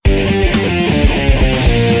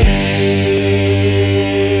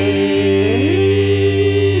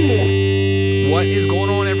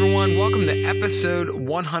episode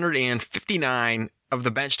 159 of the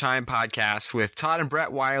Bench Time Podcast with Todd and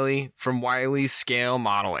Brett Wiley from Wiley's Scale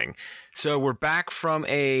Modeling. So we're back from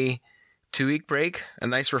a 2-week break, a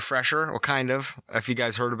nice refresher, or kind of, if you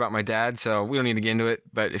guys heard about my dad, so we don't need to get into it,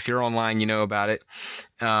 but if you're online, you know about it.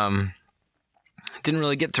 Didn't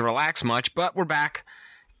really get to relax much, but we're back,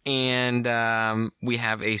 and we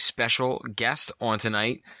have a special guest on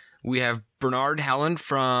tonight. We have Bernard Helen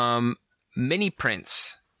from Mini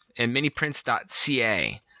Prints and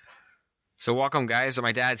miniprints.ca. So welcome, guys.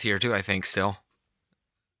 My dad's here too, I think, still.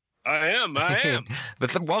 I am.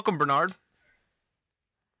 But welcome, Bernard.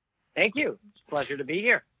 Thank you. It's a pleasure to be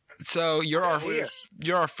here. So you're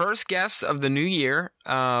our first guest of the new year.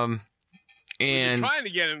 And we've been trying to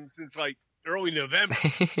get him since like early November,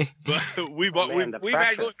 but we've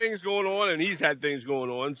had things going on, and he's had things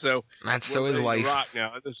going on. So that's so his life. Rock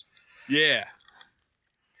now. Yeah.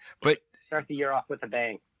 But start the year off with a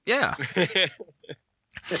bang. Yeah.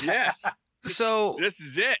 Yes. So this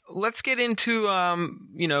is it. Let's get into a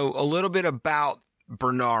little bit about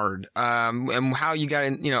Bernard and how you got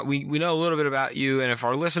in. We know a little bit about you, and if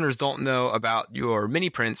our listeners don't know about your Mini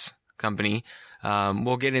Prints company,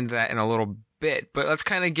 we'll get into that in a little bit. But let's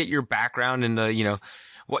kind of get your background into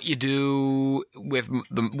what you do with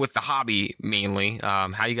the hobby mainly,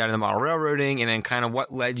 how you got into model railroading, and then kind of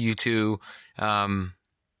what led you to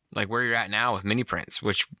like where you're at now with Mini Prints,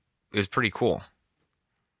 which is pretty cool.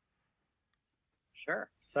 Sure.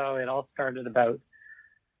 So it all started about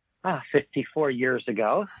 54 years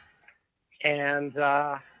ago, and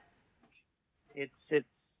it's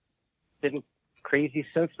been crazy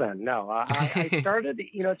since then. No, I started.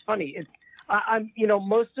 It's funny. I'm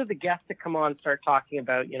most of the guests that come on start talking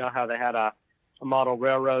about how they had a model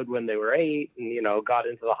railroad when they were 8, and got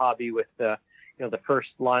into the hobby with the first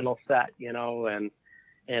Lionel set,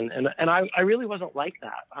 and I really wasn't like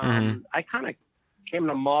that. I kind of came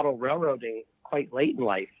to model railroading quite late in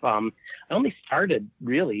life. I only started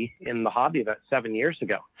really in the hobby about 7 years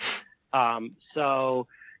ago. So,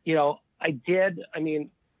 I did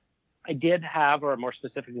have, or more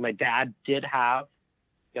specifically, my dad did have,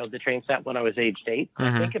 the train set when I was aged 8.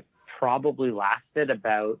 Mm-hmm. I think it probably lasted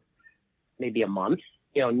about maybe a month.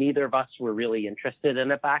 Neither of us were really interested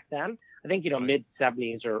in it back then. I think, mid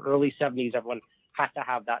 70s or early 70s, everyone had to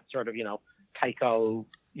have that sort of, Tyco,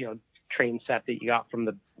 train set that you got from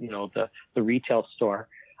the retail store.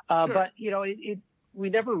 Sure. But, we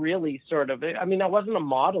never really sort of, I wasn't a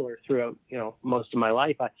modeler throughout, most of my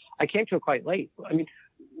life. I came to it quite late.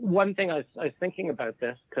 One thing I was thinking about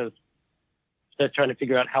this because I was trying to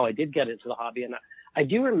figure out how I did get into the hobby. And I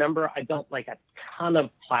do remember I built like a ton of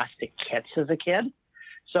plastic kits as a kid.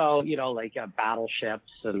 So, like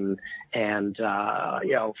battleships and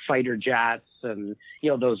fighter jets and,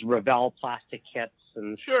 those Revell plastic kits.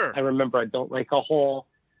 And sure. I remember I built like a whole,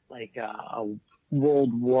 like a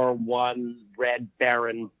World War I Red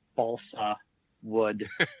Baron balsa wood.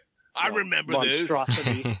 I remember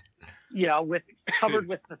monstrosity. Covered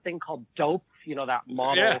with the thing called dope, that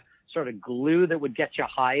model sort of glue that would get you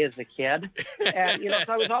high as a kid. And,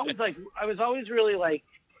 so I was always really like,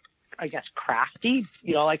 I guess, crafty,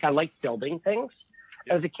 like I liked building things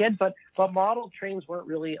as a kid, but model trains weren't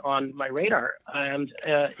really on my radar. And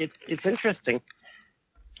it's interesting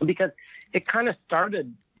because it kind of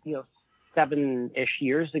started, 7-ish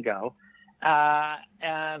years ago.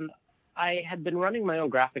 And I had been running my own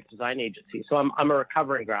graphic design agency. So I'm a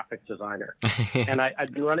recovering graphic designer. And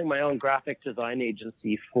I'd been running my own graphic design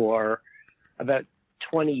agency for about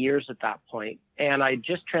 20 years at that point. And I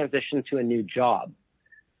just transitioned to a new job.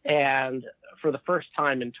 And for the first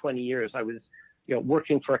time in 20 years, I was,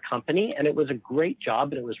 working for a company, and it was a great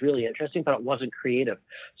job and it was really interesting, but it wasn't creative.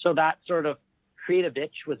 So that sort of creative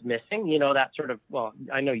itch was missing, that sort of, well,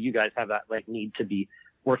 I know you guys have that like need to be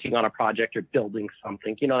working on a project or building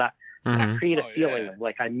something, that creative feeling of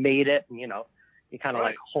like I made it, and, you kind of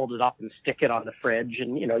like hold it up and stick it on the fridge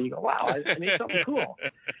and, you go, wow, I made something cool.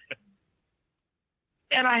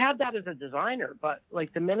 And I had that as a designer, but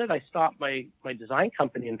like the minute I stopped my design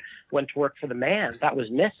company and went to work for the man, that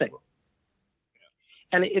was missing.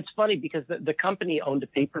 And it's funny because the company owned a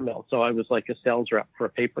paper mill. So I was like a sales rep for a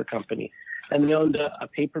paper company, and they owned a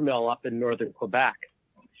paper mill up in northern Quebec,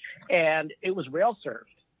 and it was rail served.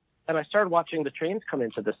 And I started watching the trains come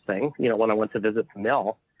into this thing, when I went to visit the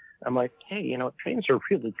mill. I'm like, hey, trains are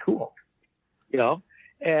really cool,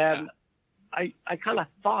 and I kind of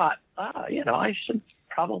thought, I should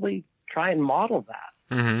probably try and model that.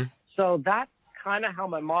 Mm-hmm. So that's kind of how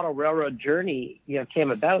my model railroad journey,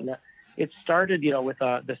 came about. And it started, with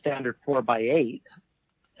the standard 4x8.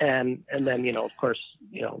 And then, of course,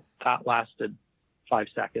 that lasted 5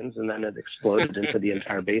 seconds, and then it exploded into the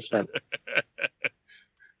entire basement.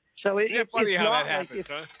 So it's funny how not that happens,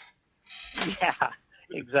 huh? Yeah,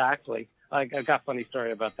 exactly. I've got a funny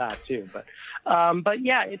story about that too, but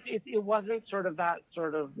yeah, it wasn't sort of that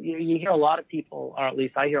sort of, you hear a lot of people, or at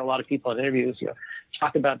least I hear a lot of people in interviews,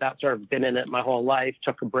 talk about that sort of been in it my whole life,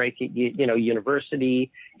 took a break at, university,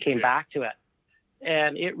 came back to it.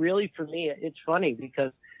 And it really, for me, it's funny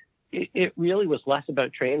because it really was less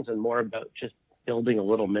about trains and more about just building a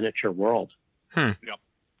little miniature world. Yep.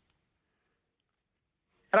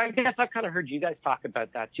 And I guess I've kind of heard you guys talk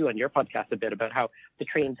about that too on your podcast a bit, about how the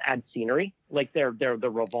trains add scenery, like they're the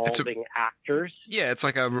revolving actors. Yeah, it's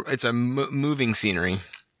like a moving scenery.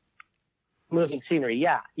 Moving scenery,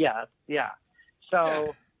 yeah.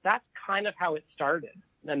 So that's kind of how it started,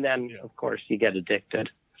 and then of course you get addicted.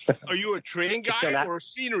 Are you a train guy or a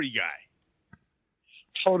scenery guy?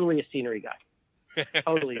 Totally a scenery guy.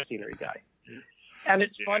 Totally a scenery guy. And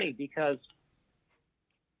it's funny because.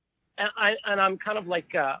 And I'm kind of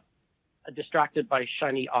like a distracted by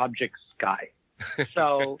shiny objects guy.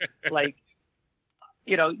 So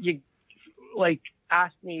you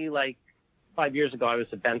asked me 5 years ago, I was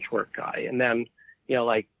a bench work guy. And then,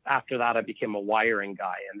 after that, I became a wiring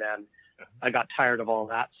guy. And then I got tired of all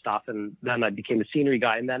that stuff. And then I became a scenery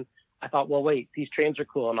guy. And then I thought, well, wait, these trains are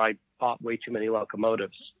cool. And I bought way too many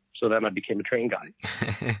locomotives. So then I became a train guy.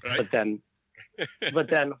 Right. But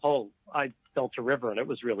then, I built a river and it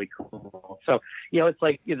was really cool. So, it's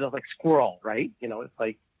like squirrel, right? It's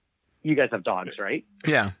like, you guys have dogs, right?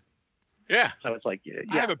 Yeah. Yeah. So it's like,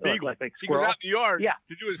 I have a beagle. Like he goes out in the yard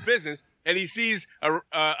to do his business and he sees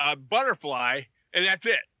a butterfly and that's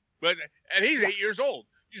it. And he's 8 years old.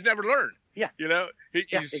 He's never learned. Yeah. He's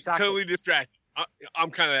exactly. Totally distracted.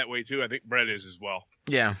 I'm kind of that way too. I think Brett is as well.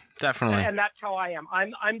 Yeah, definitely. And that's how I am.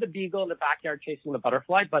 I'm the beagle in the backyard chasing the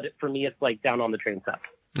butterfly, but for me, it's like down on the train set.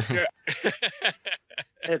 Yeah.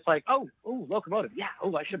 It's like, oh, locomotive. Yeah.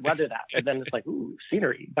 Oh, I should weather that. And then it's like, ooh,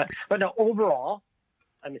 scenery. But no, overall,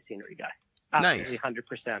 I'm a scenery guy. Absolutely, nice.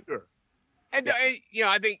 100%. Sure. And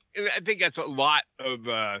I think that's a lot of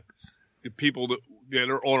the people that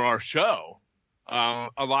are on our show. A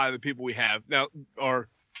lot of the people we have now are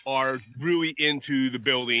really into the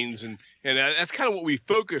buildings, and that's kind of what we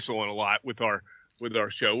focus on a lot with our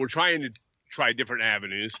show. We're trying to try different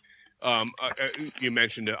avenues. You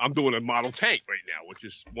mentioned I'm doing a model tank right now, which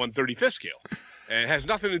is 1/35th scale, and it has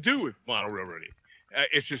nothing to do with model railroading.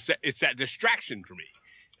 It's just it's that distraction for me,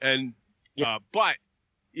 and but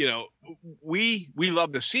we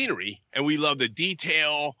love the scenery and we love the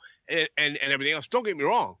detail and everything else. Don't get me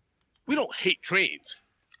wrong, we don't hate trains.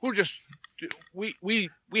 We're just we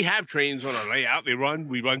have trains on our layout. We run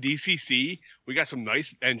DCC. We got some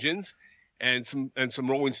nice engines and some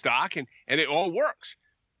rolling stock, and it all works.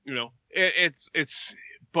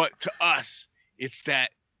 But to us, it's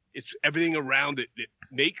everything around it that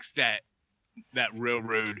makes that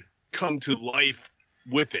railroad come to life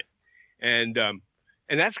with it, and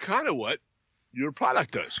that's kind of what your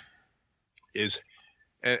product does.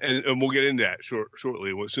 And we'll get into that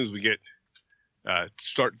shortly as soon as we get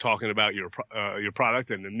start talking about your product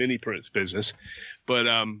and the mini prints business. But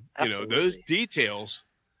those details.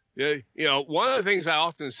 One of the things I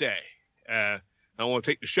often say. I don't want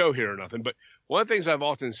to take the show here or nothing, but one of the things I've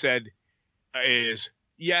often said is,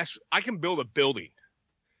 yes, I can build a building,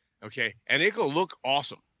 okay, and it can look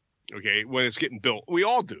awesome, okay, when it's getting built. We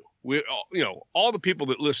all do. We all, all the people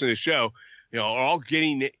that listen to the show, are all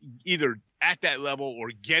getting either at that level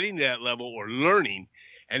or getting to that level or learning,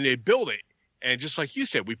 and they build it. And just like you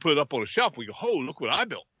said, we put it up on a shelf. We go, oh, look what I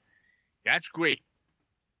built. That's great.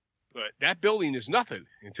 But that building is nothing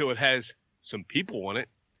until it has some people on it,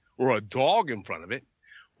 or a dog in front of it,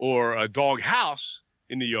 or a dog house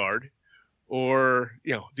in the yard, or,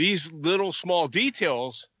 these little small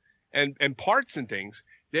details and parts and things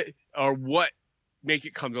that are what make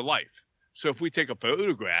it come to life. So if we take a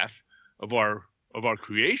photograph of our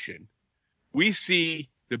creation, we see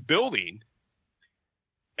the building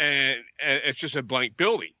and it's just a blank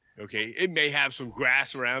building. Okay. It may have some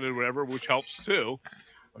grass around it or whatever, which helps too.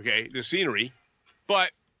 Okay. The scenery,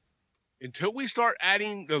 but until we start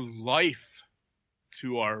adding the life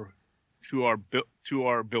to our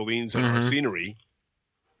buildings and our scenery,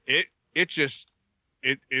 it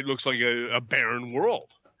looks like a barren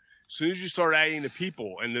world. As soon as you start adding the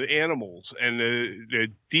people and the animals and the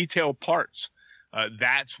detailed parts,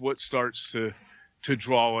 that's what starts to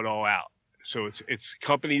draw it all out. So it's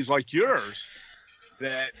companies like yours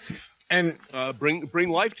that bring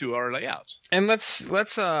life to our layouts. And let's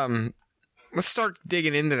start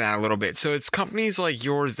digging into that a little bit. So it's companies like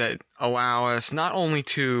yours that allow us not only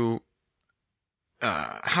to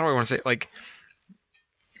how do I want to say it? Like,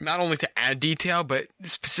 not only to add detail, but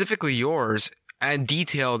specifically yours, add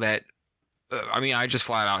detail that, I just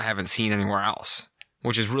flat out haven't seen anywhere else,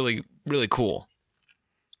 which is really, really cool.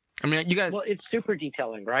 I mean, you guys. Well, it's super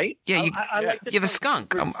detailing, right? Yeah, I like you have a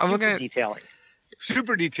skunk. I'm looking at detailing.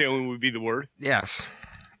 Super detailing would be the word. Yes.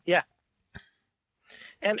 Yeah.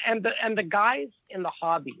 And the guys in the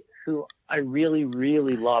hobby who I really,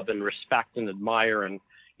 really love and respect and admire, and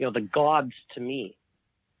the gods to me,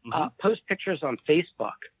 post pictures on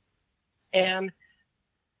Facebook, and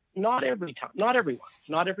not every time, not everyone,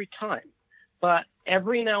 not every time, but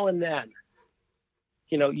every now and then,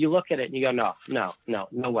 you look at it and you go, no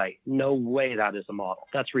way that is a model.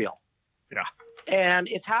 That's real. Yeah. And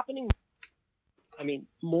it's happening. I mean,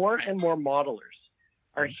 more and more modelers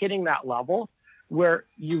are hitting that level where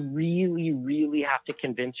you really, really have to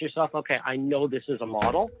convince yourself, okay, I know this is a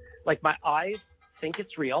model. Like, my eyes think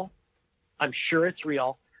it's real. I'm sure it's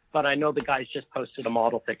real, but I know the guy's just posted a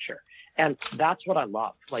model picture. And that's what I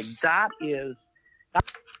love. Like,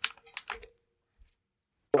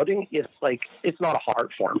 routing is like, it's not a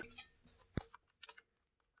art form.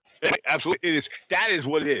 Yeah, absolutely. It is. That is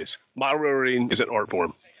what it is. Model railroading is an art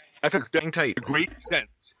form. That's a great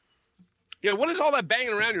sentence. Yeah, what is all that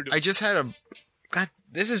banging around you're doing? I just had God,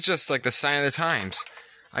 this is just like the sign of the times.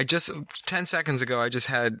 10 seconds ago, I just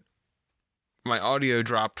had my audio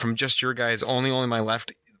drop from just your guys only in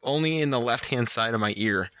the left-hand side of my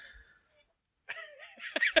ear.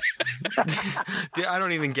 Dude, I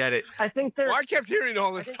don't even get it. I think I kept hearing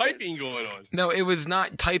all this typing going on. No, it was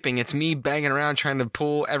not typing. It's me banging around trying to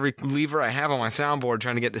pull every lever I have on my soundboard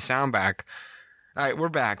trying to get the sound back. All right, we're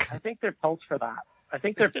back. I think they're pills for that.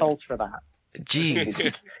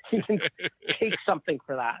 Jeez. You can take something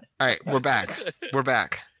for that. All right, we're back. We're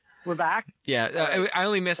back? Yeah, I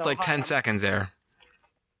only missed 10 seconds there.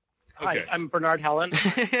 Hi, I'm Bernard Helen,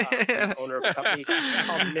 owner of a company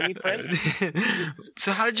called Mini Print.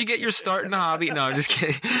 So how did you get your start in the hobby? No, I'm just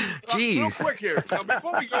kidding. Jeez. Real quick here. Now,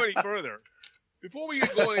 before we go any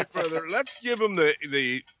further, let's give them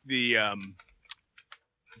the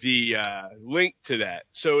link to that.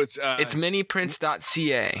 So it's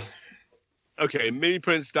miniprints.ca. Okay,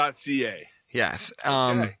 miniprints.ca. Yes.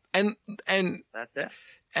 Okay. And that's it.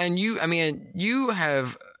 And you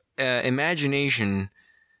have imagination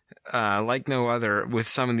like no other with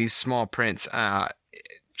some of these small prints.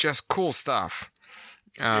 Just cool stuff.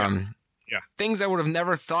 Yeah. Things I would have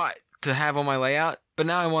never thought to have on my layout, but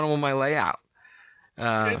now I want them on my layout.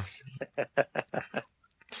 Now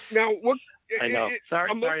what? I know.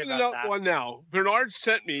 I'm looking it up one now. Bernard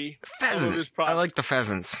sent me some of his product. I like the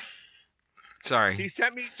pheasants. Sorry. He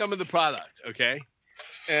sent me some of the product, okay?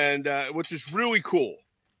 And which is really cool.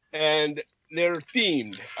 And they're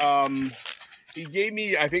themed. He gave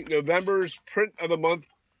me, I think, November's print of the month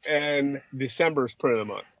and December's print of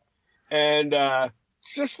the month. And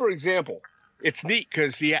just for example, it's neat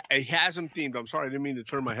because he has them themed. I'm sorry, I didn't mean to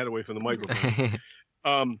turn my head away from the microphone.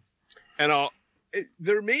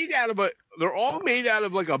 They're all made out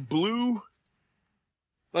of like a blue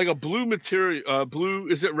material. Blue,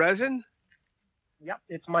 is it resin? Yep,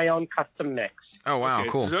 it's my own custom mix. Oh, wow,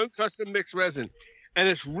 cool. It's his own custom mix resin. And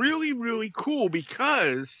it's really, really cool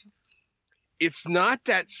because it's not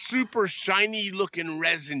that super shiny looking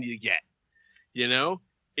resin you get.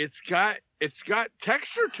 It's got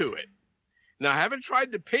texture to it. Now, I haven't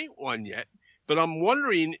tried to paint one yet, but I'm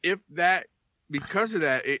wondering if because of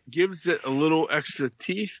that, it gives it a little extra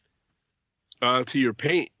teeth to your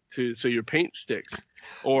paint, so your paint sticks.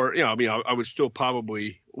 Or, I would still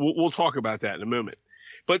probably, we'll talk about that in a moment.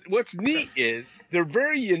 But what's neat is they're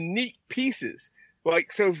very unique pieces.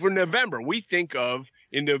 Like, so for November, we think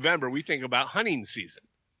about hunting season.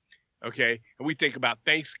 Okay. And we think about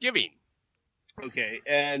Thanksgiving. Okay.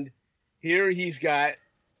 And here he said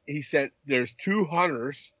there's 2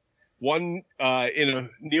 hunters, one in a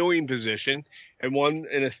kneeling position and one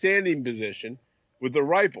in a standing position with the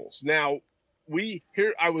rifles. Now,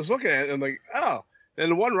 I was looking at it and I'm like, oh,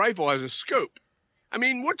 and the one rifle has a scope. I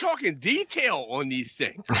mean, we're talking detail on these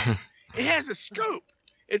things. It has a scope.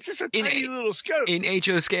 It's just a tiny little scope. In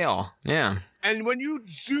HO scale, yeah. And when you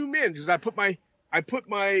zoom in, because I put my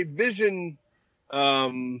vision,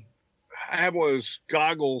 I have one of those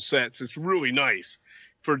goggle sets. It's really nice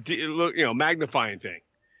for magnifying thing.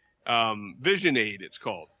 Vision Aid, it's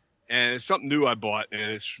called, and it's something new I bought, and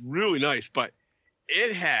it's really nice. But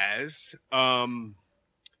it has, I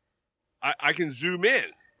can zoom in,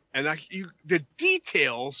 and the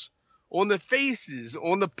details on the faces,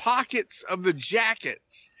 on the pockets of the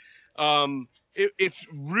jackets. It's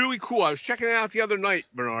really cool. I was checking it out the other night,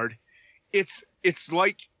 Bernard. It's it's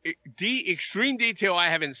like extreme detail I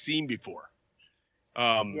haven't seen before.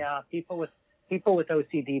 Yeah, people with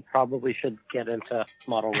OCD probably should get into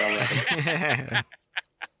model railroading.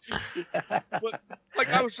 But like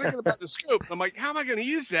I was thinking about the scope, I'm like, how am I going to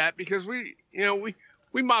use that? Because we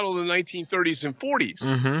modeled in the 1930s and 40s,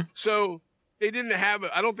 Mm-hmm. so they didn't have.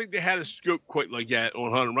 I don't think they had a scope quite like that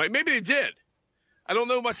on hunting, right? Maybe they did. I don't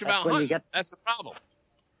know much about hunting. That's the problem.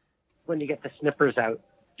 When you get the snippers out.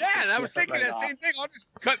 Yeah, and I was thinking that same thing. I'll just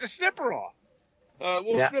cut the snipper off.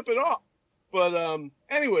 We'll snip it off. But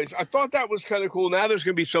anyways, I thought that was kind of cool. Now there's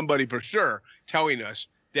going to be somebody for sure telling us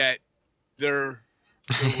that there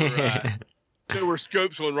were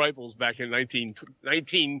scopes on rifles back in 19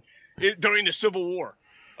 during the Civil War.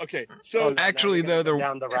 Okay, so actually, though,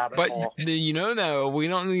 down the rabbit hole. though, we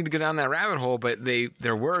don't need to go down that rabbit hole. But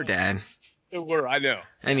there were, Dad. there were. I know.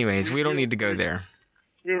 Anyways, we don't need to go there.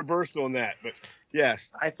 We reversed on that, but yes.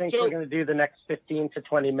 I think we're going to do the next 15 to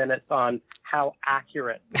 20 minutes on how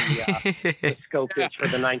accurate the scope is for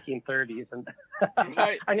the 1930s, and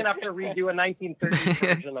Right. I'm going to have to redo a 1930s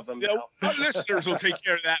version of them. Now. Our listeners will take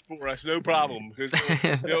care of that for us, no problem. Because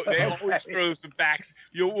they always throw some facts.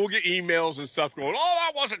 We'll get emails and stuff going, "Oh,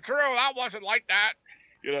 that wasn't true. That wasn't like that."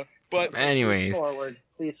 But anyways,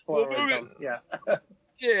 please forward them. Yeah.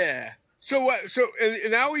 Yeah. So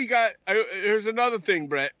and now we got. Here's another thing,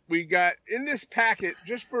 Brett. We got in this packet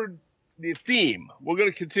just for the theme. We're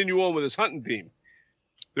going to continue on with this hunting theme.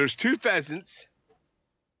 There's 2 pheasants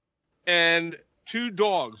and 2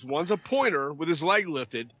 dogs. One's a pointer with his leg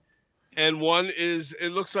lifted, and one is, it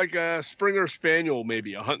looks like a Springer Spaniel,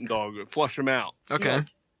 maybe a hunting dog. Flush them out. okay.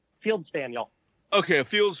 Field Spaniel. Okay, a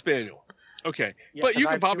Field Spaniel. Okay, Yeah, but you 'cause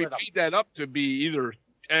can I've probably seen it up. paint that up to be either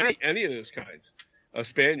any of those kinds of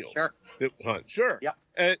spaniels. Sure. That hunt. Sure. Yep.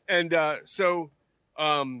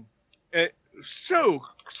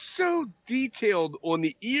 So detailed on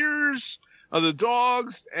the ears of the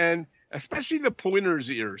dogs, and especially the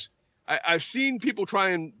pointer's ears. I've seen people try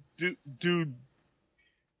and do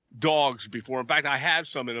dogs before. In fact, I have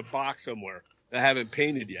some in a box somewhere that I haven't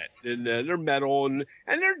painted yet, and they're metal and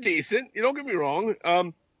they're decent. You don't get me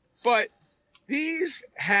wrong, but these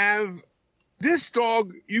have this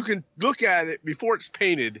dog. You can look at it before it's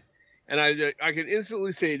painted, and I can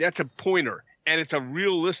instantly say that's a pointer, and it's a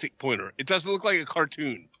realistic pointer. It doesn't look like a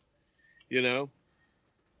cartoon.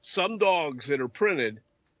 Some dogs that are printed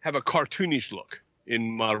have a cartoonish look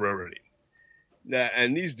in modern railroading,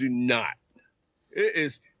 and these do not. It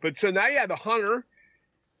is, but so now you have the hunter,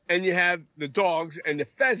 and you have the dogs and the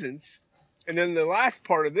pheasants, and then the last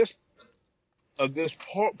part of this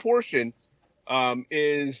portion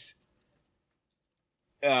is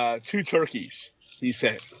 2 turkeys. He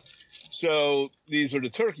said. So these are the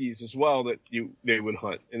turkeys as well that they would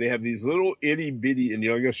hunt, and they have these little itty bitty, and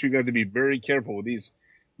I guess you got to be very careful with these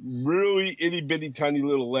really itty bitty tiny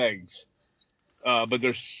little legs, but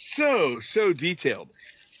they're so detailed.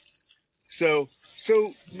 So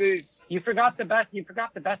You forgot the best. You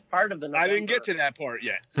forgot the best part of the. I didn't get to that part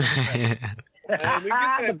yet. I didn't get to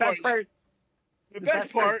that The best part. The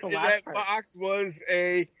best part in that box was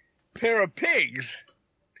a pair of pigs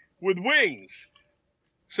with wings.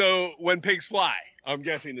 So when pigs fly, I'm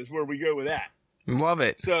guessing is where we go with that. Love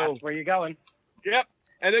it. So That's where you're going. Yep.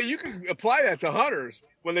 And then you can apply that to hunters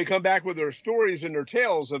when they come back with their stories and their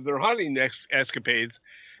tales of their hunting escapades.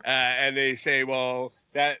 And they say, well,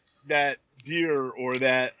 that deer or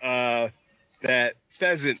that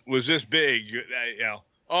pheasant was this big,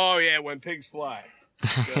 oh yeah, when pigs fly.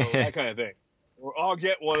 So that kind of thing. Or I'll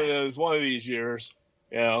get one of these years,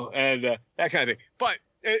 and that kind of thing. But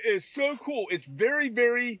it's so cool. It's very,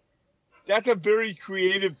 very, that's a very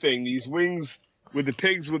creative thing. These wings with the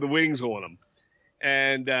pigs with the wings on them.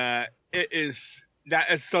 And it's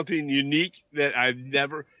something unique that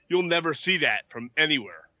you'll never see that from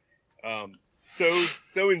anywhere. So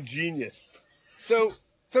ingenious. So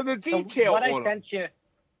the detail what on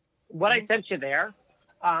I sent you there,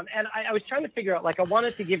 and I was trying to figure out, I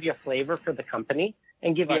wanted to give you a flavor for the company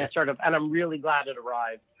and give you a sort of, and I'm really glad it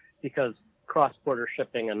arrived because cross-border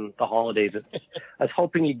shipping and the holidays, I was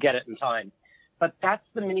hoping you'd get it in time. But that's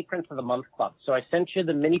the Mini Prince of the Month Club. So I sent you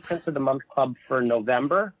the Mini Prince of the Month Club for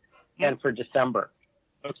November and for December.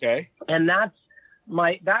 Okay. And that's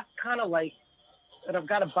kind of like, and I've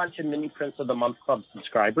got a bunch of Mini Prince of the Month Club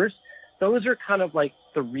subscribers. Those are kind of like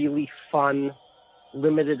the really fun,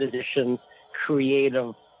 limited edition,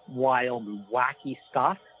 creative, wild, wacky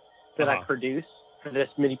stuff that I produce for this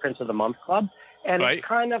Mini Prince of the Month Club. And it's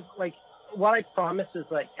kind of like, what I promise is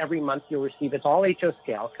every month you'll receive, it's all HO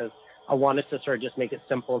scale because I wanted to sort of just make it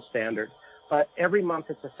simple and standard. But every month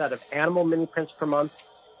it's a set of animal mini prints per month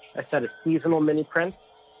a set of seasonal mini prints,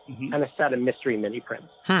 and a set of mystery mini prints.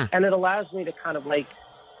 And it allows me to kind of like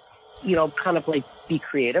be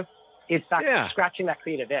creative. It's that scratching that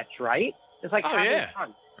creative itch, right? It's like having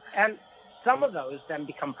fun. And some of those then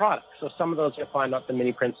become products. So some of those you'll find on the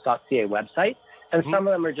miniprints.ca website, and some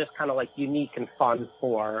of them are just kind of like unique and fun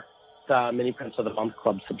for the Mini Prints of the Month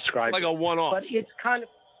Club subscribers. Like a one-off. But it's kind of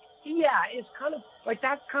like,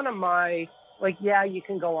 that's kind of my, like, you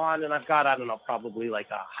can go on, and I've got, I don't know, probably like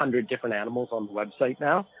 100 different animals on the website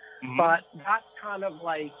now. But that's kind of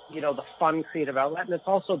like, the fun creative outlet. And it's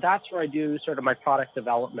also, that's where I do sort of my product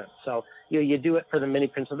development. So, you do it for the Mini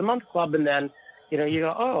Prints of the Month Club, and then, you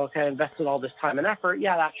go, oh, okay, I invested all this time and effort.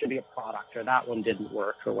 Yeah, that should be a product, or that one didn't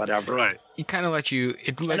work, or whatever. Right. It kind of let you,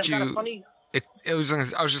 I was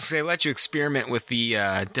just gonna say, let you experiment with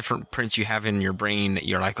the different prints you have in your brain. That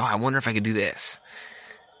you're like, oh, I wonder if I could do this.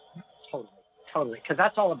 Totally, because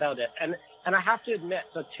that's all about it. And I have to admit,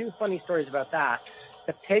 so 2 funny stories about that.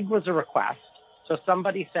 The pig was a request. So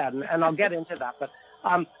somebody said, and I'll get into that, but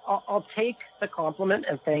I'll take the compliment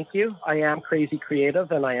and thank you. I am crazy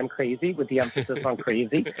creative, and I am crazy with the emphasis on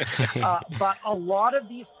crazy. But a lot of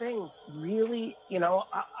these things really,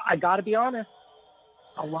 I got to be honest,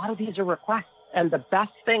 a lot of these are requests. And the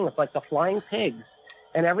best things, like the flying pigs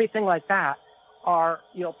and everything like that, are,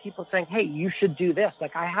 people saying, hey, you should do this.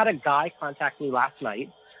 Like, I had a guy contact me last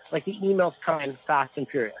night. Like, the emails come in fast and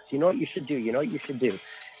furious. You know what you should do? You know what you should do?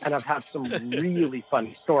 And I've had some really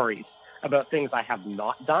funny stories about things I have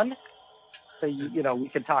not done. So, we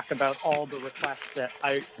could talk about all the requests that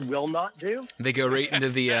I will not do. They go right into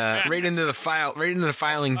the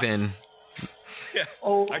filing bin. Yeah.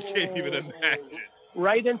 Oh, I can't even imagine.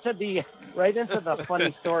 Right into the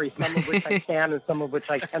funny stories, some of which I can and some of which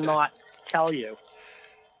I cannot tell you.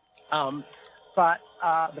 But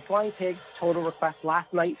the flying pigs total request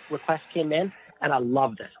last night, request came in, and I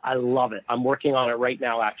love this. I love it. I'm working on it right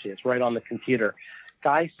now, actually. It's right on the computer.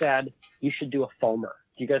 Guy said, you should do a foamer.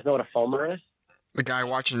 Do you guys know what a foamer is? The guy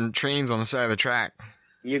watching trains on the side of the track.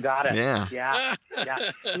 You got it. Yeah.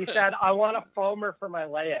 He said, I want a foamer for my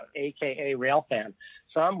layout, a.k.a. Railfan.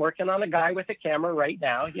 So I'm working on a guy with a camera right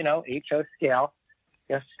now, HO scale,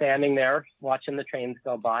 standing there watching the trains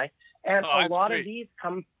go by. And a lot of these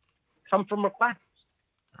come from requests.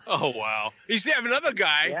 Oh, wow. You used to have another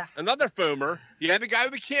guy, another foamer. You had the guy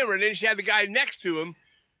with the camera, and then you had the guy next to him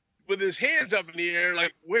with his hands up in the air,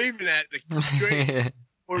 like waving at the train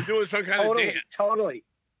or doing some kind of dance. Totally.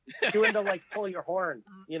 Doing the, like, pull your horn,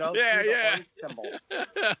 horn symbol.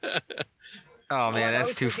 Oh, man,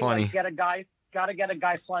 that's too funny. Got to get a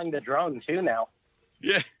guy flying the drone, too, now.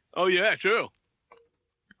 Yeah. Oh, yeah, true.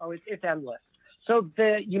 Oh, it's endless. So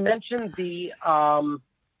you mentioned the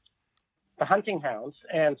hunting hounds,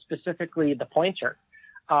 and specifically the pointer.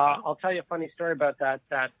 I'll tell you a funny story about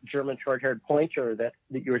that German short-haired pointer that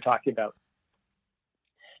you were talking about.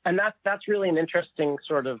 And that's really an interesting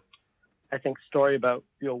sort of, I think, story about,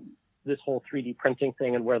 this whole 3D printing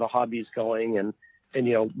thing and where the hobby is going and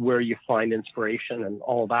where you find inspiration and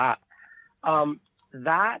all that.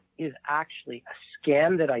 That is actually a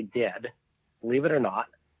scan that I did, believe it or not,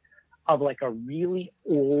 of like a really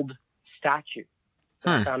old statue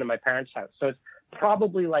that I found in my parents' house. So it's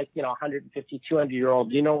probably like, 150,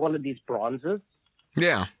 200-year-old, one of these bronzes.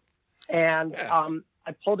 Yeah. And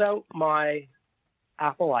I pulled out my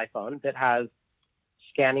Apple iPhone that has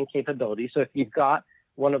scanning capability. So if you've got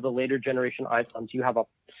one of the later generation iPhones, you have a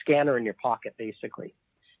scanner in your pocket, basically.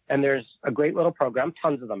 And there's a great little program,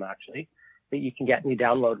 tons of them actually, that you can get and you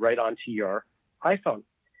download right onto your iPhone.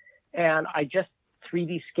 And I just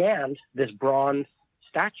 3D scanned this bronze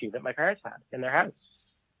statue that my parents had in their house.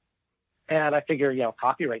 And I figure,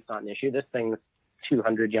 copyright's not an issue. This thing's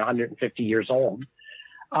 200, 150 years old.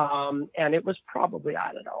 And it was probably,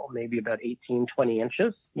 I don't know, maybe about 18, 20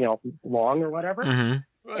 inches, long or whatever.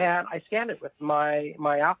 Mm-hmm. And I scanned it with my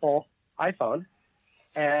Apple iPhone.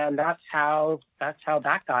 And that's how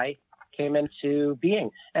that guy came into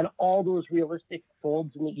being. And all those realistic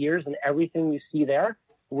folds in the ears and everything you see there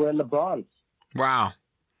were in the bronze. Wow.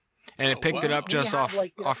 And it picked it up just off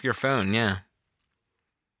your phone, yeah.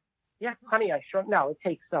 Yeah, Honey, I Shrunk. No, it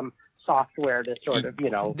takes some software to sort of,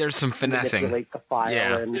 there's some finessing. Manipulate the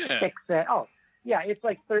file and fix it. Oh, yeah, it's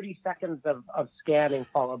like 30 seconds of scanning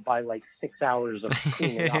followed by like 6 hours of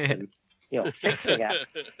cleaning up and, fixing it.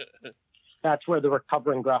 That's where the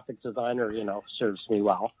recovering graphic designer, serves me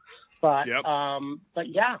well. But, but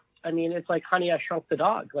yeah, I mean, it's like Honey, I Shrunk the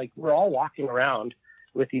Dog. Like, we're all walking around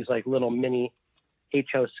with these like little mini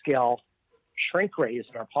HO scale shrink rays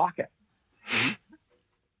in our pocket.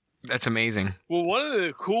 That's amazing. Well, one of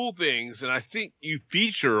the cool things, and I think you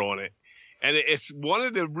feature on it, And it's one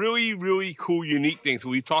of the really, really cool, unique things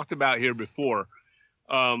we talked about here before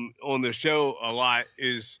on the show a lot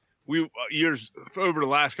is over the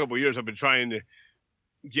last couple of years, I've been trying to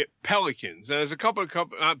get pelicans. And there's a couple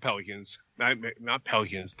not pelicans, not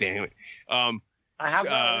pelicans, damn it. I have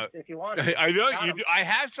those if you want. I know you do. I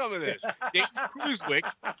have some of this. Dave Cruzwick,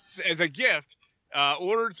 as a gift,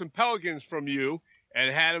 ordered some pelicans from you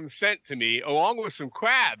and had them sent to me along with some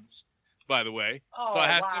crabs, by the way. Oh, so I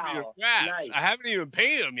have some of your crabs. Nice. I haven't even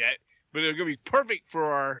painted them yet, but they're going to be perfect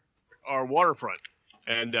for our waterfront.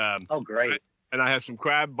 And great. And I have some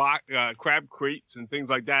crab crates and things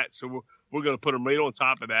like that. So we're going to put them right on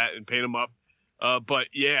top of that and paint them up. But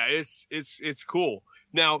yeah, it's cool.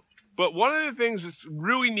 Now, but one of the things that's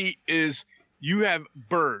really neat is you have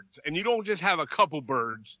birds, and you don't just have a couple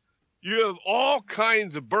birds. You have all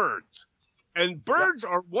kinds of birds, and birds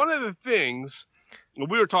are one of the things.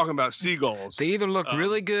 We were talking about seagulls. They either look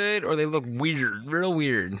really good or they look weird, real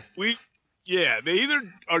weird. They either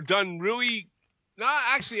are done really. No,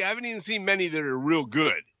 actually, I haven't even seen many that are real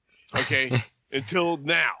good. Okay, until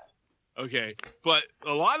now. Okay, but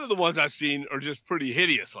a lot of the ones I've seen are just pretty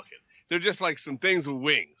hideous looking. They're just like some things with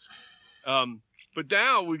wings. But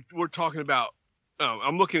now we're talking about.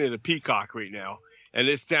 I'm looking at a peacock right now, and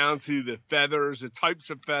it's down to the feathers, the types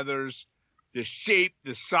of feathers, the shape,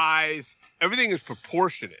 the size. Everything is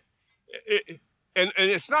proportionate. And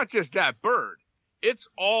it's not just that bird. It's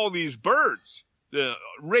all these birds. The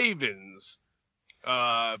ravens,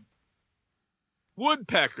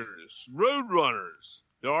 woodpeckers, roadrunners.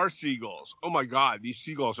 There are seagulls. Oh my God, these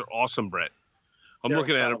seagulls are awesome, Brett. I'm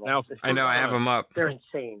looking at them now. I know, I have them up. They're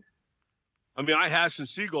insane. I mean, I have some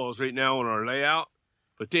seagulls right now on our layout,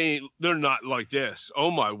 but they're not like this.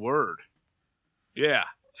 Oh my word. Yeah.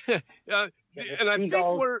 And I think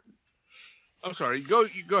I'm sorry. Go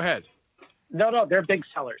ahead. No, they're big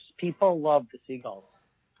sellers. People love the seagulls.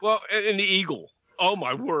 Well, and the eagle. Oh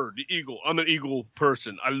my word, the eagle. I'm an eagle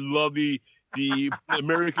person. I love the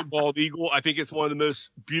American bald eagle. I think it's one of the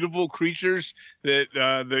most beautiful creatures that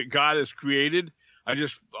God has created. I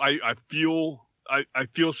feel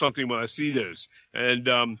something when I see those,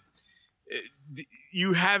 and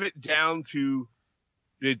you have it down to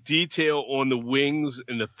the detail on the wings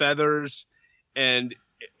and the feathers, and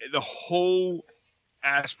the whole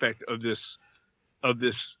aspect of this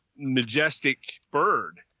majestic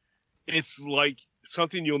bird. It's like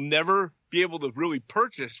something you'll never be able to really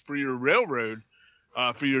purchase for your railroad,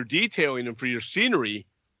 for your detailing and for your scenery,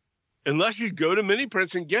 unless you go to Mini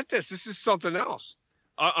Prints and get this. This is something else.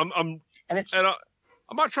 I'm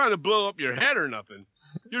not trying to blow up your head or nothing.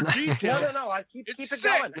 Your details. No. I keep it sick,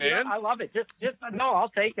 going, man. I love it. Just no. I'll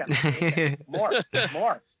take it.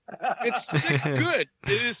 More. It's sick good.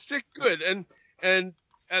 It is sick good, and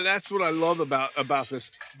that's what I love about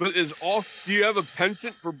this. But do you have a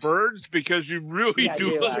penchant for birds? Because you really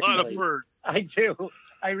do a lot of birds. I do.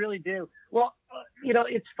 I really do. Well,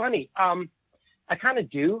 it's funny. I kind of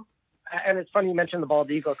do. And it's funny you mentioned the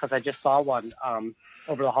bald eagle because I just saw one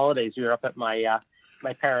over the holidays. We were up at my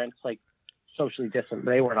parents, like socially distant.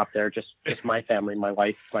 They weren't up there, just my family, my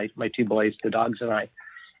wife, my two boys, the dogs, and I.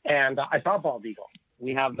 And I saw a bald eagle.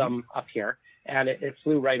 We have them up here. And it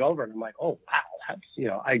flew right over, and I'm like, oh, wow, that's,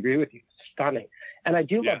 I agree with you. It's stunning. And I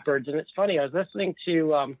do love birds, and it's funny. I was listening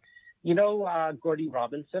to, Gordy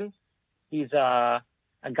Robinson. He's a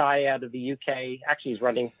guy out of the UK. Actually, he's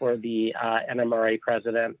running for the NMRA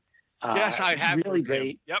president. Yes, I have. Really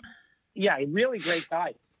great. Yep. Yeah, really great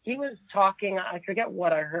guy. He was talking, I forget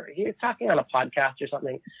what I heard. He was talking on a podcast or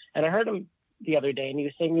something, and I heard him the other day, and he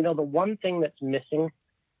was saying, the one thing that's missing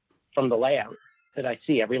from the layout that I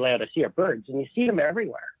see, every layout I see, are birds, and you see them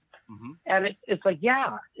everywhere. Mm-hmm. And it's like,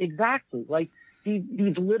 yeah, exactly. Like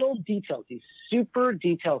these little details, these super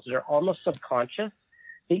details that are almost subconscious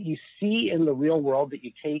that you see in the real world that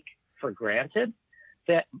you take for granted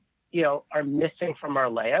that, are missing from our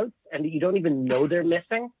layouts and you don't even know they're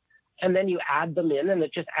missing. And then you add them in and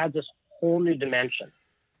it just adds this whole new dimension.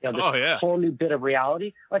 This whole new bit of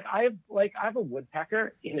reality. Like I have a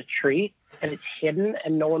woodpecker in a tree and it's hidden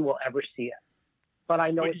and no one will ever see it. But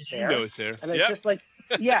I know it's there. You know it's there. And it's just like,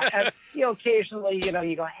 yeah. And, occasionally,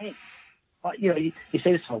 you go, hey, you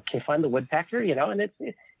say to someone, can you find the woodpecker? And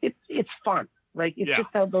it's fun. Like, it's just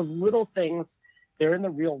how those little things, they're in the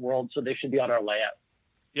real world, so they should be on our layout.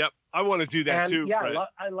 Yep. I want to do that too. Yeah,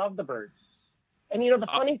 I love the birds. And, the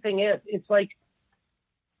funny thing is, it's like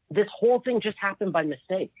this whole thing just happened by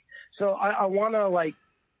mistake. So I want to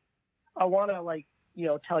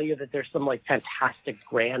tell you that there's some like fantastic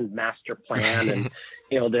grand master plan and,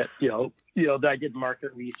 that I did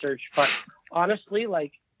market research. But honestly,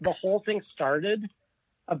 like the whole thing started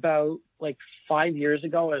about like 5 years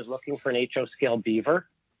ago, I was looking for an HO scale beaver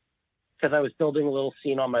because I was building a little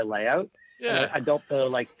scene on my layout. Yeah. And I built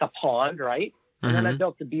the pond, right? And then I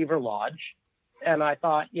built the beaver lodge. And I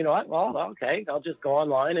thought, you know what? Well, okay, I'll just go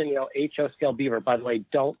online and, HO scale beaver. By the way,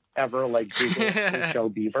 don't ever Google HO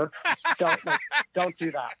beaver. Don't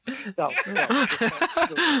do that. It's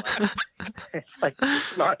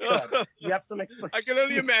not good. You have some. I can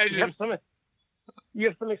only imagine. You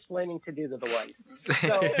have some explaining to do to the wife.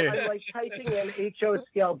 So I'm typing in HO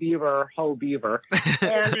scale beaver, ho beaver,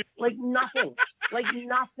 and nothing.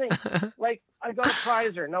 I go to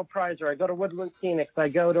Prizer, no Prizer. I go to Woodland Phoenix. I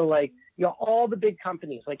go to all the big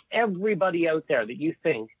companies, everybody out there that you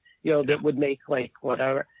think, that would make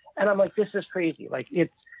whatever. And I'm like, this is crazy.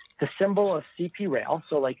 It's the symbol of CP Rail.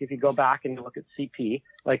 So if you go back and you look at CP,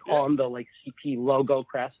 on the CP logo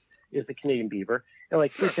crest is the Canadian beaver. And we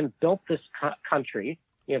can build this country,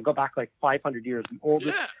 go back 500 years. The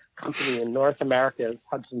oldest company in North America is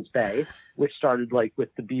Hudson's Bay, which started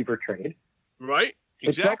with the beaver trade. Right.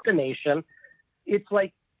 Exactly. It built the nation. It's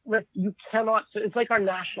you cannot. It's our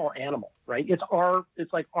national animal, right? It's our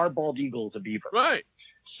bald eagle is a beaver. Right.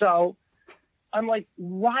 So I'm like,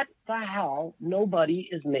 what the hell? Nobody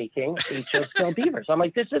is making HO scale beavers. I'm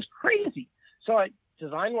like, this is crazy. So I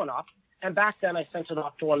designed one up, and back then I sent it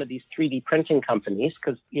off to one of these 3D printing companies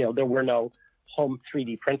because there were no home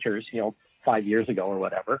 3D printers 5 years ago or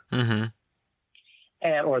whatever. Mm-hmm.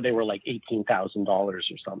 Or they were $18,000 or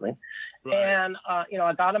something. Right. And,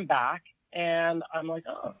 I got them back and I'm like,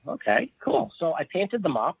 oh, okay, cool. So I painted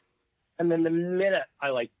them up. And then the minute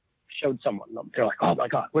I showed someone them, they're like, oh my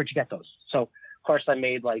God, where'd you get those? So of course I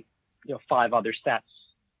made 5 other sets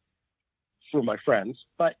through my friends.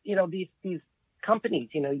 But, these companies,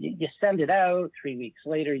 you send it out 3 weeks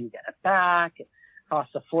later, you get it back. It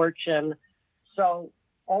costs a fortune. So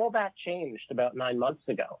all that changed about 9 months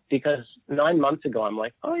ago because 9 months ago, I'm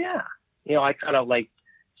like, oh yeah, I kind of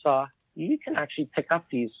saw you can actually pick up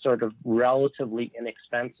these sort of relatively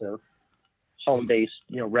inexpensive home-based,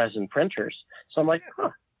 resin printers. So I'm like,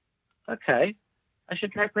 okay, I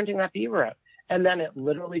should try printing that beaver out. And then it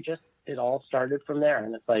literally it all started from there.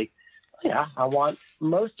 And it's yeah, I want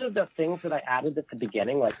most of the things that I added at the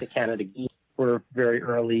beginning, like the Canada geese were very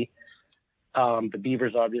early. The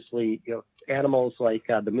beavers, obviously, animals like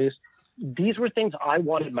the moose. These were things I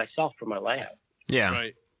wanted myself for my layout. Yeah.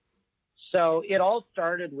 Right. So it all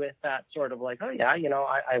started with that sort of oh yeah,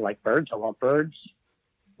 I like birds. I want birds.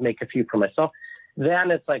 Make a few for myself.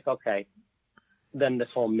 Then it's okay. Then this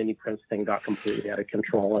whole mini prints thing got completely out of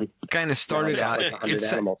control and kind of started out. 100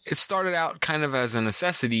 animals. It started out kind of as a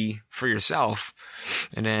necessity for yourself,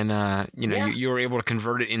 and then you were able to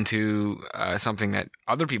convert it into something that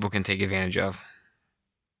other people can take advantage of.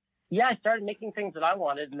 Yeah, I started making things that I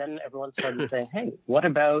wanted, and then everyone started saying, "Hey, what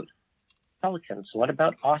about pelicans? What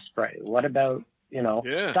about osprey? What about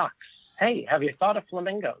ducks? Hey, have you thought of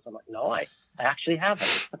flamingos?" I'm like, "No, I actually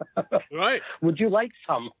haven't." Right. Would you like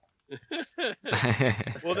some?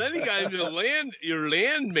 Well, then you got into your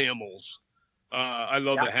land mammals. I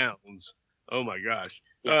love the hounds. Oh my gosh.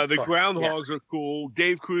 The groundhogs are cool.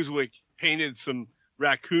 Dave Cruzwick painted some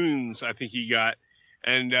raccoons, I think he got.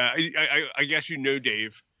 And I guess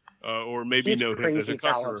Dave, or maybe know him as a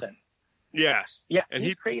customer. Talented. Yes. Yeah, and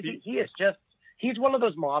he's crazy. He's one of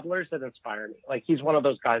those modelers that inspire me. He's one of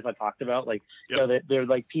those guys I talked about. They're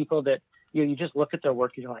people that you just look at their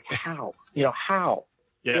work and you're like, how? How?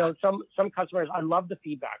 Yeah. Some customers, I love the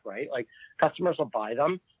feedback, right? Customers will buy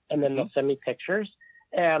them and then they'll send me pictures.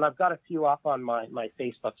 And I've got a few up on my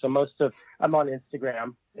Facebook. So I'm on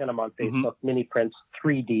Instagram and I'm on Facebook, Mini Prints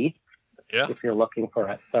 3D. Yeah. If you're looking for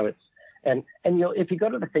it. So it's, and if you go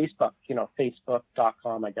to the Facebook,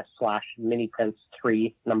 facebook.com, I guess,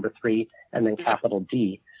 /miniprints3, number 3, and then capital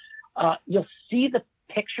D, you'll see the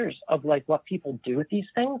pictures of what people do with these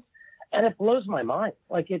things. And it blows my mind.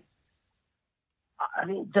 The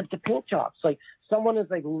paint jobs, someone is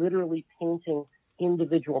literally painting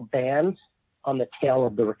individual bands on the tail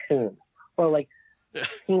of the raccoon, or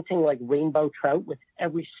painting rainbow trout with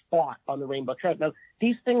every spot on the rainbow trout. Now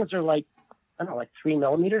these things are 3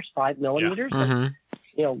 millimeters, 5 millimeters. Yeah.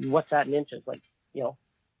 And, what's that in inches? An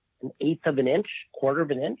eighth of an inch, quarter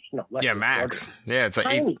of an inch? No, less than max. Quarter. Yeah, it's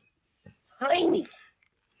tiny.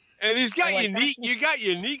 And he's got you got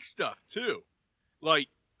unique stuff too.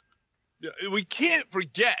 We can't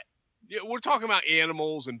forget. We're talking about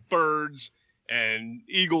animals and birds and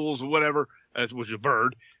eagles or whatever, which is a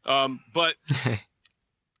bird. But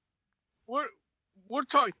we're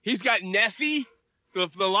talking. He's got Nessie, the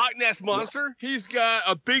Loch Ness monster. Yeah. He's got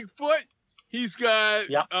a Bigfoot. He's got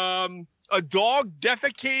a dog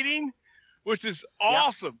defecating. which is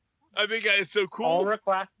awesome. I think that is so cool. All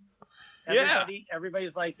requests.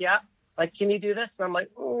 Everybody's like, yeah. Like, can you do this? And I'm like,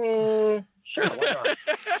 sure, why not?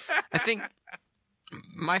 I think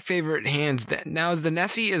my favorite hands now is the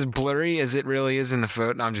Nessie as blurry as it really is in the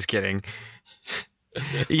photo. No, I'm just kidding.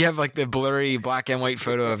 You have like the blurry black and white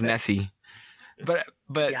photo of Nessie, but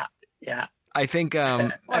yeah. I think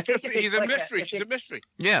he's a mystery. He's a mystery.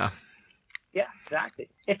 Yeah. Yeah, exactly.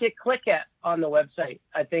 If you click it on the website,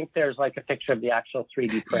 I think there's like a picture of the actual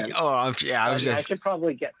 3D print. Oh, yeah. I should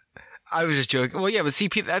probably get. I was just joking. Well, yeah, but see,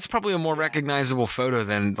 that's probably a more recognizable photo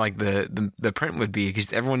than like the print would be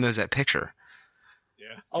because everyone knows that picture.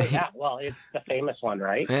 Yeah. Oh yeah. Well, it's the famous one,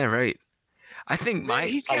 right? Yeah, right. I think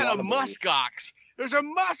he's got a muskox. There's a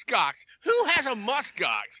muskox. Who has a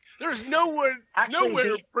muskox? There's nowhere.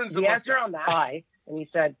 Prints the answer on that guy, and he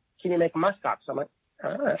said, "Can you make a muskox?" I'm like,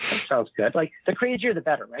 that sounds good. Like, the crazier the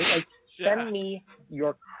better, right? Like, send me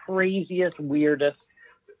your craziest, weirdest.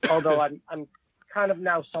 Although I'm kind of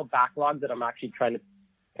now so backlogged that I'm actually trying to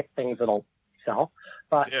pick things that'll sell.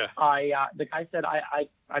 But the guy said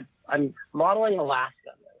I'm modeling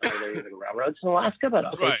Alaska. Are there even railroads in Alaska? But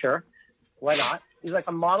okay, sure, why not? He's like,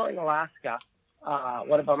 I'm modeling Alaska.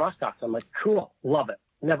 What about muskox? I'm like, cool, love it.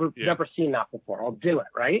 Never seen that before. I'll do it,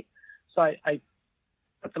 right? So I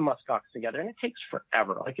put the muskox together, and it takes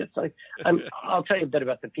forever. Like, it's like, I'll tell you a bit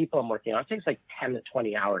about the people I'm working on. It takes like 10 to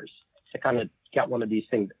 20 hours to kind of get one of these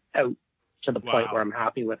things out to the point where I'm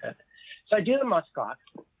happy with it. So I do the muskox,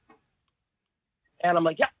 and I'm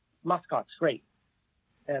like, yeah, muskox, great.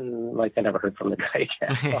 And like, I never heard from the guy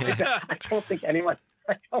again. So I don't think anyone.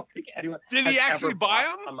 Did he actually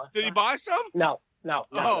buy them? Did he buy some? No.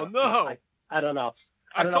 Oh, no. I don't know.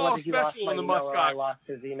 I saw a special on the muskox. I lost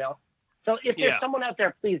his email. So if there's someone out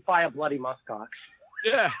there, please buy a bloody muskox.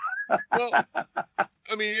 Yeah. Well,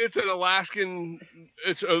 I mean, it's an Alaskan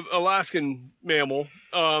mammal,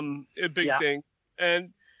 a big thing,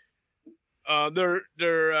 and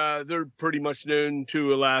they're pretty much known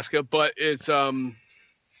to Alaska, but it's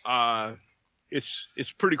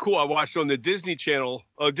pretty cool. I watched on the Disney Channel,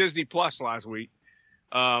 Disney Plus last week,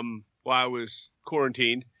 while I was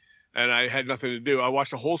quarantined, and I had nothing to do. I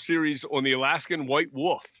watched a whole series on the Alaskan white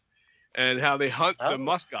wolf and how they hunt the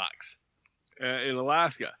muskox in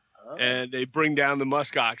Alaska. And they bring down the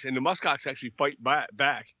muskox, and the muskox actually fight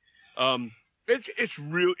back.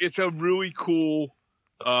 It's a really cool.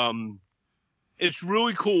 It's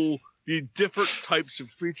really cool the different types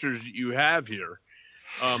of creatures that you have here.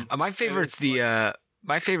 My favorite's the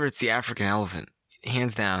African elephant,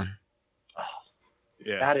 hands down. Oh,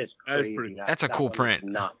 yeah, that is crazy. That's a cool print.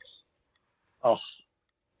 Nuts. Oh,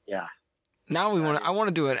 yeah. Now I want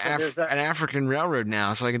to do an African railroad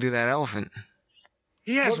now, so I can do that elephant.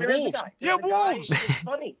 He has wolves. Yeah, wolves. It's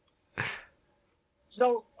funny.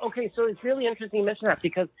 So it's really interesting you mention that,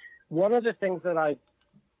 because one of the things that I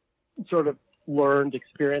sort of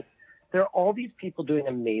experienced, there are all these people doing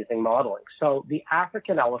amazing modeling. So the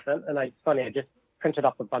African elephant, and it's funny, I just printed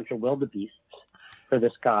up a bunch of wildebeests for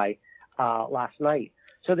this guy last night.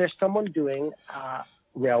 So there's someone doing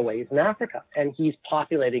railways in Africa, and he's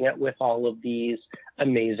populating it with all of these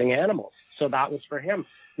amazing animals. So that was for him.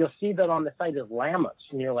 You'll see that on the site is llamas,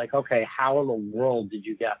 and you're like, okay, how in the world did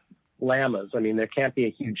you get llamas? I mean, there can't be a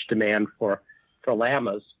huge demand for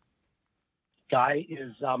llamas. Guy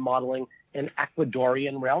is modeling an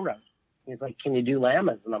Ecuadorian railroad. He's like, can you do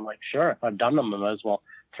llamas? And I'm like, sure. If I've done them, I might as well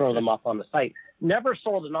throw them up on the site. Never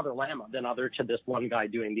sold another llama than other to this one guy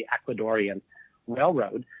doing the Ecuadorian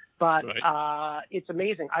railroad. But it's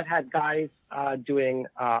amazing. I've had guys doing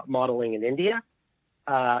modeling in India.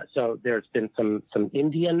 So there's been some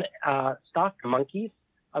Indian stock, monkeys,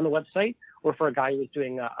 on the website, or for a guy who was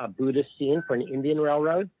doing a Buddhist scene for an Indian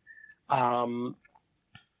railroad.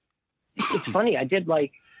 It's funny. I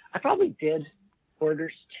probably did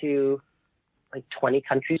orders to like 20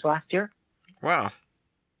 countries last year. Wow.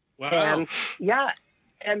 And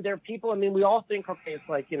and there are people, I mean, we all think, okay, it's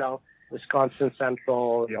like, Wisconsin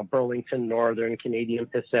Central, Burlington Northern, Canadian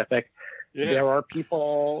Pacific. Yeah. There are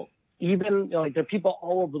people, even there are people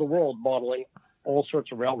all over the world modeling all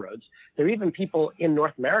sorts of railroads. There are even people in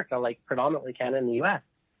North America, like predominantly Canada and the U.S.,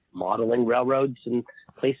 modeling railroads in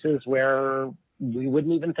places where we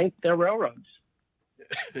wouldn't even think they're railroads.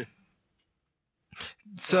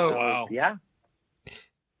 So yeah.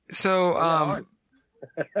 So where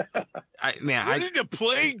did the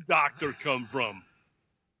plague doctor come from?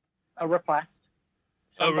 A request.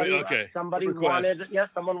 Someone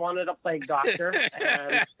wanted a plague doctor,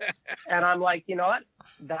 and I'm like, you know what?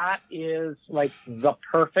 That is like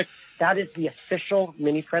that is the official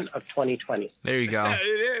mini print of 2020. There you go. Yeah,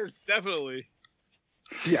 it is, definitely.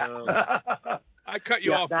 Yeah. I cut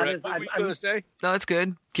you off, Brett. What were you going to say? No, it's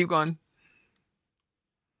good. Keep going.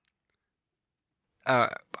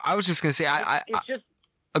 I was just going to say,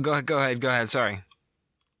 go ahead. Sorry.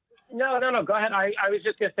 No. Go ahead. I was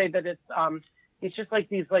just going to say that it's just like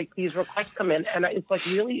these requests come in, and it's like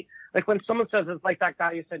really like when someone says, it's like that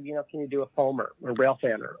guy who said, can you do a foamer or rail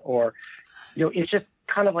fanner, or it's just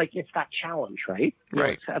kind of like it's that challenge, right?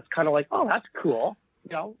 Right. That's kind of like, oh, that's cool.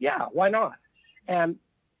 Yeah, why not? And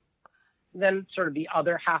then sort of the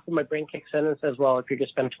other half of my brain kicks in and says, well, if you're going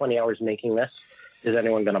to spend 20 hours making this, is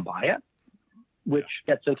anyone going to buy it? Which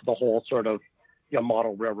gets into the whole sort of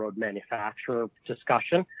model railroad manufacturer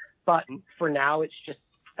discussion. But for now, it's just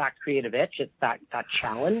that creative itch. It's that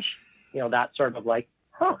challenge, that sort of like,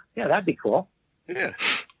 yeah, that'd be cool. Yeah.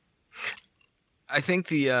 I think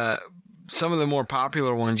some of the more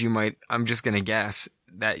popular ones I'm just going to guess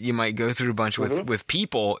that you might go through a bunch with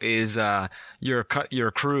people is your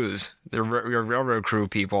crews, your railroad crew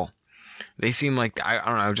people. They seem like, I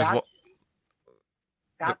don't know,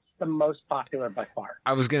 that's the most popular by far.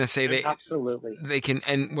 I was going to say absolutely. They can,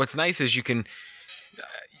 and what's nice is you can,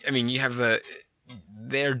 you have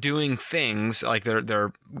they're doing things like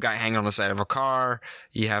they're guy hanging on the side of a car.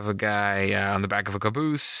 You have a guy on the back of a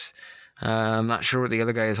caboose. I'm not sure what the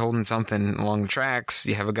other guy is holding something along the tracks.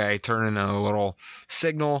 You have a guy turning a little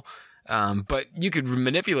signal. But you could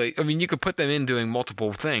manipulate. You could put them in doing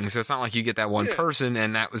multiple things. So it's not like you get that one person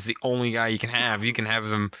and that was the only guy you can have. You can have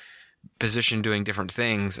them positioned doing different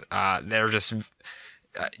things. They're just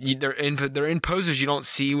they're in poses you don't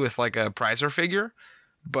see with like a prizer figure,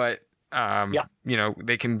 but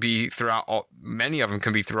they can be throughout. Many of them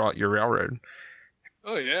can be throughout your railroad.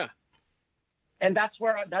 Oh yeah. And that's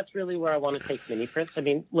really where I want to take mini prints.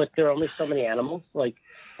 Look, there are only so many animals. Like,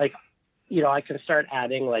 I can start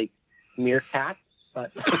adding like meerkats,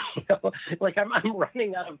 but I'm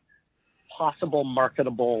running out of possible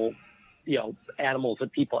marketable, animals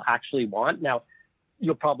that people actually want. Now,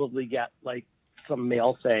 you'll probably get like some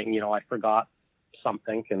mail saying, I forgot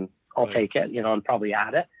something, and I'll take it, and probably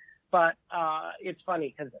add it. But it's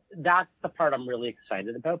funny because that's the part I'm really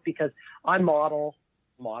excited about, because I model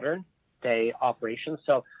modern day operations.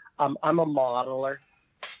 So I'm a modeler.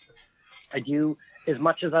 I do, as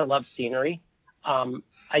much as I love scenery,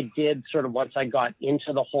 I did sort of, once I got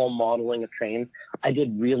into the whole modeling of trains, I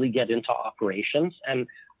did really get into operations, and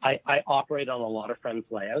I operate on a lot of friends'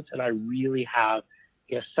 layouts, and I really have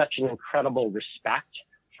such an incredible respect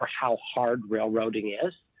for how hard railroading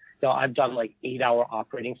is. I've done like 8-hour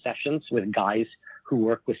operating sessions with guys who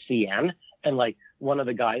work with CN, and like one of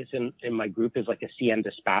the guys in my group is like a CN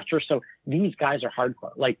dispatcher. So these guys are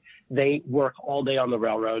hardcore. Like they work all day on the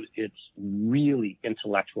railroad. It's really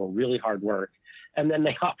intellectual, really hard work. And then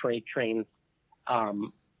they operate trains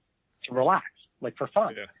to relax, like for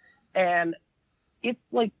fun. Yeah. And it's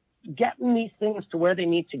like getting these things to where they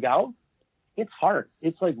need to go. It's hard.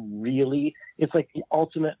 It's like the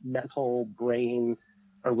ultimate mental brain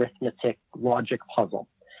arithmetic logic puzzle.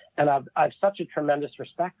 And I've such a tremendous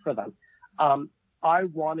respect for them. I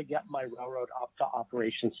want to get my railroad up to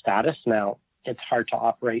operation status. Now, it's hard to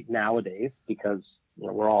operate nowadays because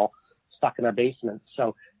we're all stuck in our basements.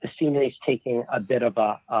 So the scenery is taking a bit of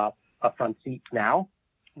a front seat now.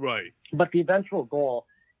 Right. But the eventual goal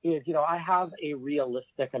is, I have a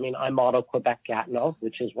realistic, I model Quebec-Gatineau,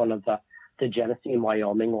 which is one of the Genesee and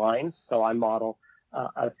Wyoming lines. So I model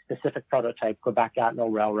a specific prototype Quebec-Gatineau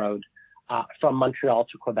Railroad from Montreal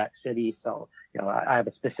to Quebec City. So, I have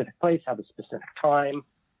a specific place, have a specific time.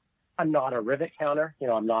 I'm not a rivet counter.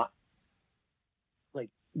 I'm not like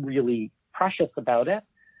really precious about it,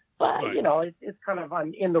 but right. It's kind of,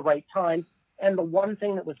 I'm in the right time. And the one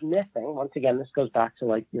thing that was missing, once again, this goes back to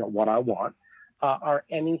like, what I want, are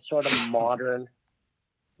any sort of modern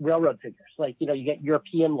railroad figures. Like, you get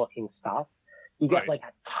European looking stuff. You get like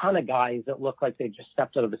a ton of guys that look like they just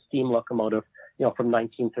stepped out of a steam locomotive, from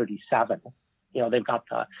 1937. They've got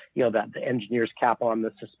the engineer's cap on,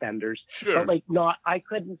 the suspenders. Sure. But I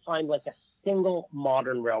couldn't find like a single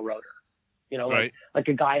modern railroader. Like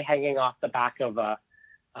a guy hanging off the back of a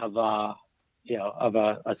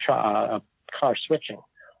car switching,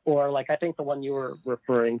 or like I think the one you were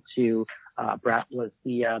referring to, Brett, was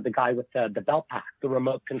the guy with the belt pack, the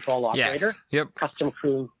remote control operator. Yes. Yep. Custom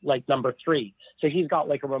crew like number 3. So he's got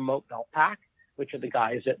like a remote belt pack, which are the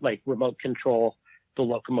guys that like remote control the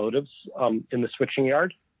locomotives in the switching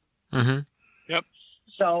yard. Mm-hmm. Yep.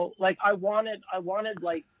 So like I wanted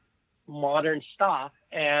like modern stuff,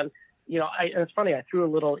 and it's funny, I threw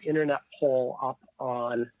a little internet poll up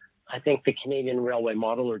on, I think, the Canadian Railway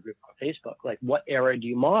Modeler group on Facebook, like what era do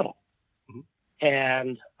you model? Mm-hmm.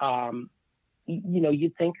 And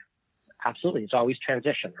you'd think absolutely it's always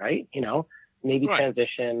transition, right? Maybe Right.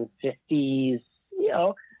 transition 50s,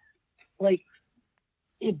 like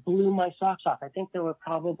it blew my socks off. I think there were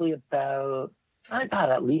probably I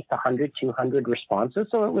got at least 100, 200 responses.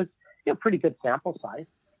 So it was pretty good sample size.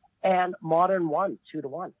 And modern won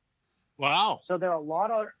 2-1. Wow. So there are a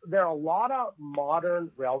lot of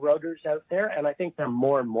modern railroaders out there, and I think there are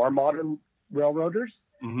more and more modern railroaders.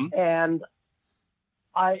 Mm-hmm. And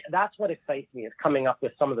that's what excites me, is coming up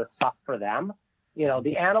with some of the stuff for them.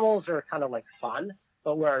 The animals are kind of like fun,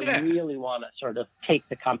 but where I really want to sort of take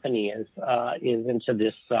the company is into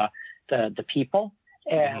this the people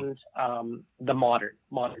and the modern.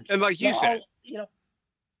 And like you said,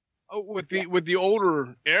 with the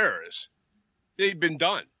older eras, they've been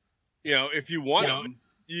done. If you want them,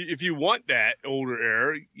 if you want that older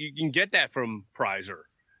era, you can get that from Preiser,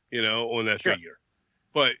 on that figure.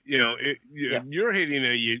 But you're hitting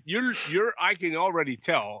you're. I can already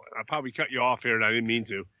tell. I probably cut you off here, and I didn't mean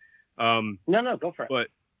to. No, go for it. But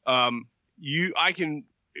I can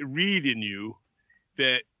read in you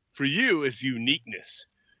that for you is uniqueness.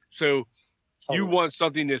 So you want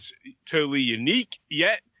something that's totally unique,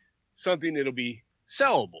 yet something that'll be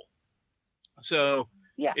sellable. So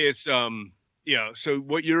it's So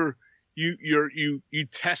what you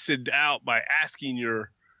tested out by asking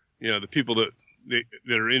the people that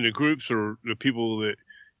are in the groups or the people that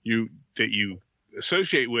you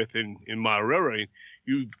associate with in model railroading,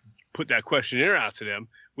 you put that questionnaire out to them,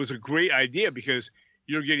 was a great idea, because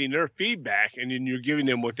you're getting their feedback and then you're giving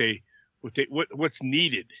them what's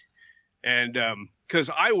needed. And because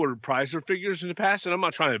I ordered Preiser figures in the past, and I'm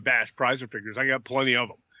not trying to bash Preiser figures, I got plenty of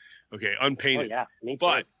them. Okay, unpainted. Oh yeah, me too.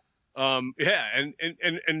 But and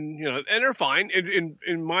they're fine.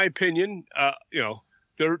 In my opinion,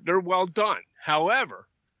 they're well done. However,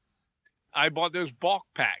 I bought those bulk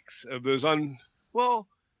packs of those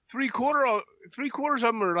three quarters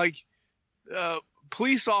of them are like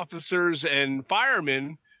police officers and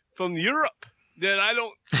firemen from Europe that I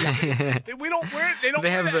don't. We don't wear it. They don't.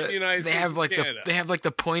 Wear that in the United States. They have like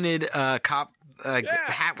the pointed cop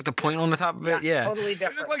hat with the point on the top of it. Yeah, totally They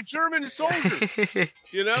different. look like German soldiers.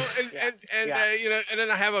 and then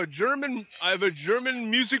I have a German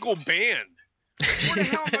musical band. Where the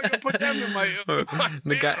hell am I going to put them in my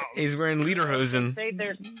the guy, he's wearing lederhosen.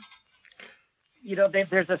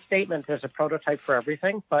 There's a statement, there's a prototype for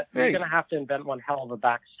everything, but you're going to have to invent one hell of a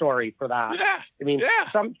backstory for that. Yeah. I mean,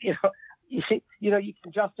 you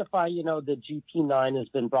can justify, the GP9 has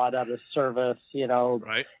been brought out of service,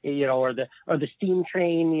 Right. Or the steam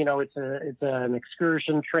train, it's an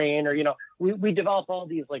excursion train, or, we develop all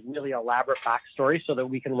these like really elaborate backstories so that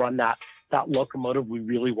we can run that locomotive we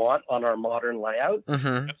really want on our modern layout.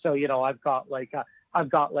 Mm-hmm. So, I've got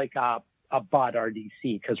a Bud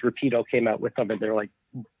RDC because Rapido came out with them and they're like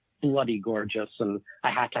bloody gorgeous, and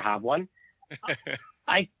I had to have one.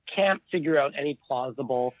 I can't figure out any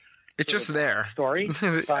plausible. It's just there. Story,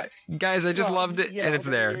 but guys, I just loved it, and it's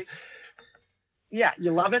there. Yeah,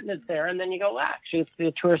 you love it and it's there, and then you go, well, actually, it's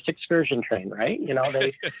the tourist excursion train, right?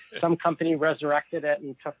 Some company resurrected it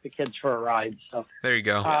and took the kids for a ride. So there you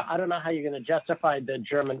go. I don't know how you're going to justify the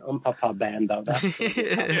German Umpapa band, though.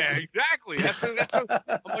 Yeah, exactly. I'm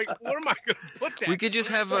like, what am I going to put that? We could just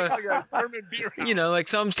have a German beer house. like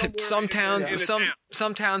some towns, in a some town.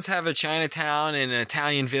 some towns have a Chinatown and an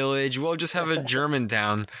Italian village. We'll just have a German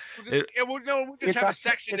town. We'll just have a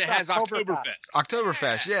section that has Oktoberfest.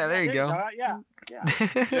 Oktoberfest. Yeah, there you go. Yeah.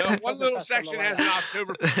 One little section has an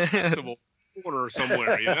Oktoberfest festival corner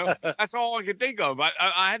somewhere. That's all I could think of.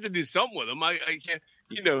 I had to do something with them. I can't.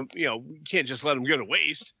 We can't just let them go to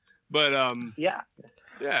waste. But yeah.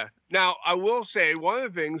 Now I will say one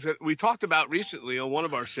of the things that we talked about recently on one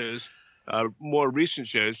of our shows, more recent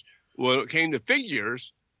shows, when it came to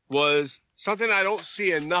figures, was something I don't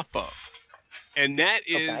see enough of, and that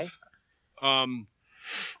is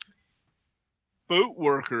boat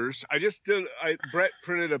workers. Brett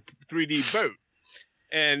printed a 3D boat,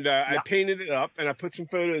 and I painted it up, and I put some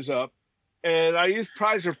photos up, and I used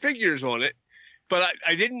Preiser figures on it, but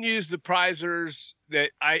I didn't use the Preisers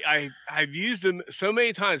that I've used them so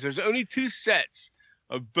many times. There's only 2 sets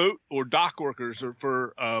of boat or dock workers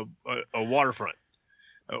for a waterfront,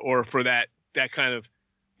 or for that kind of,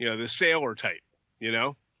 the sailor type,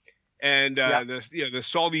 and the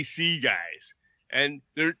salty sea guys, and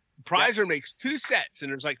Preiser makes 2 sets,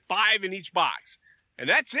 and there's like 5 in each box, and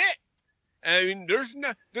that's it. I mean,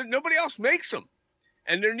 nobody else makes them,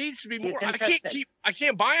 and there needs to be more. I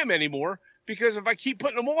can't buy them anymore, because if I keep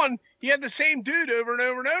putting them on, you have the same dude over and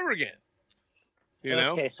over and over again. You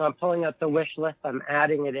know? Okay, so I'm pulling out the wish list. I'm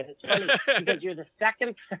adding it in. It's funny because you're the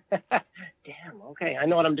second. Damn. Okay, I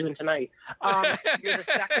know what I'm doing tonight. You're the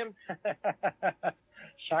second.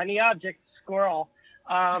 Shiny object, squirrel.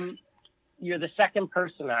 You're the second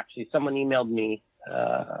person, actually. Someone emailed me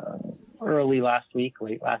late last week,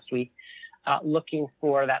 looking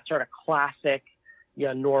for that sort of classic,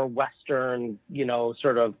 Northwestern,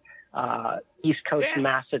 sort of East Coast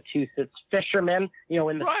Massachusetts fisherman,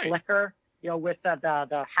 in the slicker, with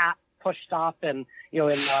the hat pushed up and, in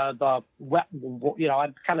the wet,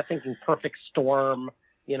 I'm kind of thinking Perfect Storm,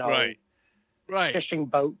 right. fishing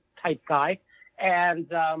boat type guy.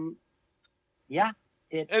 And, and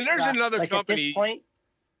there's another company. At this point,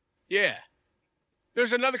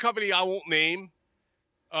 there's another company I won't name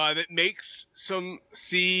that makes some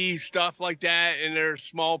sea stuff like that, and they're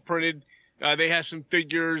small printed. They have some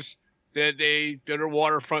figures that are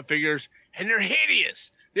waterfront figures, and they're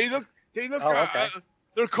hideous. They look. They're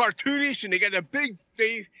cartoonish, and they got a big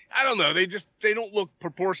face. I don't know. They don't look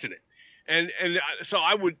proportionate, and so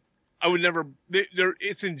I would never.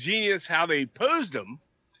 It's ingenious how they posed them,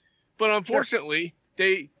 but unfortunately,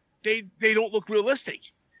 they don't look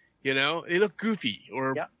realistic. They look goofy,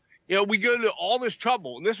 or we go to all this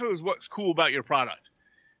trouble, and this is what's cool about your product.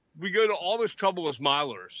 We go to all this trouble as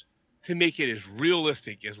milers to make it as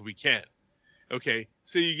realistic as we can. Okay,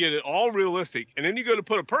 so you get it all realistic, and then you go to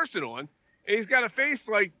put a person on, and he's got a face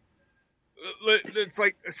like it's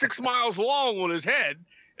like 6 miles long on his head,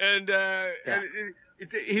 and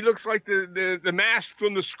he looks like the mask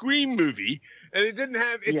from the Scream movie, and it didn't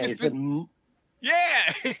have it. It just didn't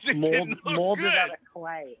look molded good. out of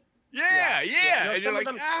clay. Yeah. No, and you're like,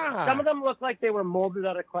 some of them look like they were molded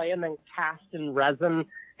out of clay and then cast in resin,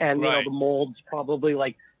 and the mold's probably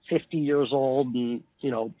like 50 years old and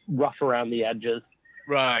rough around the edges.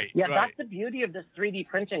 Right. Yeah, that's the beauty of this 3D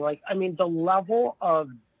printing. Like, I mean, the level of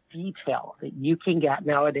detail that you can get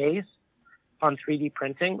nowadays on 3D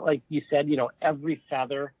printing, like you said, every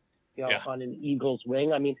feather, on an eagle's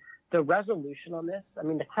wing. I mean, the resolution on this. I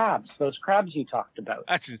mean, those crabs you talked about.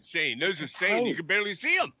 That's insane. Those are insane. You can barely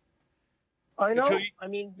see them. I know.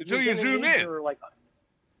 Until you zoom in.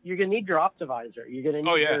 You're going to need your optivisor. You're going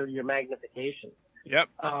to need your magnification. Yep.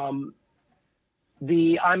 I'm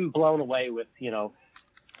blown away with,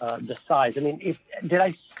 the size. I mean,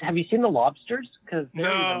 have you seen the lobsters? Cause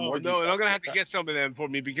no, and I'm going to have to get some of them for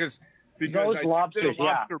me because those I lobsters, did a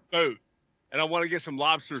lobster boat, and I want to get some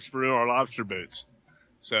lobsters for our lobster boats.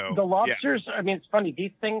 So the lobsters, I mean, it's funny.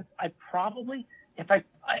 These things, I probably, if I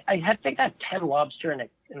think I have 10 lobster in a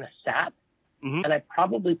set, and I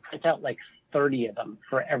probably print out like 30 of them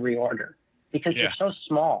for every order because they're so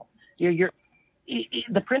small.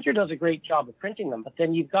 The printer does a great job of printing them, but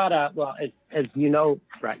then you've got to, as you know,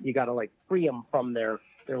 Brett, you got to like free them from their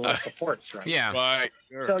little supports, right? Yeah. Right.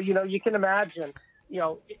 Sure. So, you can imagine,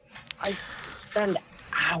 I spend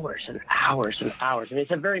hours and hours and hours. I mean,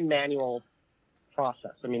 it's a very manual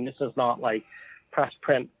process. I mean, this is not like press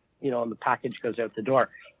print, and the package goes out the door.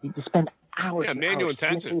 You spend hours and manual hours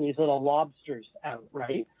intensive. printing these little lobsters out,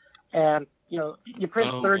 right? And, you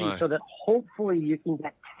print 30 so that hopefully you can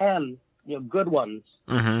get 10 good ones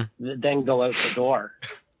that then go out the door.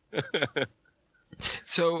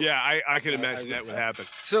 So I can imagine that would happen.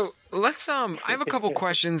 So let's I have a couple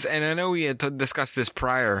questions, and I know we had discussed this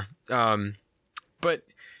prior, but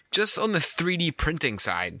just on the 3D printing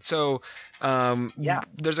side. So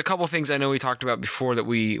there's a couple things I know we talked about before that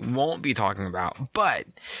we won't be talking about, but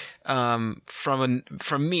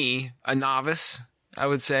from me, a novice, I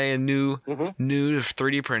would say, new to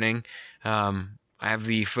 3D printing. I have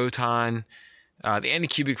the Photon, the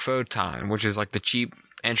Anycubic Photon, which is like the cheap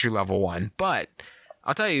entry-level one. But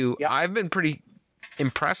I'll tell you, I've been pretty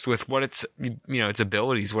impressed with what its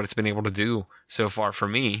abilities, what it's been able to do so far for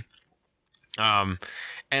me. And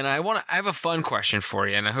I have a fun question for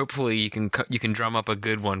you, and hopefully you can drum up a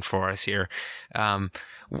good one for us here.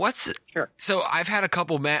 Sure. So I've had a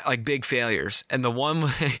couple big failures, and the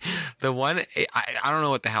one I don't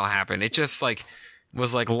know what the hell happened. It just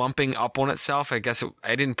was lumping up on itself. I guess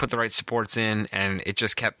I didn't put the right supports in, and it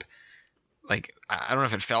just kept I don't know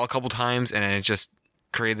if it fell a couple times, and it just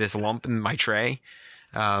created this lump in my tray.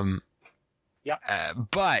 But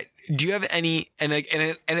do you have any? And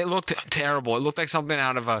it looked terrible. It looked like something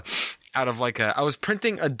out of I was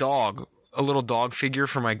printing a little dog figure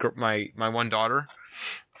for my one daughter,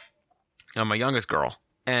 my youngest girl.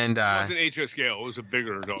 And it wasn't HO scale. It was a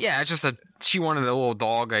bigger dog. Yeah, it's just she wanted a little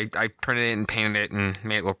dog. I printed it and painted it and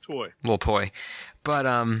made it look toy. Little toy. But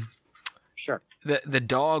Sure. The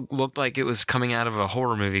dog looked like it was coming out of a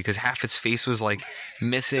horror movie because half its face was like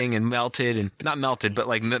missing and melted, and not melted, but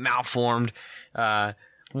like malformed.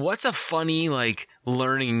 What's a funny like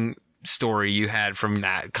learning story you had from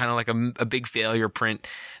that? Kind of like a big failure print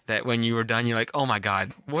that when you were done, you're like, oh my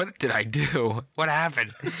God, what did I do? What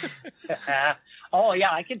happened? Oh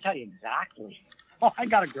yeah, I can tell you exactly. Oh, I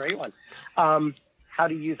got a great one. How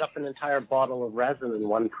to use up an entire bottle of resin in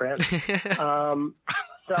one print.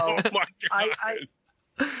 So Oh my God.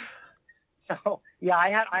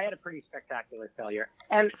 I had a pretty spectacular failure,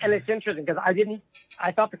 and it's interesting because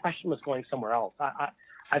I thought the question was going somewhere else.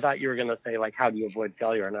 I thought you were going to say like, how do you avoid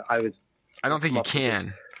failure? And I don't think you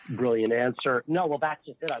can. Brilliant answer. No, well, that's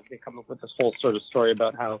just it. I was going to come up with this whole sort of story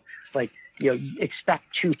about how, like, you expect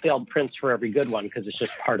 2 failed prints for every good one because it's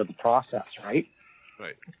just part of the process, right?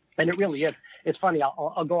 Right. And it really is. It's funny.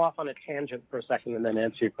 I'll go off on a tangent for a second and then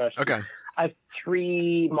answer your question. Okay. I have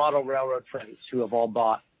 3 model railroad friends who have all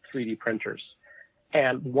bought 3D printers,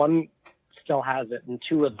 and one still has it, and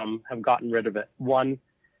 2 of them have gotten rid of it. One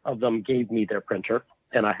of them gave me their printer,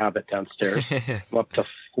 and I have it downstairs. I'm up to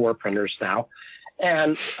 4 printers now.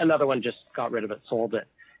 And another one just got rid of it, sold it,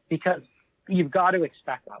 because you've got to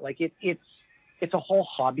expect that. Like it's a whole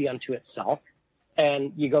hobby unto itself,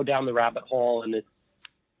 and you go down the rabbit hole, and it's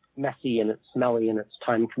messy, and it's smelly, and it's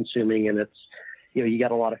time consuming, and it's, you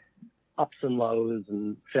get a lot of ups and lows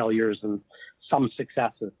and failures and some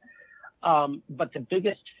successes. But the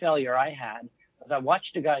biggest failure I had was I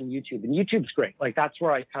watched a guy on YouTube, and YouTube's great. Like that's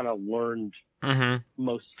where I kind of learned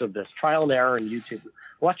most of this, trial and error in YouTube.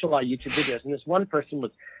 Watch a lot of YouTube videos, and this one person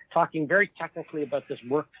was talking very technically about this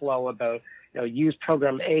workflow about, use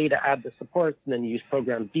program A to add the supports, and then use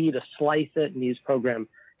program B to slice it, and use program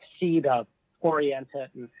C to orient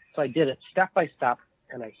it. And so I did it step by step,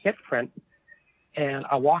 and I hit print, and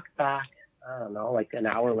I walked back, I don't know, like an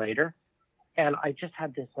hour later, and I just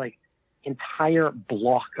had this like entire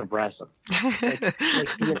block of resin. Like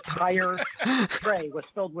the entire tray was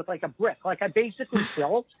filled with like a brick. Like I basically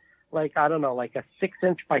built like, I don't know, like a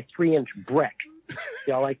 6-inch by 3-inch brick,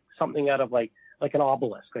 like something out of like an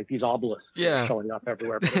obelisk, like these obelisks showing up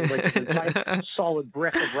everywhere. But it was like an entire solid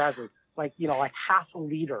brick of resin, like, like half a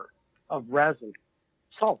liter of resin.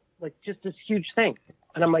 Salt, like just this huge thing.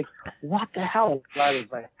 And I'm like, what the hell? I was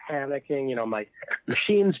like panicking, my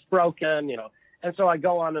machine's broken, And so I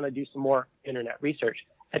go on and I do some more internet research.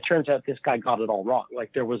 It turns out this guy got it all wrong.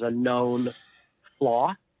 Like there was a known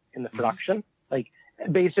flaw in the production. Like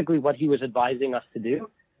basically what he was advising us to do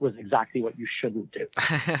was exactly what you shouldn't do.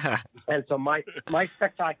 And so my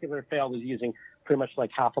spectacular fail was using pretty much like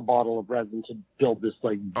half a bottle of resin to build this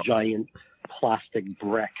like giant plastic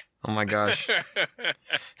brick. Oh my gosh.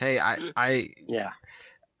 Hey, I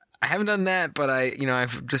haven't done that, but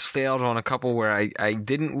I've just failed on a couple where I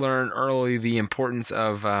didn't learn early the importance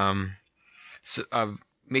of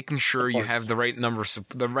making sure you have the right number,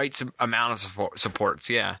 the right amount of supports.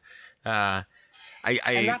 Yeah. And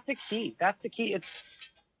that's the key. That's the key.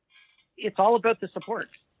 It's all about the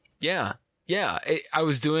supports. Yeah. Yeah. I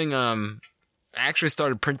was doing, I actually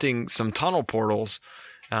started printing some tunnel portals,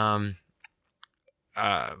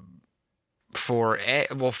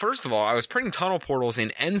 first of all, I was printing tunnel portals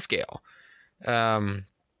in N scale. One,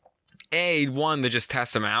 to just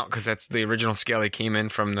test them out because that's the original scale they came in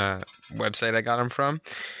from the website I got them from,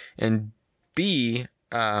 and B,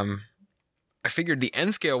 I figured the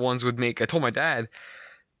N scale ones would make. I told my dad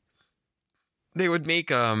they would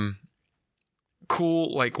make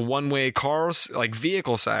cool like one-way cars, like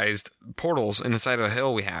vehicle-sized portals in the side of the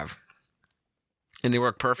hill we have. And they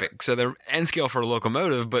work perfect. So they're N scale for a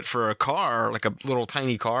locomotive, but for a car, like a little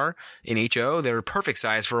tiny car in HO, they're perfect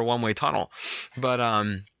size for a one-way tunnel. But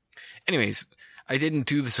anyways, I didn't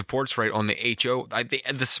do the supports right on the HO.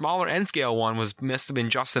 The smaller N scale one must have been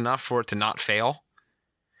just enough for it to not fail.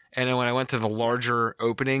 And then when I went to the larger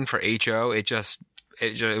opening for HO, it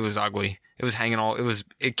was ugly. It was hanging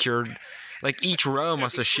it cured. Like each row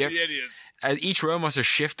must have shifted. Each row must have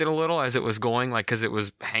shifted a little as it was going, like because it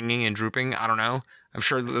was hanging and drooping. I don't know. I'm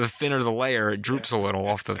sure the thinner the layer, it droops a little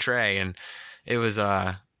off the tray, and it was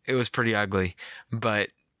pretty ugly. But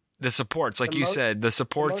the supports, like you said, the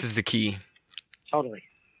supports is the key. Totally.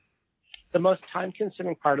 The most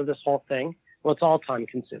time-consuming part of this whole thing, well, it's all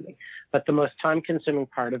time-consuming, but the most time-consuming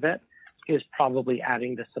part of it is probably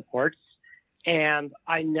adding the supports. And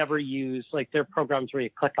I never use, like, there are programs where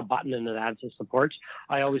you click a button and it adds the supports.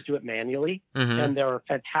 I always do it manually. Mm-hmm. And there are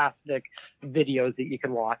fantastic videos that you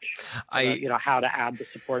can watch, how to add the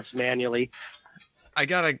supports manually. I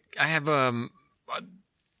have a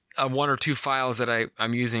 1 or 2 files that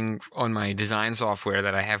I'm using on my design software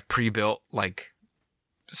that I have pre-built, like,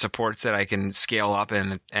 supports that I can scale up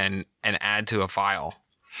and add to a file,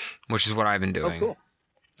 which is what I've been doing. Oh, cool.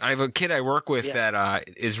 I have a kid I work with that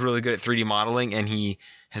is really good at 3D modeling, and he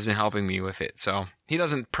has been helping me with it. So he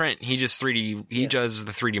doesn't print; he just 3D. He does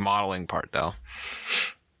the 3D modeling part, though.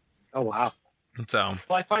 Oh wow! So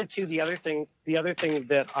well, I find too the other thing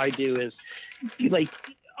that I do is like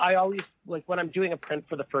I always like when I'm doing a print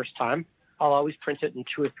for the first time, I'll always print it in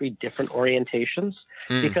 2 or 3 different orientations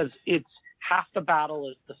because it's half the battle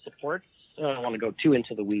is the supports. I don't want to go too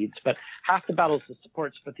into the weeds, but half the battle is the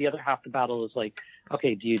supports, but the other half the battle is like,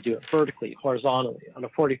 okay, do you do it vertically, horizontally, on a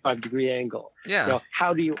 45-degree angle? yeah, You know,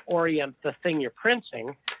 how do you orient the thing you're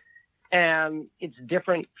printing? And it's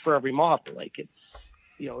different for every model. Like it's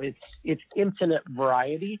infinite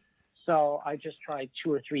variety. So I just try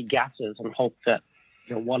 2 or 3 guesses and hope that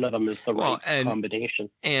one of them is the right combination.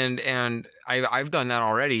 And I've done that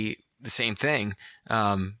already. The same thing.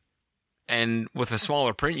 And with a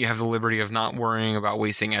smaller print, you have the liberty of not worrying about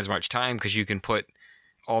wasting as much time because you can put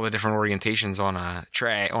all the different orientations on a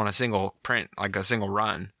tray, on a single print, like a single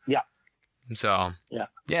run. Yeah. So,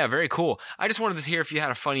 yeah, very cool. I just wanted to hear if you had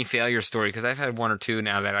a funny failure story because I've had 1 or 2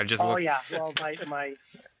 now that I just Oh, yeah. Well, my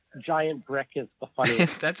giant brick is the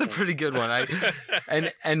funniest. That's a pretty good one. At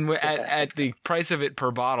the price of it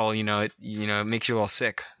per bottle, it makes you a little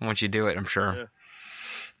sick once you do it, I'm sure. Yeah.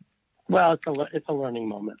 Well, it's a learning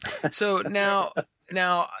moment. So now,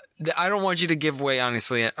 I don't want you to give away,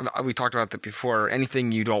 honestly, we talked about that before,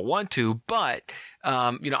 anything you don't want to, but,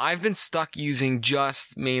 I've been stuck using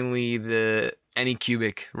just mainly the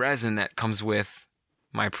Anycubic resin that comes with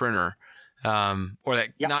my printer, or that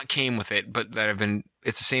not came with it, but that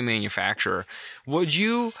it's the same manufacturer. Would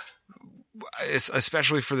you,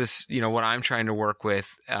 especially for this, what I'm trying to work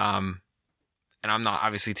with, and I'm not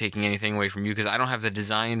obviously taking anything away from you because I don't have the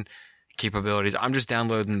design capabilities. I'm just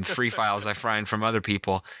downloading free files I find from other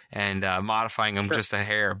people and modifying them just a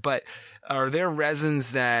hair. But are there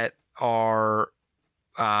resins that are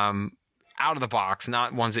out of the box,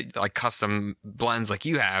 not ones that like custom blends like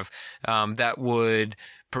you have, that would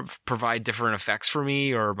provide different effects for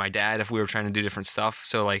me or my dad if we were trying to do different stuff?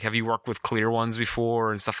 So like, have you worked with clear ones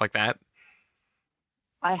before and stuff like that?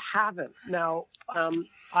 I haven't. Now,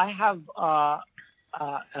 I have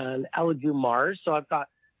an Elegoo Mars, so I've got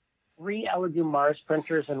 3 Elegoo Mars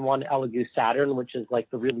printers and 1 Elegoo Saturn, which is like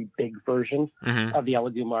the really big version of the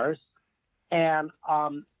Elegoo Mars. And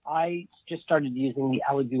I just started using the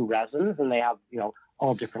Elegoo resins, and they have,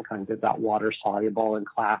 all different kinds. They've got water soluble and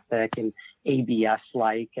classic and ABS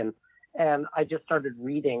like, and I just started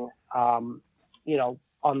reading, on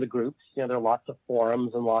the groups. There are lots of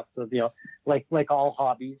forums and lots of, like all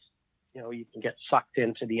hobbies, you can get sucked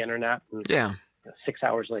into the internet and 6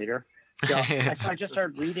 hours later. So I just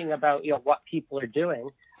started reading about, what people are doing.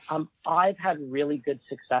 I've had really good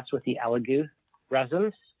success with the Elegoo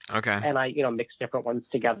resins. Okay. And I, mix different ones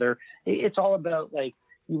together. It's all about like,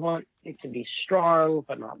 you want it to be strong,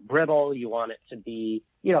 but not brittle. You want it to be,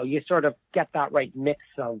 you sort of get that right mix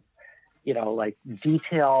of, like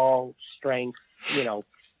detail, strength,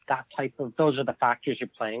 that type of, those are the factors you're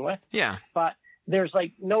playing with. Yeah. But there's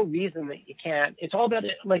like no reason that you can't, it's all about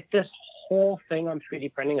it. Like this whole thing on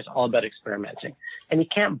 3D printing is all about experimenting, and you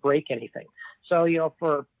can't break anything. So,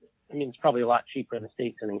 it's probably a lot cheaper in the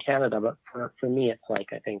States than in Canada, but for me, it's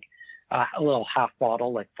like, I think a little half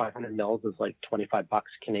bottle, like 500 mils is like $25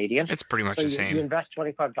 Canadian. It's pretty much the same. You invest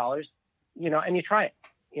 $25, and you try it.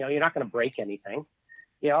 You're not going to break anything,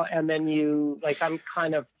 and then I'm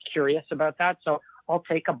kind of curious about that. So I'll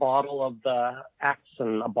take a bottle of the X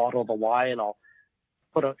and a bottle of the Y, and I'll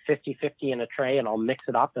put a 50-50 in a tray, and I'll mix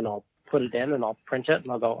it up, and I'll put it in, and I'll print it,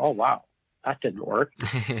 and I'll go, oh, wow, that didn't work.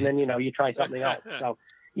 And then, you try something else. So,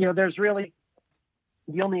 there's really,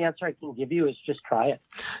 the only answer I can give you is just try it.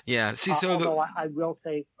 Yeah. See, I will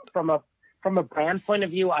say from a brand point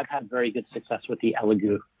of view, I've had very good success with the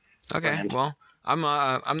Elegoo. Okay. Brand. Well, I'm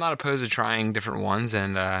not opposed to trying different ones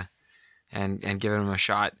and giving them a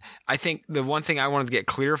shot. I think the one thing I wanted to get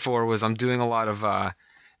clear for was I'm doing a lot of, I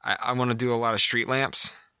want to do a lot of street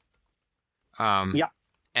lamps.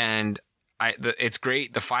 And it's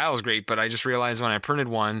great. The file is great, but I just realized when I printed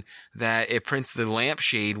one that it prints the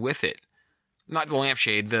lampshade with it. Not the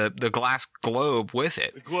lampshade, the glass globe with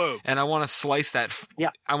it. The globe. And I want to slice that.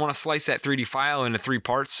 I want to slice that 3D file into 3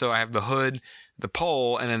 parts. So I have the hood, the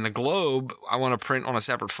pole, and then the globe. I want to print on a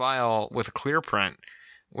separate file with a clear print.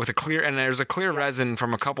 And there's a clear resin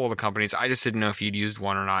from a couple of the companies. I just didn't know if you'd used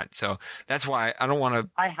one or not. So that's why I don't want to.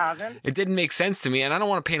 I haven't. It didn't make sense to me, and I don't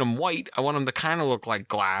want to paint them white. I want them to kind of look like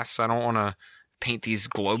glass. I don't want to paint these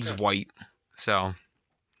globes white. So.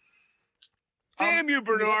 Damn you,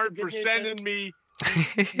 Bernard, for sending me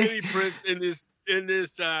mini prints in this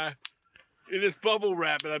bubble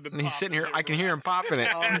wrap that I've been. And he's sitting here. I can hear him popping it.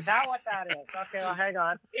 Oh, is that what that is? Okay, well, hang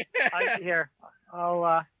on.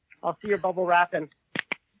 I'll see your bubble wrap and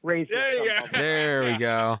raise it. There we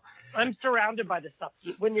go. I'm surrounded by this stuff.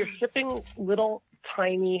 When you're shipping little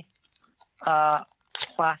tiny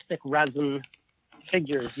plastic resin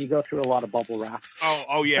figures, you go through a lot of bubble wrap.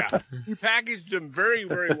 Oh yeah. You packaged them very,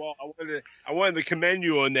 very well. I wanted to commend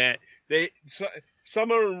you on that.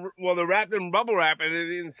 Some are they're wrapped in bubble wrap, and then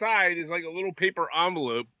inside is like a little paper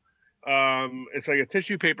envelope. It's like a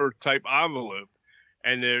tissue paper type envelope,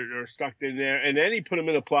 and they're stuck in there. And then he put them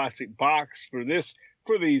in a plastic box for these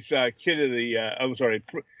kid of the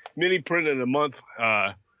mini print of the month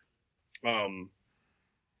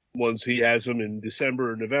once he has them in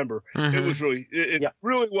December or November. Mm-hmm. It was really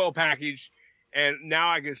really well packaged, and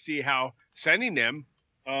now I can see how sending them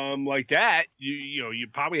like that, you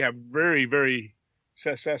probably have very, very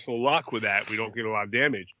successful luck with that. We don't get a lot of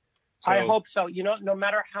damage. So, I hope so. No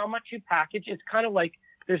matter how much you package, it's kind of like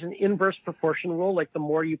there's an inverse proportion rule. Like the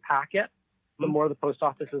more you pack it, the more the post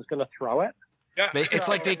office is going to throw it. Yeah. It's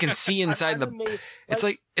like they can see inside the.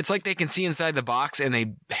 It's like they can see inside the box and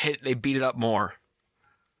they beat it up more.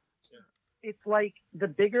 It's like the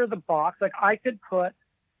bigger the box, like I could put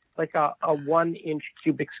like a 1-inch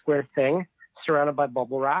cubic square thing surrounded by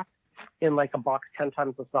bubble wrap in like a box 10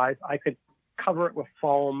 times the size. I could cover it with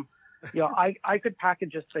foam. I could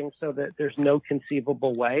package this thing so that there's no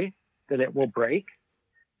conceivable way that it will break.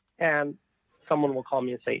 And someone will call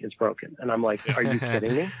me and say it's broken. And I'm like, are you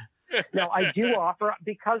kidding me? Now I do offer,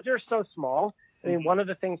 because they're so small. I mean, one of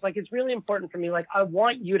the things, like, it's really important for me, like, I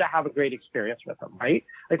want you to have a great experience with them, right?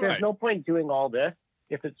 Like, there's no point doing all this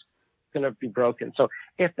if it's going to be broken. So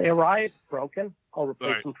if they arrive broken, I'll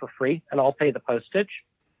replace them for free, and I'll pay the postage.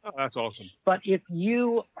 Oh, that's awesome. But if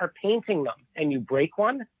you are painting them and you break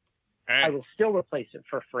one, I will still replace it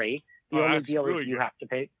for free. The only deal is you have to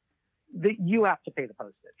pay the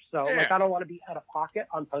postage. So, like, I don't want to be out of pocket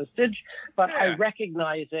on postage, but I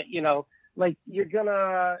recognize it, like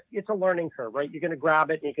it's a learning curve, right? You're going to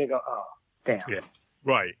grab it and you're going to go, oh, damn. Yeah.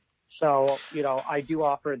 Right. So, I do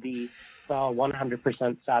offer the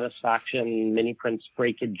 100% satisfaction mini prints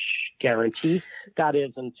breakage guarantee. That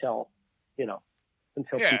is until people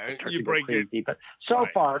start you to break go crazy. it. But so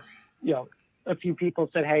far, a few people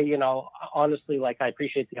said, hey, honestly, like, I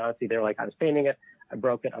appreciate the honesty. They're like, I was painting it, I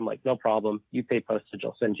broke it. I'm like, no problem. You pay postage,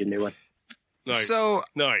 I'll send you a new one. Nice. So,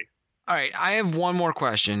 nice. All right, I have one more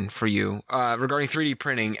question for you regarding 3D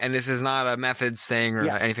printing, and this is not a methods thing or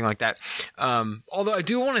anything like that. Although I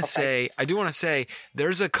do want to say,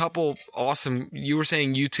 there's a couple awesome. You were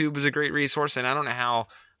saying YouTube is a great resource, and I don't know how.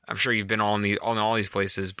 I'm sure you've been on all these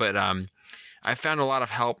places, but I found a lot of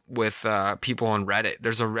help with people on Reddit.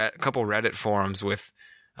 There's a couple Reddit forums with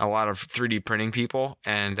a lot of 3D printing people,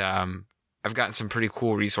 and I've gotten some pretty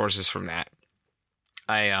cool resources from that.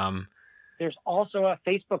 There's also a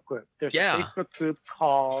Facebook group. There's a Facebook group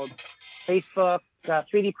called Facebook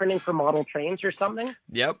 3D Printing for Model Trains or something.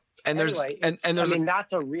 Yep. And there's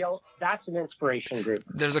that's an inspiration group.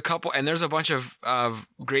 There's a couple, and there's a bunch of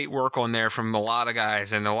great work on there from a lot of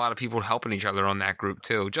guys and a lot of people helping each other on that group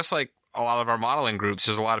too. Just like a lot of our modeling groups,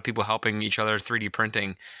 there's a lot of people helping each other 3D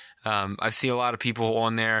printing. I see a lot of people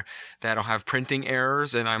on there that'll have printing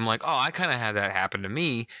errors, and I'm like, oh, I kind of had that happen to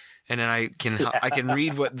me. And then I can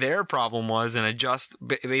read what their problem was and adjust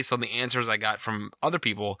based on the answers I got from other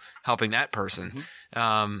people helping that person.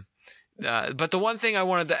 Mm-hmm. But the one thing I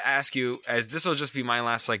wanted to ask you, as this will just be my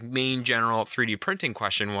last main general 3D printing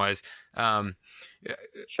question, was,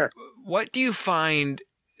 sure. What do you find?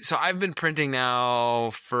 So I've been printing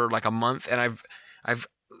now for a month, and I've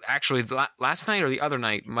actually last night or the other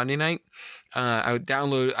night, Monday night, I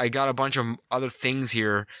got a bunch of other things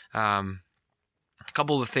here. A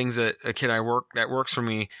couple of things that a kid that works for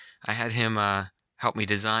me, I had him help me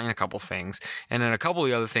design a couple things, and then a couple of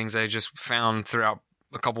the other things I just found throughout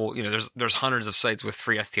a couple. There's hundreds of sites with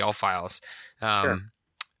free STL files. Sure.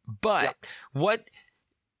 But what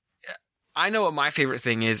I know, what my favorite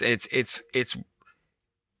thing is, it's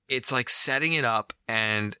like setting it up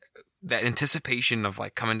and that anticipation of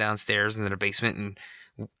coming downstairs in the basement and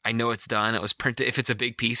I know it's done. It was printed. If it's a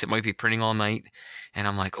big piece, it might be printing all night. And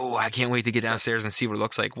I'm like, oh, I can't wait to get downstairs and see what it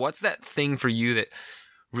looks like. What's that thing for you that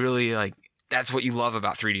really that's what you love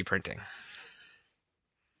about 3D printing?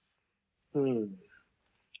 Oh,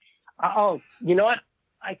 you know what?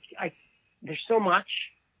 There's so much,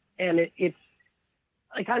 and it's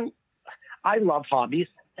I love hobbies.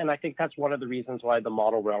 And I think that's one of the reasons why the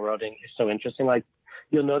model railroading is so interesting.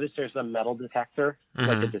 You'll notice there's a metal detector,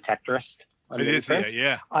 like a detectorist. It is,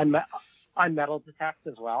 yeah. I I metal detect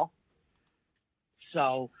as well.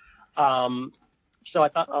 So, so I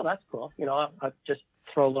thought, oh, that's cool. I'll just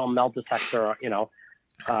throw a little metal detector,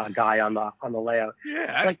 guy on the layout.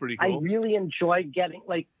 Yeah, that's pretty cool. I really enjoy getting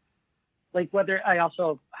like whether I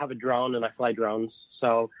also have a drone and I fly drones.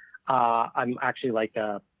 So, I'm actually like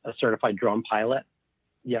a certified drone pilot.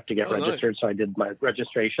 You have to get registered. Nice. So I did my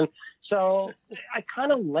registration. So I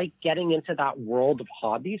kind of like getting into that world of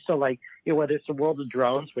hobbies. So like, whether it's the world of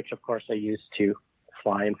drones, which of course I use to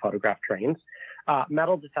fly and photograph trains.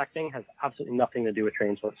 Metal detecting has absolutely nothing to do with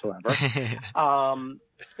trains whatsoever.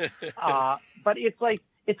 But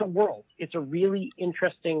it's a world. It's a really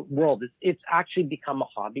interesting world. It's actually become a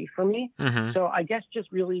hobby for me. Mm-hmm. So I guess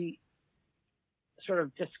just really sort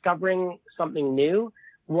of discovering something new.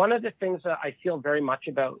 One of the things that I feel very much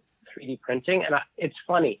about 3D printing, and it's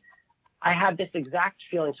funny, I had this exact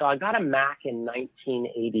feeling. So I got a Mac in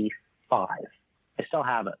 1985. I still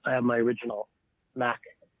have it. I have my original Mac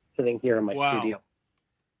sitting here in my studio.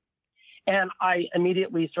 And I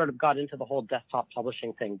immediately sort of got into the whole desktop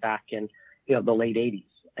publishing thing back in, the late 80s,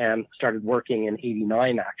 and started working in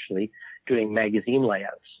 89, actually, doing magazine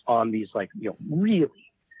layouts on these, really,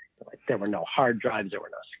 there were no hard drives, there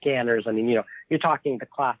were no scanners. I mean, you're talking the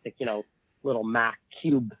classic, little Mac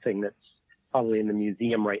Cube thing that's probably in the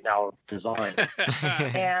museum right now of design.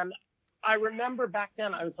 And I remember back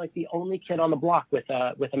then I was like the only kid on the block with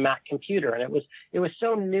a Mac computer, and it was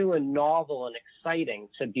so new and novel and exciting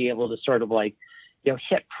to be able to sort of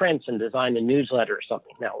hit print and design a newsletter or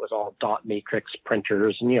something. Now it was all dot matrix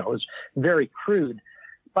printers, and it was very crude,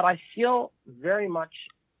 but I feel very much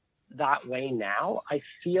that way now. I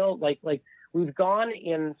feel like we've gone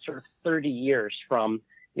in sort of 30 years from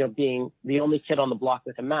being the only kid on the block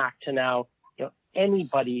with a Mac to now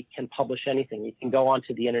anybody can publish anything. You can go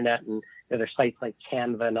onto the internet, and there are sites like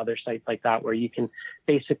Canva and other sites like that where you can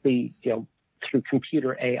basically, through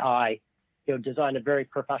computer AI, design a very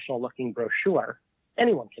professional looking brochure.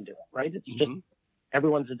 Anyone can do it, right? It's just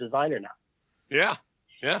everyone's a designer now. Yeah.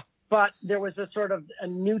 Yeah. But there was a sort of a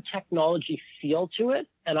new technology feel to it.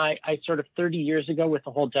 And I sort of 30 years ago with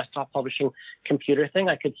the whole desktop publishing computer thing,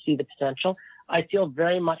 I could see the potential. I feel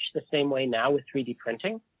very much the same way now with 3D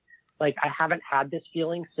printing. Like, I haven't had this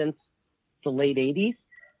feeling since the late 80s.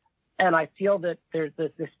 And I feel that there's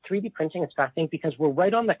this 3D printing is fascinating because we're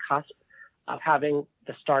right on the cusp of having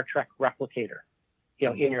the Star Trek replicator,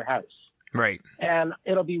 in your house. Right. And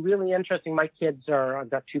it'll be really interesting. My kids I've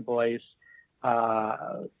got two boys,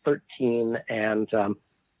 13 and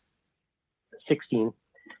 16,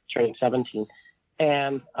 turning 17.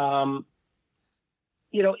 And,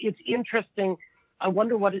 it's interesting. I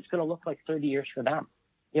wonder what it's going to look like 30 years for them.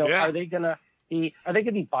 Are they going to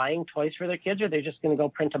be buying toys for their kids, or are they just going to go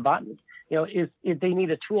print a button? If they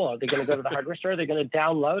need a tool, are they going to go to the hardware store? Are they going to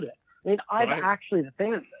download it? I mean, actually, the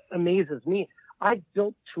thing that amazes me, I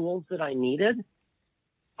built tools that I needed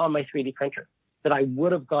on my 3D printer that I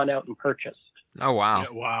would have gone out and purchased. Oh, wow. Yeah,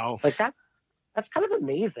 wow. Like that's kind of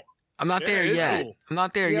amazing. I'm not there yet. Cool. I'm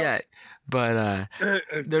not there yet. But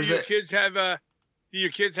do your kids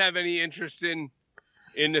have any interest in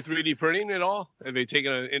the 3D printing at all? Have they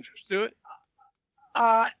taken an interest to it?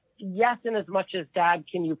 Yes, in as much as, Dad,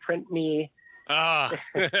 can you print me? I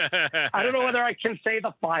don't know whether I can say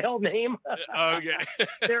the file name. Okay.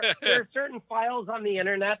 there are certain files on the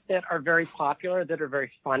internet that are very popular, that are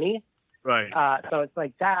very funny. Right. So it's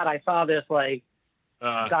like, Dad, I saw this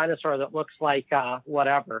dinosaur that looks like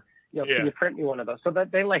whatever. Can you print me one of those? So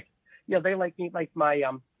that they like me, like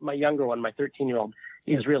my younger one, my 13-year-old.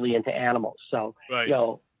 He's really into animals. So, right.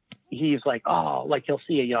 He's like, oh, like he'll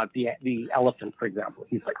see, the elephant, for example.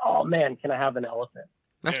 He's like, oh man, can I have an elephant?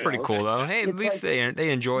 That's pretty cool though. Hey, at least they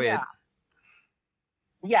enjoy it.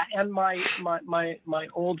 Yeah. And my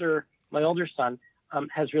older son,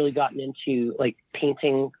 has really gotten into like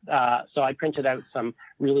painting. So I printed out some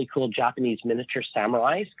really cool Japanese miniature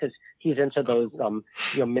samurais because he's into those,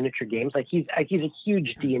 miniature games. Like he's a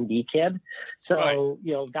huge D&D kid. So,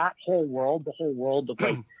 that whole world, the whole world of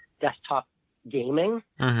like desktop gaming.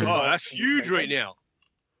 Mm-hmm. Oh, that's huge right now.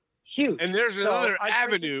 Huge. And there's another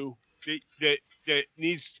avenue that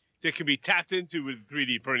can be tapped into with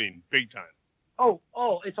 3D printing big time. Oh,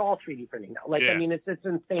 it's all 3D printing now. Like, I mean, it's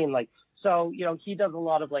insane. Like, so, he does a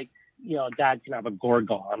lot of like, Dad can have a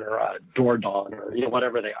Gorgon or a Dordon or,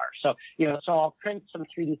 whatever they are. So, so I'll print some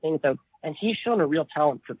 3D things out, and he's shown a real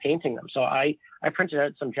talent for painting them. So I printed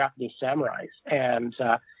out some Japanese samurais, and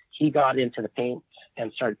he got into the paint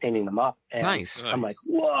and started painting them up. And nice. I'm like,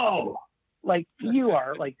 whoa, like you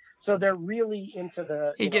are like, so they're really into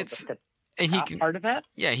the, And that part of it.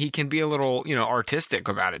 Yeah, he can be a little, artistic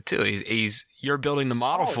about it too. You're building the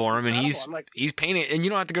model for him, and he's painting, and you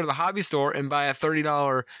don't have to go to the hobby store and buy a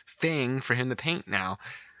 $30 thing for him to paint now.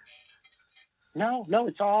 No,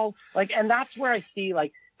 it's all like, and that's where I see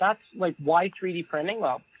that's why 3D printing.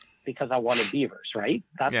 Well, because I wanted beavers, right?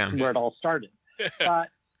 That's where it all started. But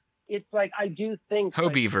it's like, I do think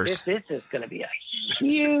beavers. This is going to be a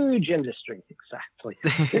huge industry. Exactly.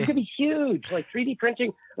 It's going to be huge. Like 3D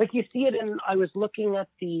printing, like you see it in, I was looking at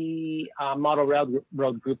the Model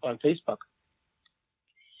Road group on Facebook,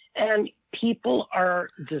 and people are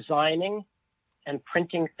designing and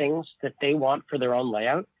printing things that they want for their own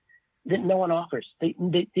layout that no one offers.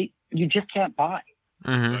 You just can't buy.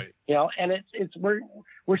 Mm-hmm. Right. And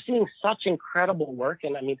we're seeing such incredible work.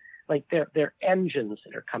 And I mean, like they're engines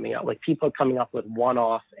that are coming out, like people are coming up with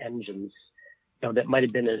one-off engines, that might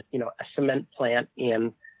have been a cement plant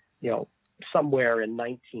in, somewhere in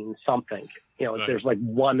 19 something, Right. There's like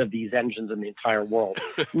one of these engines in the entire world.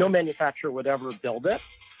 No manufacturer would ever build it,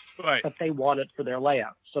 Right. but they want it for their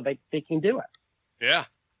layout. So they can do it. Yeah.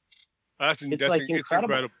 It's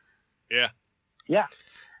incredible. Yeah. Yeah.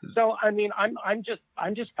 So, I mean, I'm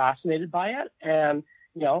just fascinated by it. And,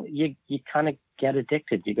 you kind of get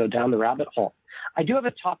addicted. You go down the rabbit hole. I do have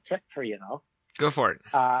a top tip for you, though. Go for it.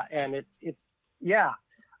 And yeah.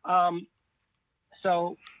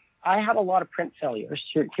 So I had a lot of print failures.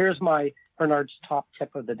 Here's my Bernard's top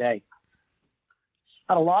tip of the day.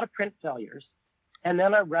 Had a lot of print failures. And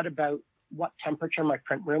then I read about what temperature my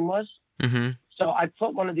print room was. Mm-hmm. So I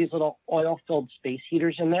put one of these little oil-filled space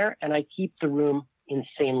heaters in there, and I keep the room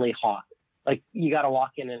insanely hot. Like, you got to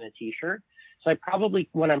walk in a t-shirt. So I probably,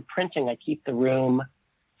 when I'm printing, I keep the room,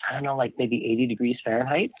 I don't know, like maybe 80 degrees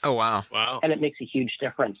Fahrenheit. Oh, wow. Wow. And it makes a huge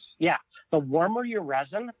difference. Yeah. The warmer your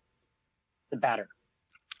resin, the better.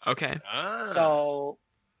 Okay.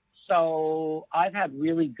 So I've had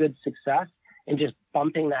really good success in just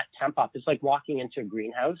bumping that temp up. It's like walking into a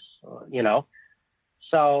greenhouse,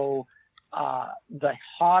 So the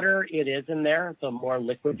hotter it is in there, the more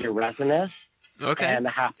liquid your resin is. Okay. And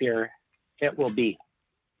the happier it will be.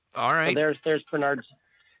 All right. So there's Bernard's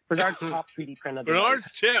top 3D print of the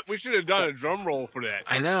Bernard's tip. We should have done a drum roll for that.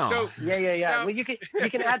 I know. So, Yeah. Now, Well, you can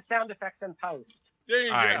add sound effects in post. There you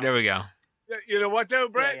go. All right, there we go. You know what though,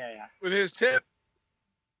 Brett? Yeah. With his tip.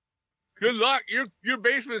 Good luck. Your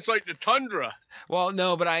basement's like the tundra. Well,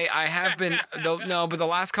 no, but I have been but the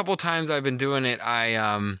last couple of times I've been doing it,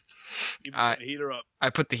 You put the heater up. I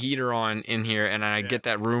put the heater on in here and I get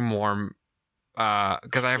that room warm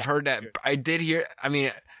because I've heard that. I did hear. I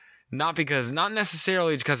mean, not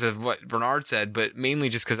necessarily because of what Bernard said, but mainly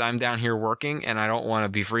just because I'm down here working and I don't want to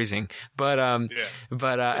be freezing. But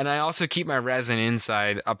and I also keep my resin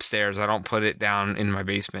inside upstairs. I don't put it down in my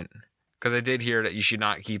basement because I did hear that you should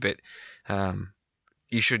not keep it.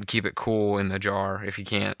 You should keep it cool in the jar if you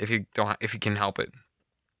can help it.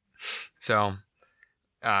 So,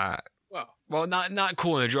 well, not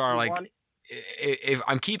cool in a jar. Like if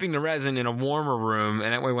I'm keeping the resin in a warmer room,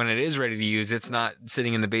 and that way when it is ready to use, it's not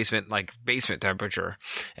sitting in the basement like basement temperature.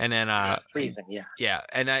 And then freezing, yeah.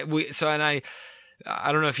 And I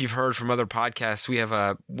don't know if you've heard from other podcasts. We have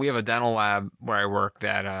a dental lab where I work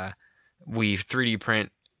that we 3D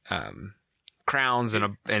print crowns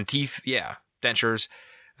and teeth, dentures,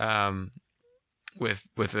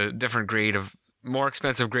 with a different grade of more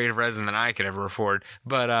expensive grade of resin than I could ever afford.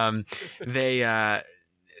 But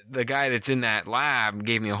the guy that's in that lab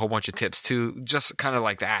gave me a whole bunch of tips too, just kind of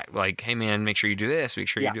like that. Like, hey man, make sure you do this, make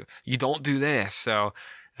sure you don't do this. So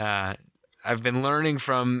I've been learning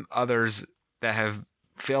from others that have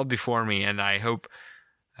failed before me, and I hope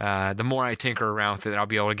the more I tinker around with it, I'll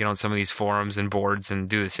be able to get on some of these forums and boards and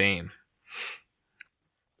do the same.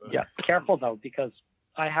 Yeah, careful though, because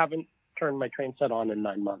I haven't turned my train set on in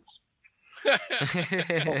 9 months.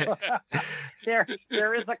 there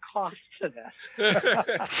is a cost to this.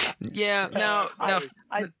 Yeah. Now,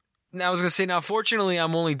 I was gonna say. Now, fortunately,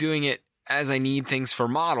 I'm only doing it as I need things for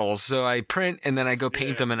models. So I print and then I go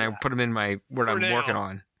paint them and I put them in my what I'm working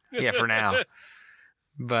on. Yeah, for now.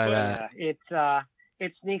 But it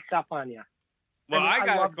sneaks up on you. Well, I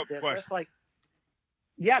got love a couple this. questions. It's like,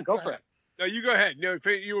 go for it. No, you go ahead. No,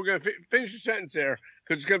 you were going to finish your sentence there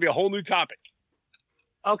because it's going to be a whole new topic.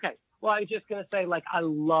 Okay. Well, I was just going to say, like, I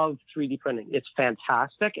love 3D printing. It's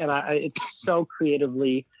fantastic, and it's so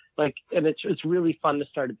creatively, like, and it's really fun to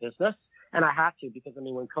start a business. And I had to because, I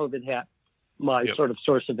mean, when COVID hit, my sort of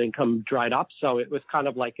source of income dried up, so it was kind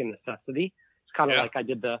of like a necessity. It's kind of like I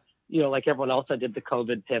did like everyone else, I did the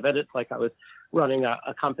COVID pivot. It's like I was running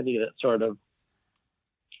a company that sort of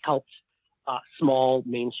helped small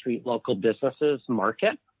Main Street local businesses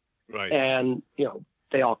market. Right. And,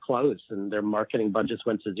 they all closed and their marketing budgets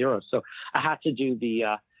went to zero. So I had to do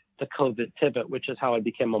the COVID pivot, which is how I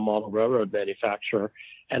became a model railroad manufacturer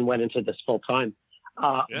and went into this full time.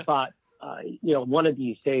 But one of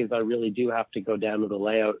these days I really do have to go down to the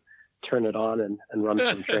layout, turn it on and run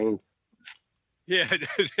some trains. Yeah,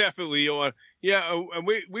 definitely. And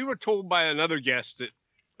we were told by another guest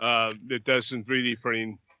that does some 3D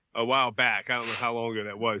printing a while back. I don't know how long ago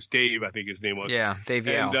that was. Dave, I think his name was. Yeah, Dave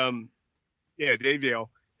Yale. And, Dave Yale.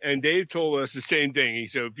 And Dave told us the same thing. He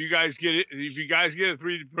said, if you guys get a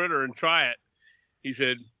 3D printer and try it, he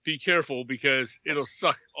said, be careful because it'll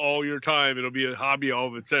suck all your time. It'll be a hobby all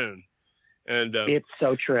of its own. And it's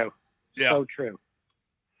so true. Yeah. So true.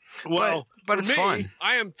 Well, but it's fun.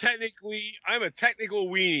 I'm a technical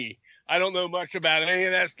weenie. I don't know much about any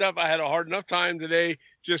of that stuff. I had a hard enough time today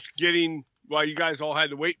just while you guys all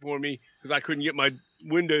had to wait for me because I couldn't get my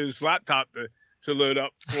Windows laptop to load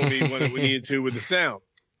up for me when it needed to with the sound,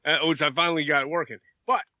 which I finally got working.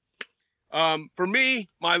 But for me,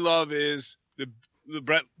 my love is the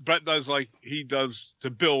Brett does like he does to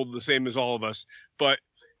build the same as all of us, but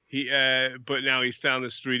now he's found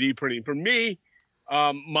this 3D printing. For me,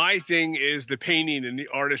 my thing is the painting and the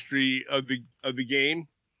artistry of the game,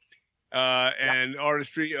 and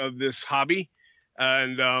artistry of this hobby.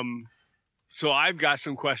 And so I've got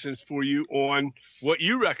some questions for you on what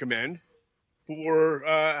you recommend for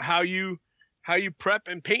how you prep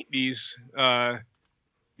and paint these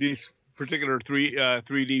particular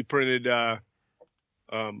 3D printed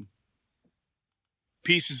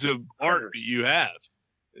pieces of art that you have.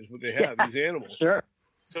 Is what they have, these animals. Sure.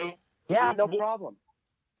 So yeah, no problem.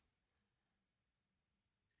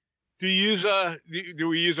 Do we use a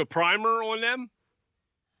primer on them?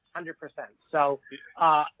 100%. So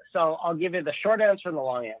I'll give you the short answer and the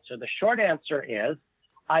long answer. The short answer is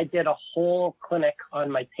I did a whole clinic on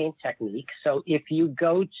my paint technique. So if you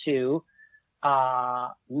go to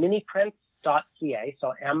miniprints.ca,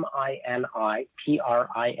 so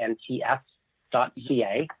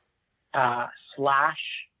miniprints.ca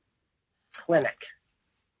 /clinic.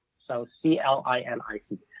 So CLINIC.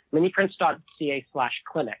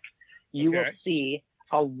 miniprints.ca/clinic. You will see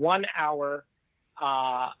a 1 hour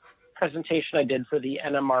presentation I did for the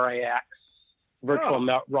NMRAX Virtual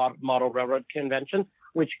Model Railroad Convention,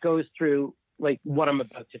 which goes through like what I'm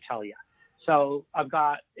about to tell you. So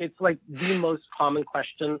it's like the most common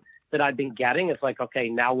question that I've been getting is like, okay,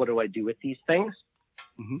 now what do I do with these things?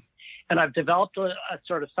 Mm-hmm. And I've developed a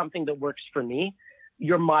sort of something that works for me.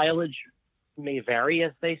 Your mileage may vary,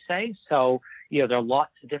 as they say. So, there are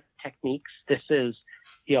lots of different techniques. This is,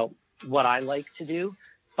 what I like to do,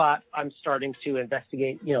 but I'm starting to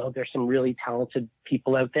investigate, there's some really talented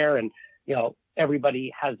people out there and,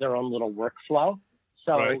 everybody has their own little workflow.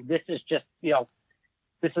 So This is just,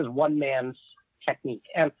 this is one man's technique.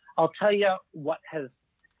 And I'll tell you what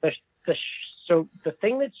so the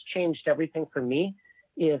thing that's changed everything for me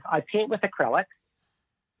is I paint with acrylic.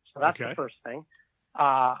 So that's the first thing.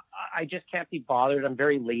 I just can't be bothered. I'm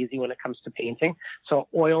very lazy when it comes to painting. So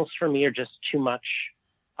oils for me are just too much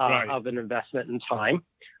of an investment in time.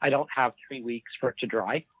 I don't have 3 weeks for it to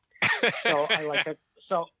dry. So I like it.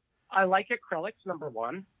 So I like acrylics, number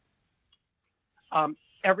one.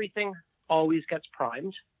 Everything always gets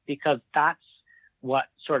primed because that's what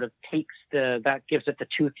sort of that gives it the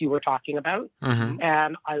tooth you were talking about. Mm-hmm.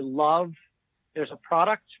 And I love, there's a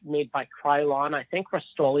product made by Krylon. I think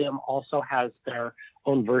Rust-Oleum also has their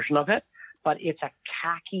own version of it, but it's a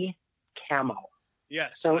khaki camo.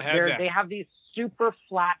 Yes. So they have these super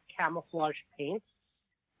flat camouflage paints.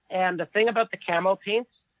 And the thing about the camo paints,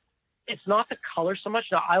 it's not the color so much.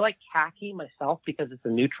 Now, I like khaki myself because it's a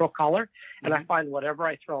neutral color, and I find whatever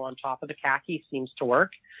I throw on top of the khaki seems to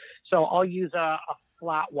work. So I'll use a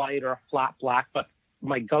flat white or a flat black, but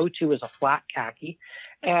my go-to is a flat khaki.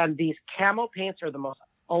 And these camo paints are the most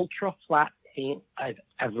ultra flat paint I've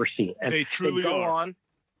ever seen. And they truly are.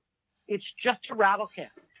 It's just a rattle can.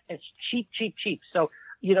 It's cheap. So,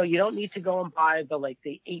 you don't need to go and buy the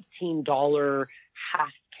 $18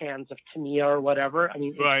 half cans of Tamiya or whatever. I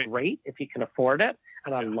mean, it's great if you can afford it.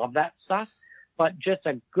 And I love that stuff. But just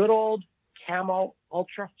a good old camo,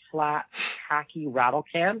 ultra flat khaki rattle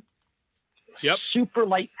can. Yep. Super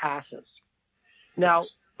light passes. Now,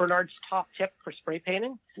 Bernard's top tip for spray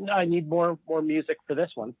painting. I need more music for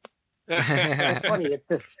this one. It's funny.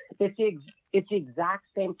 It's the exact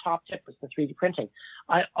same top tip as the 3D printing.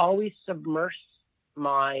 I always submerge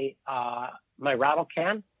my rattle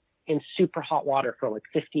can in super hot water for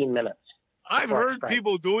 15 minutes. I've heard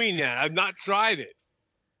people doing that. I've not tried it,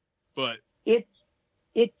 but it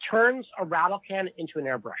turns a rattle can into an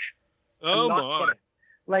airbrush. Oh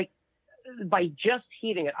my! by just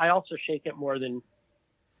heating it, I also shake it more than,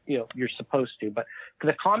 you're supposed to, but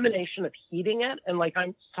the combination of heating it and like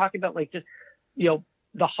I'm talking about like just,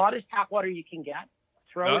 the hottest tap water you can get,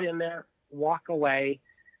 throw it in there, walk away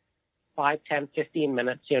 5, 10, 15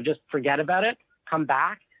 minutes, just forget about it, come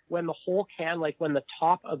back when the whole can, like when the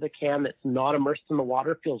top of the can that's not immersed in the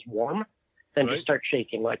water feels warm, then just start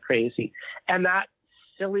shaking like crazy. And that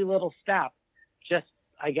silly little step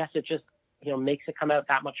I guess it just, makes it come out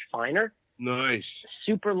that much finer. Nice.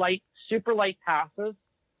 Super light passes.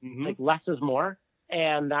 Like less is more,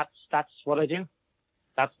 and that's what I do.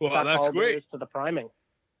 That's all there is to the priming.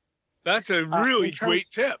 That's a really great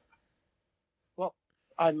tip. Well,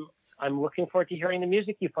 I'm looking forward to hearing the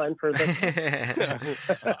music you find for this.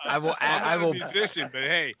 I will. I'm a musician, but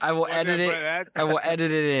hey, I will edit it. I will edit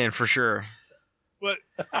it in for sure. But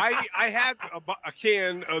I have a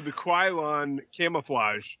can of the Krylon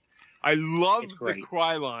camouflage. I love the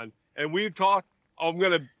Krylon, and we've talked. We're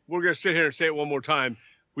gonna sit here and say it one more time.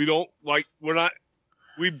 We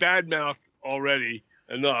badmouthed already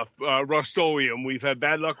enough. Rust-Oleum. We've had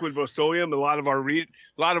bad luck with Rust-Oleum. A lot of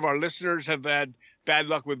our listeners have had bad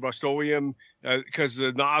luck with Rust-Oleum because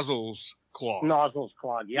the nozzles clog.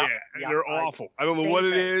 Yeah, they're awful. I don't know what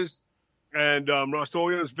it is, and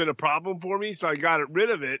Rust-Oleum's been a problem for me, so I got rid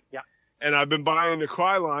of it. Yeah. And I've been buying the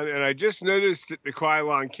Krylon, and I just noticed that the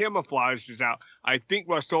Krylon camouflage is out. I think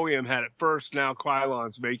Rust-Oleum had it first. Now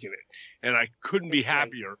Krylon's making it, and I couldn't be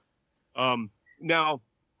happier. Now,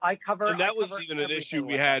 that was even an issue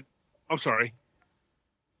we had. I'm sorry.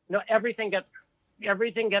 No, everything gets a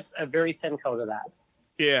very thin coat of that.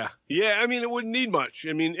 Yeah. I mean, it wouldn't need much.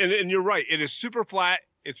 I mean, and you're right. It is super flat.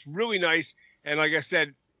 It's really nice, and like I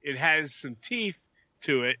said, it has some teeth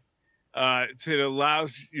to it. It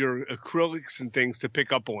allows your acrylics and things to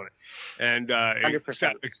pick up on it, and it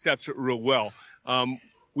accepts it real well.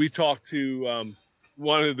 We talked to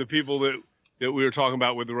one of the people that we were talking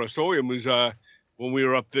about with the Rust-Oleum was when we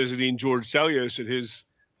were up visiting George Celios at his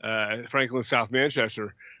Franklin, South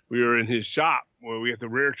Manchester. We were in his shop where we had the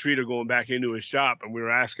rare treat of going back into his shop, and we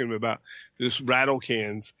were asking him about this rattle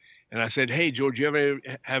cans. And I said, "Hey, George, you ever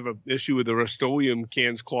have an issue with the Rust-Oleum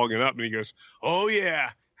cans clogging up?" And he goes, "Oh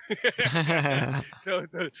yeah."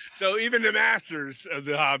 So even the masters of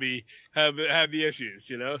the hobby have the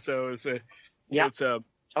issues, So it's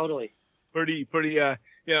totally pretty. And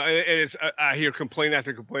it's I hear complaint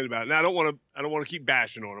after complaint about it. And I don't want to keep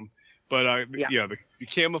bashing on them, but the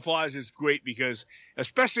camouflage is great because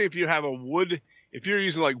especially if you have if you're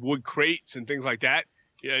using like wood crates and things like that,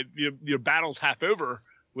 your battle's half over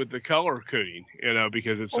with the color coding,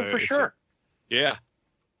 because it's for sure. Yeah.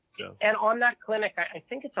 So. And on that clinic, I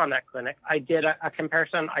think it's on that clinic, I did a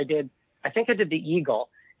comparison. I think I did the Eagle,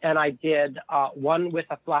 and I did one with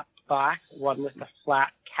a flat black, one with a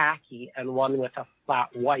flat khaki, and one with a flat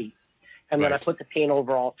white. And then I put the paint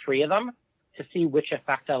over all three of them to see which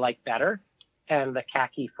effect I like better. And the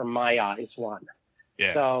khaki, from my eyes, won.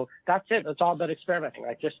 Yeah. So that's it. It's all about experimenting.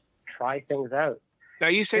 I just try things out. Now,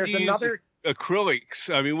 you said you use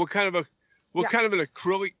acrylics. I mean, what kind of an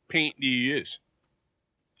acrylic paint do you use?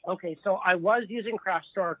 Okay, so I was using Craft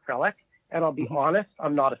Store acrylic, and I'll be honest,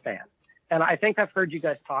 I'm not a fan. And I think I've heard you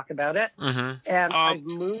guys talk about it. And I've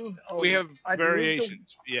moved. We have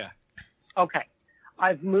variations. Okay,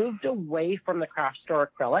 I've moved away from the Craft Store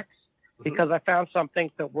acrylics because I found something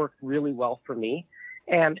that worked really well for me,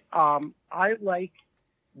 and I like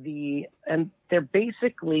and they're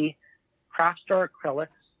basically Craft Store acrylics,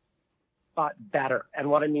 but better. And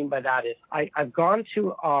what I mean by that is I've gone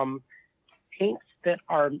to paints that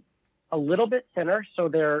are a little bit thinner, so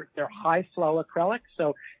they're high flow acrylics.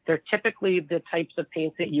 So they're typically the types of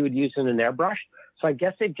paints that you would use in an airbrush. So I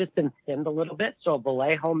guess they've just been thinned a little bit. So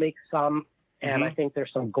Vallejo makes some, and I think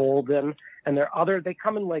there's some golden, and they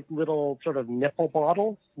come in like little sort of nipple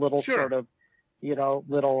bottles, sort of,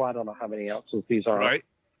 little, I don't know how many ounces these are. Right.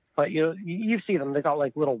 But you see them, they got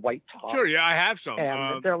like little white tops. Sure, yeah, I have some.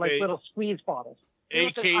 And they're like little squeeze bottles.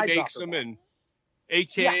 AK makes them, and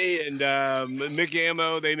AK and Mick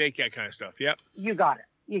Ammo, they make that kind of stuff. Yep. You got it.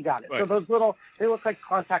 Right. So those they look like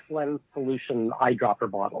contact lens solution eyedropper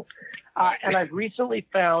bottles. And I've recently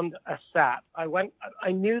found a set.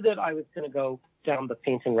 I knew that I was going to go down the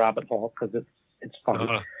painting rabbit hole because it's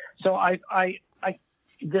fun. So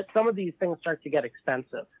some of these things start to get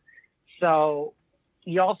expensive. So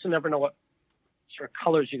you also never know what sort of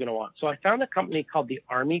colors you're going to want. So I found a company called the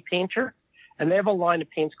Army Painter, and they have a line of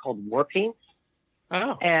paints called War Paints.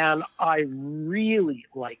 Oh. And I really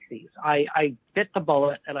like these. I bit the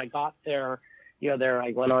bullet, and I got I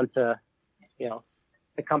went on to,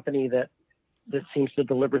 the company that seems to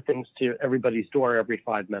deliver things to everybody's door every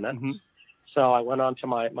 5 minutes. So I went on to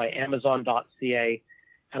my Amazon.ca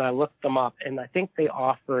and I looked them up, and I think they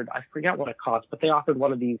offered, I forget what it cost, but they offered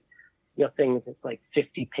one of these, things that's like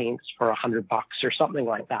 50 paints for $100 or something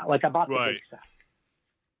like that. Like I bought the big set.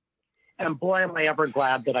 And boy, am I ever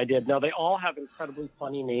glad that I did. Now, they all have incredibly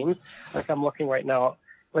funny names. Like I'm looking right now,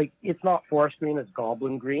 like it's not forest green, it's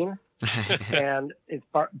goblin green. And it's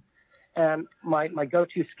and my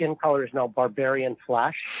go-to skin color is now barbarian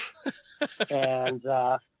flesh. And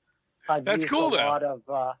I've That's used cool, a lot of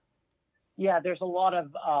there's a lot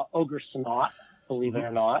of ogre snot, believe it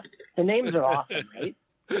or not. The names are awesome, right?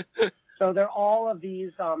 So they're all of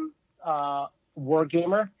these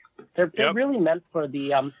Wargamer. They're really meant for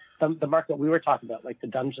the market we were talking about, like the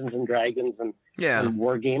Dungeons and Dragons and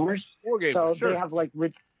Wargamers. So they have like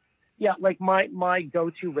my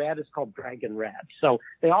go-to red is called Dragon Red. So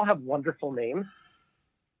they all have wonderful names.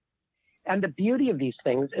 And the beauty of these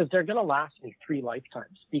things is they're going to last me 3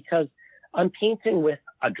 lifetimes because I'm painting with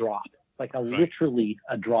a drop, like literally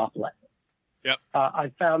a droplet. Yep.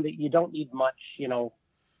 I found that you don't need much,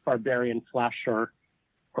 barbarian flesh or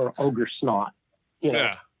ogre snot. You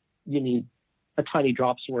need a tiny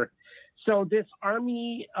drop's worth. So this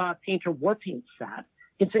Army Painter War Paint set,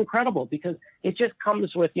 it's incredible because it just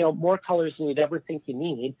comes with, more colors than you'd ever think you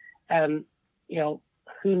need. And,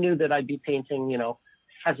 who knew that I'd be painting,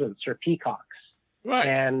 pheasants or peacocks. Right.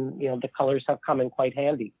 And, the colors have come in quite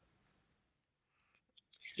handy.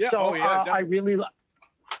 Yeah. So I really,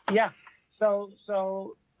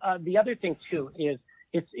 So the other thing too is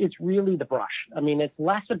it's really the brush. I mean, it's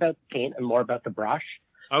less about the paint and more about the brush.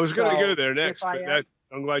 I was going to go there next, but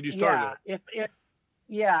I'm glad you started.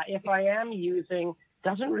 If I am using,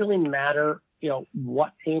 doesn't really matter,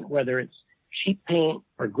 what paint, whether it's sheet paint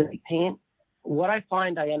or grit paint. What I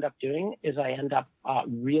find I end up doing is I end up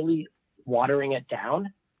really watering it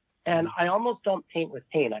down, and I almost don't paint with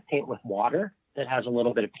paint. I paint with water that has a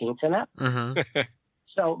little bit of paint in it. Mm-hmm.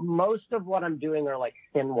 So most of what I'm doing are like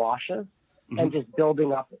thin washes and just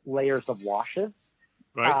building up layers of washes.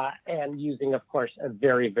 Right. And using, of course, a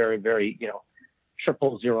very, very, very,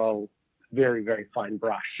 000, very, very fine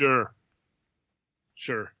brush.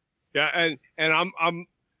 Sure. Yeah, and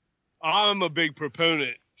I'm a big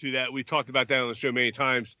proponent to that. We talked about that on the show many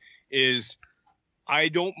times. Is I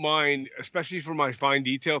don't mind, especially for my fine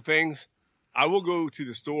detail things. I will go to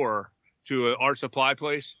the store, to an art supply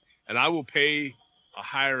place, and I will pay a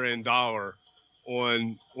higher end dollar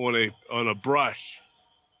on a brush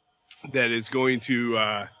that is going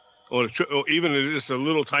to even just a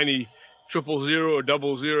little tiny 000 or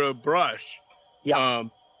 00 brush. Yeah.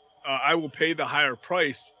 I will pay the higher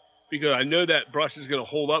price because I know that brush is going to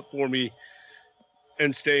hold up for me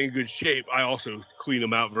and stay in good shape. I also clean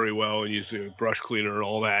them out very well and use a brush cleaner and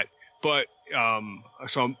all that. But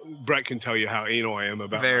Brett can tell you how anal I am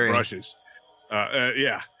about my brushes.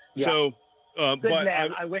 Yeah. So, good but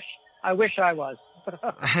man. I wish I was.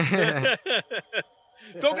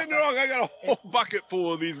 Don't get me wrong. I got a whole bucket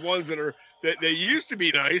full of these ones that they used to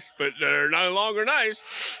be nice, but they're no longer nice.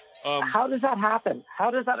 How does that happen?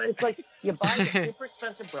 It's like you buy a super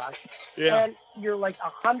expensive brush and you're like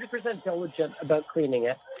 100% diligent about cleaning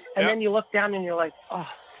it. And then you look down and you're like, oh,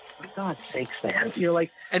 for God's sakes, man. You're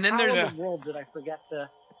like, and then how in the world did I forget to...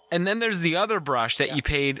 And then there's the other brush that you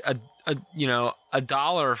paid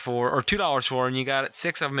 $1 for or $2 for, and you got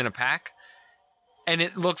 6 of them in a pack. And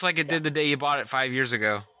it looks like it did the day you bought it 5 years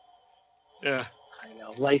ago. Yeah. I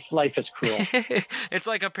know. Life is cruel. It's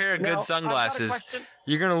like a pair of good sunglasses.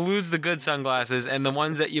 You're going to lose the good sunglasses, and the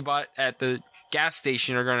ones that you bought at the gas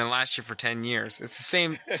station are going to last you for 10 years. It's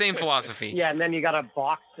the same philosophy. Yeah, and then you got a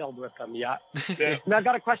box filled with them. Yeah. Now, I've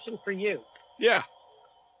got a question for you. Yeah.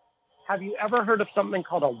 Have you ever heard of something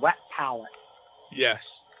called a wet palette?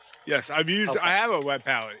 Yes. I have a wet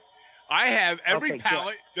palette. I have every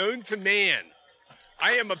palette known to man.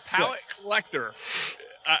 I am a palette collector.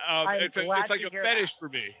 It's like a fetish for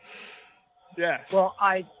me. Yes. Well,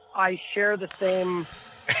 I share the same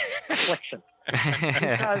affliction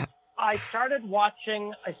because I started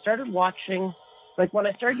watching, like when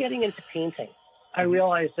I started getting into painting, I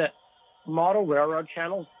realized that model railroad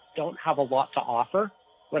channels don't have a lot to offer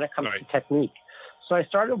when it comes to technique. So I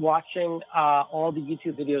started watching all the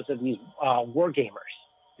YouTube videos of these war gamers.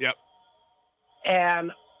 Yep.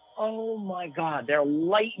 And oh my God, they're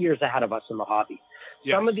light years ahead of us in the hobby.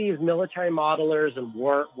 Yes. Some of these military modelers and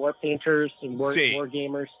war painters and war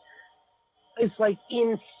gamers, it's like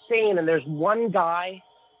insane. And there's one guy,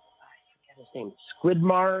 I forget his name,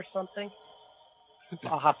 Squidmar or something.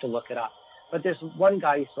 I'll have to look it up. But there's one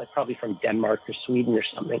guy who's like probably from Denmark or Sweden or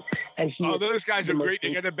something. And those guys are great.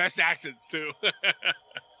 They got the best accents too.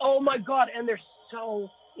 Oh my God. And they're so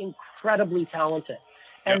incredibly talented.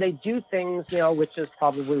 And they do things, which is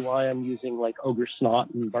probably why I'm using like ogre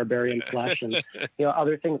snot and barbarian flesh and,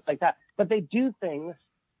 other things like that. But they do things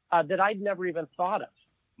that I'd never even thought of.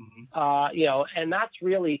 Mm-hmm. And that's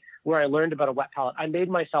really where I learned about a wet palette. I made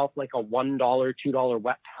myself like a $1, $2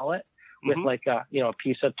 wet palette with like a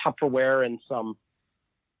piece of Tupperware and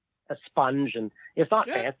a sponge. And it's not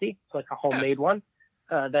fancy. It's like a homemade one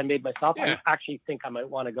that I made myself. I actually think I might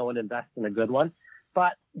want to go and invest in a good one.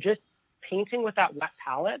 But just painting with that wet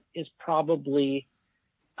palette is probably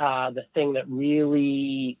the thing that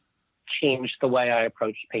really changed the way I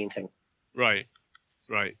approached painting. Right.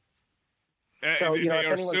 So, they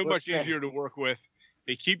are so much easier to work with.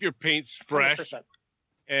 They keep your paints fresh, 100%.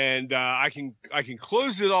 And I can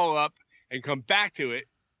close it all up and come back to it,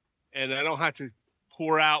 and I don't have to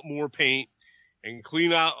pour out more paint and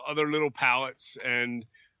clean out other little palettes and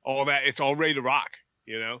all that. It's all ready to rock,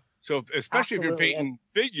 So especially if you're painting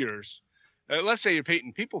figures, let's say you're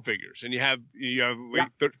painting people figures, and you have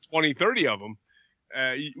 20, 30 of them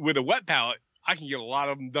with a wet palette. I can get a lot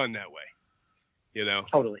of them done that way,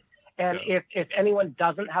 Totally. And if anyone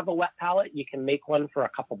doesn't have a wet palette, you can make one for a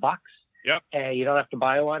couple bucks. Yep. And you don't have to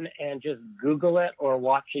buy one, and just Google it or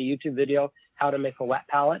watch a YouTube video how to make a wet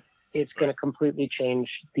palette. It's going to completely change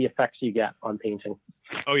the effects you get on painting.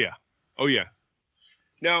 Oh yeah.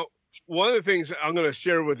 Now, one of the things I'm going to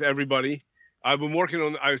share with everybody, I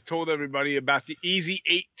was told everybody about the Easy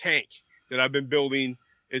 8 tank that I've been building.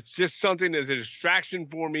 It's just something that's a distraction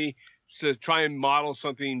for me to try and model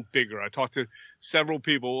something bigger. I talked to several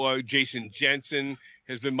people. Jason Jensen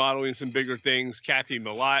has been modeling some bigger things. Kathy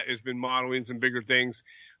Millot has been modeling some bigger things.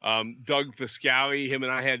 Doug Fiscali, him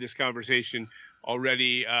and I had this conversation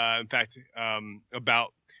already, in fact,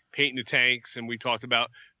 about painting the tanks. And we talked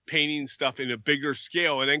about painting stuff in a bigger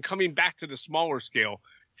scale and then coming back to the smaller scale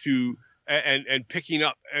and picking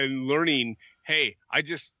up and learning, hey, I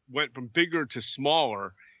just went from bigger to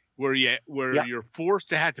smaller, where you're forced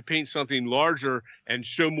to have to paint something larger and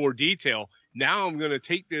show more detail. Now I'm going to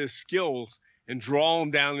take those skills and draw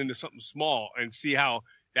them down into something small and see how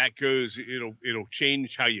that goes. It'll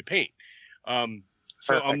change how you paint.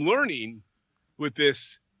 So I'm learning with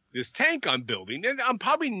this tank I'm building, and I'm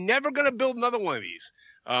probably never going to build another one of these.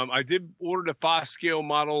 I did order the Foscale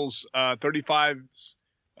Models 35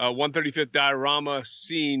 1/35th diorama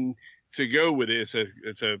scene to go with it.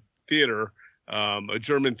 It's a theater. A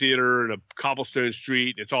German theater in a cobblestone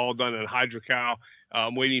street. It's all done in hydrocal.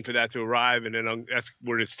 I'm waiting for that to arrive, and then that's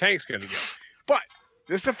where this tank's going to go. But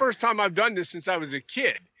this is the first time I've done this since I was a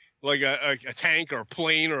kid, like a tank or a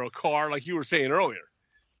plane or a car, like you were saying earlier.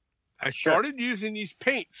 I started using these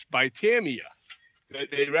paints by Tamiya that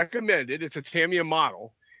they recommended. It's a Tamiya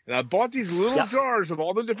model. And I bought these little jars of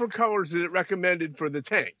all the different colors that it recommended for the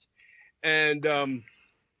tank. And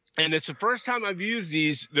it's the first time I've used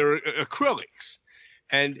these. They're acrylics,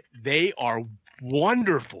 and they are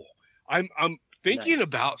wonderful. I'm thinking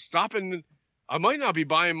about stopping. I might not be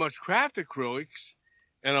buying much craft acrylics,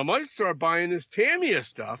 and I might start buying this Tamiya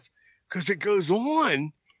stuff because it goes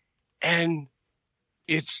on, and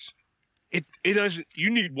it doesn't. You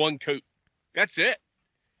need one coat. That's it.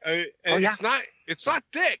 It's not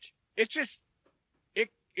thick. It just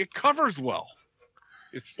it covers well.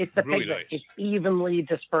 It's the really pigment. nice. It's evenly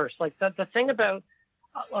dispersed. Like the thing about,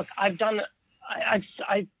 look, I've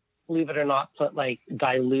believe it or not, put like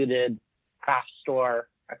diluted craft store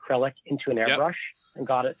acrylic into an airbrush and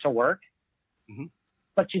got it to work. Mm-hmm.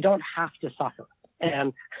 But you don't have to suffer.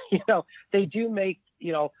 And, they do make,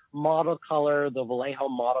 model color. The Vallejo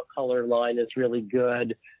model color line is really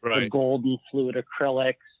good. Right. The golden fluid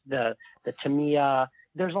acrylics, the Tamiya.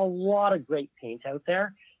 There's a lot of great paint out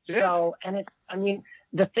there. Yeah. So, and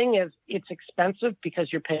the thing is, it's expensive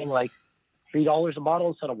because you're paying like $3 a bottle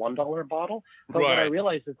instead of $1 a bottle. But what I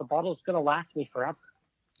realized is the bottle is going to last me forever.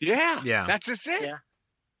 Yeah. That's just it. Yeah.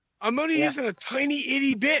 I'm only using a tiny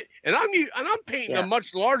itty bit, and I'm painting a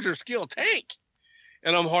much larger scale tank,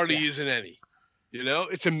 and I'm hardly using any.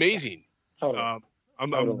 It's amazing. Totally.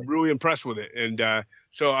 I'm really impressed with it, and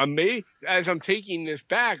so as I'm taking this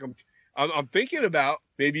back, I'm thinking about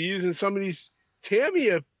maybe using some of these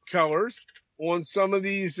Tamiya colors on some of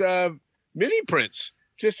these mini prints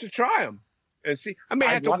just to try them and see. I might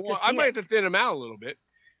have to thin them out a little bit,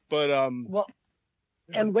 but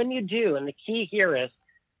and when you do, and the key here is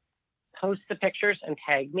post the pictures and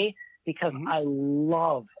tag me, because I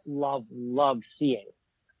love seeing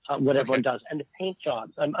what everyone does, and the paint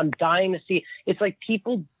jobs. I'm dying to see. It's like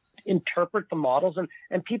people interpret the models,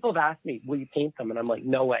 and people have asked me, will you paint them? And I'm like,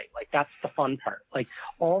 no way. Like, that's the fun part. Like,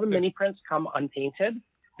 all the mini prints come unpainted.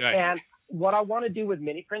 Right. And what I want to do with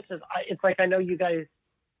mini prints is, it's like, I know you guys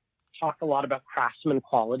talk a lot about craftsman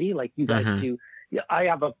quality, like you guys do. Yeah, I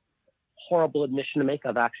have a horrible admission to make.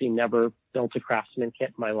 I've actually never built a craftsman kit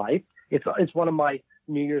in my life. It's one of my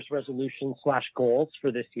New Year's resolutions / goals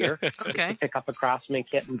for this year. Okay. To pick up a craftsman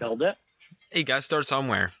kit and build it. You got to start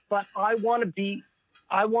somewhere. But I want to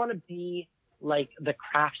be like the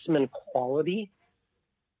craftsman quality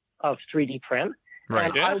of 3D print.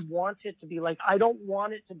 Right. And I want it to be like, I don't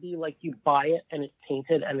want it to be like you buy it and it's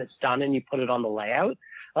painted and it's done and you put it on the layout.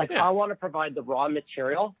 Like I want to provide the raw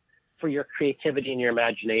material for your creativity and your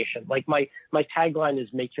imagination. Like my tagline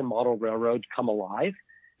is make your model railroad come alive.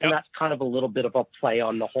 And that's kind of a little bit of a play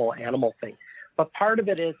on the whole animal thing. But part of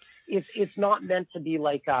it is it's not meant to be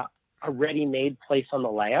like a ready-made place on the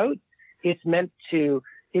layout. It's meant to,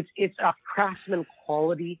 it's a craftsman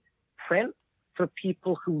quality print for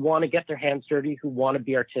people who want to get their hands dirty, who want to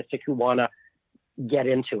be artistic, who want to get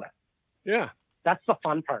into it. Yeah. That's the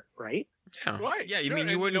fun part, right? Yeah. Right. Yeah, you sure. mean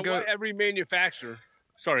you And wouldn't know go... what? Every manufacturer...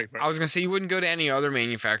 Sorry, Frank. I was going to say, you wouldn't go to any other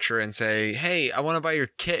manufacturer and say, hey, I want to buy your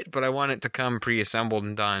kit, but I want it to come pre-assembled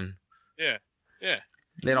and done. Yeah. Yeah.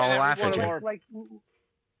 They'd all laugh at you.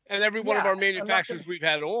 And every one of our manufacturers we've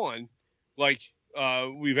had on, like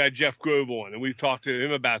we've had Jeff Grove on, and we've talked to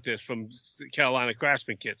him about this from Carolina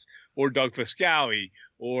Craftsman Kits, or Doug Fiscali,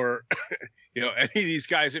 or any of these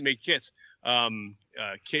guys that make kits.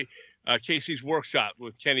 Casey's Workshop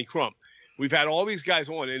with Kenny Crump. We've had all these guys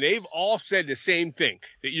on, and they've all said the same thing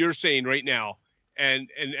that you're saying right now. And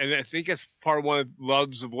I think that's part of one of the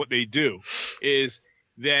loves of what they do, is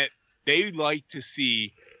that they like to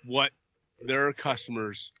see what their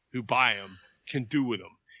customers who buy them can do with them.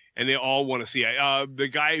 And they all want to see it. The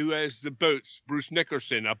guy who has the boats, Bruce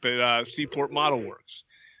Nickerson up at Seaport Model Works,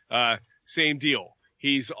 same deal.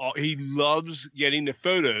 He loves getting the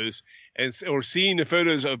photos or seeing the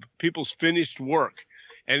photos of people's finished work.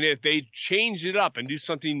 And if they change it up and do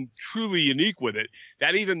something truly unique with it,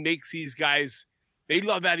 that even makes these guys, they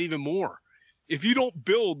love that even more. If you don't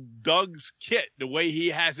build Doug's kit the way he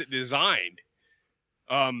has it designed,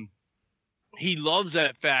 he loves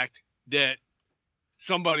that fact that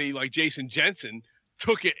somebody like Jason Jensen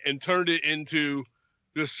took it and turned it into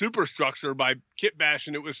the superstructure by kit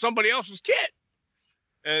bashing it with somebody else's kit.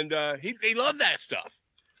 And they love that stuff,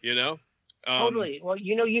 Totally. Well,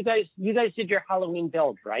 you guys did your Halloween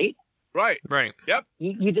build, right? Right. Yep.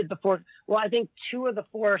 You did the 4. Well, I think 2 of the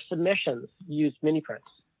 4 submissions used mini prints.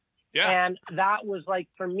 Yeah. And that was like,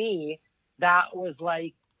 for me, that was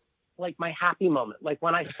like my happy moment. Like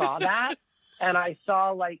when I saw that and I saw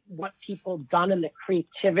like what people done and the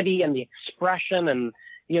creativity and the expression and,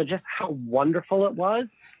 just how wonderful it was.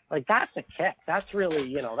 Like that's a kick. That's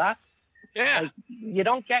really, that's, yeah. Like, you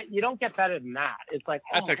don't get better than that. It's like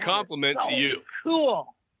that's a compliment to you.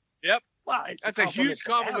 Cool. Yep. Well, that's a huge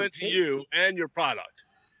compliment to you and your product.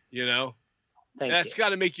 That's got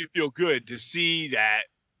to make you feel good to see that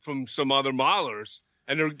from some other modelers.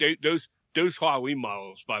 And those Halloween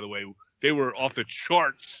models, by the way, they were off the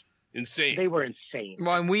charts, insane. They were insane.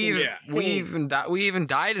 Well, and we even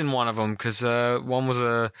died in one of them because one was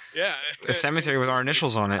a cemetery with our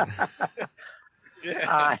initials on it.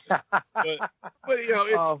 Yeah, but it's,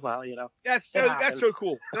 oh well, that's so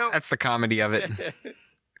cool. Now, that's the comedy of it.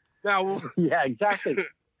 Now, yeah, exactly. A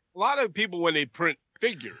lot of people, when they print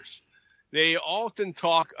figures, they often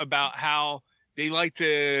talk about how they like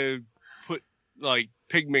to put like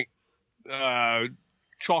pigment,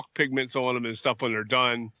 chalk pigments on them and stuff when they're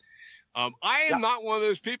done. I am not one of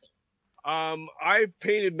those people. I've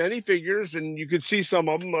painted many figures, and you could see some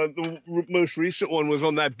of them. The most recent one was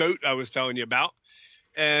on that boat I was telling you about.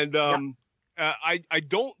 And I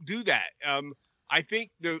don't do that. I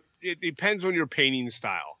think it depends on your painting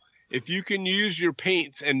style. If you can use your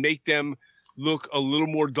paints and make them look a little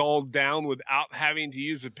more dulled down without having to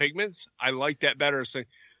use the pigments, I like that better. So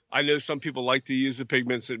I know some people like to use the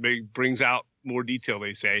pigments. It brings out more detail,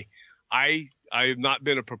 they say. I have not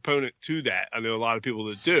been a proponent to that. I know a lot of people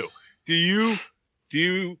that do. Do you,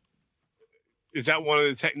 is that one of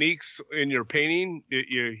the techniques in your painting that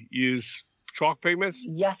you use chalk pigments?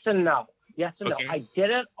 Yes and no. Okay. I did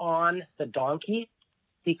it on the donkey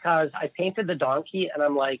because I painted the donkey and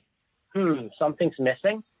I'm like, something's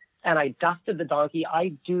missing. And I dusted the donkey.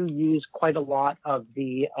 I do use quite a lot of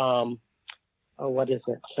the, what is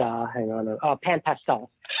it? Hang on. Pan pastel.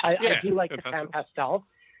 I do like the pan pastel.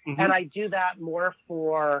 Mm-hmm. And I do that more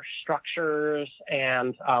for structures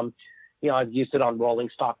and, I've used it on rolling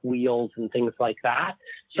stock wheels and things like that.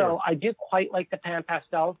 So sure. I do quite like the pan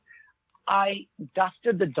pastels. I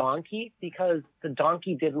dusted the donkey because the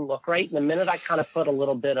donkey didn't look right. And the minute I kind of put a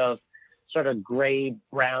little bit of sort of gray,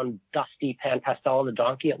 brown, dusty pan pastel on the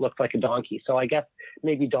donkey, it looked like a donkey. So I guess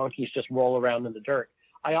maybe donkeys just roll around in the dirt.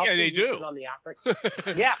 I also they used do. it on the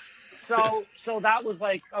African. Yeah. So that was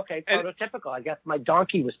like, okay, prototypical. I guess my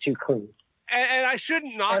donkey was too clean. And I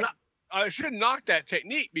shouldn't knock that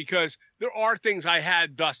technique, because there are things I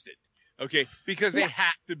had dusted, okay, because they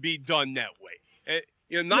have to be done that way.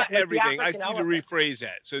 Not everything. I need to rephrase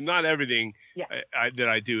that. So not everything that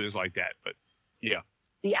I do is like that, but yeah.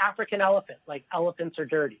 The African elephant, like elephants are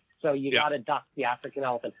dirty, so you got to dust the African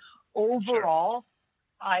elephant. Overall,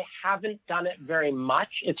 I haven't done it very much.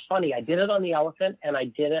 It's funny. I did it on the elephant and I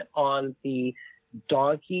did it on the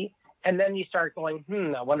donkey. And then you start going,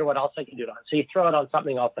 I wonder what else I can do it on. So you throw it on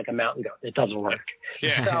something else like a mountain goat. It doesn't work.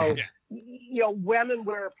 Yeah. So, when and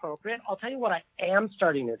where appropriate. I'll tell you what I am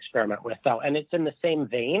starting to experiment with, though, and it's in the same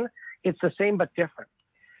vein. It's the same but different.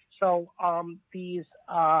 So these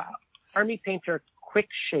Army Painter Quick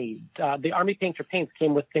Shade, the Army Painter paints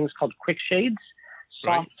came with things called quick shades,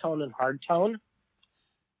 soft tone and hard tone.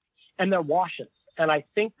 And they're washes. And I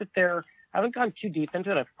think that I haven't gone too deep into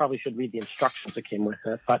it. I probably should read the instructions that came with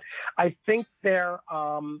it. But I think they're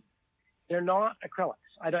not acrylics.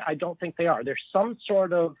 I don't think they are. There's some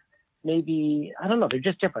sort of maybe, I don't know, they're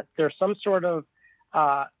just different. There's some sort of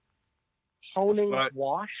toning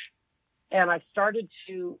wash. And I've started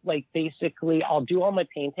to, basically, I'll do all my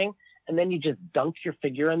painting, and then you just dunk your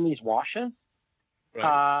figure in these washes,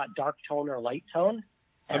 dark tone or light tone.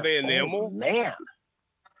 Are they enamel? Oh, man.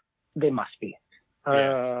 They must be.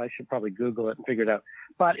 I should probably Google it and figure it out.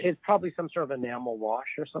 But it's probably some sort of enamel wash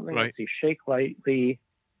or something. Right. Let's see. Shake lightly.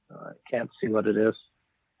 I can't see what it is.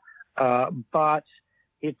 But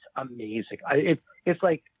it's amazing. It's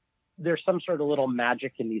like there's some sort of little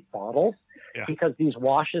magic in these bottles because these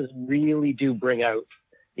washes really do bring out,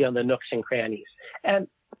 the nooks and crannies. And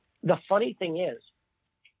the funny thing is,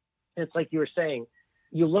 it's like you were saying,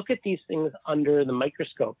 you look at these things under the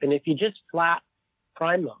microscope, and if you just flat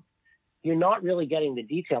prime them, you're not really getting the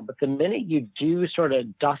detail. But the minute you do sort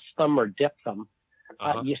of dust them or dip them,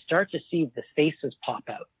 you start to see the faces pop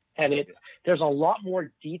out. And there's a lot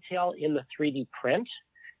more detail in the 3D print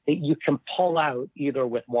that you can pull out either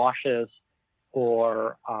with washes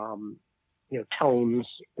or, tones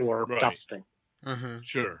or dusting. Mm-hmm.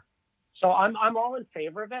 Sure. So I'm all in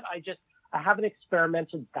favor of it. I haven't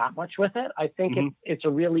experimented that much with it. I think it's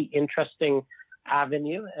a really interesting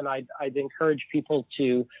avenue, and I'd encourage people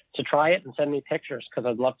to try it and send me pictures because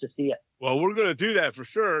I'd love to see it. Well, we're going to do that for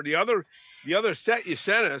sure. The other set you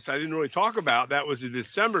sent us, I didn't really talk about. That was a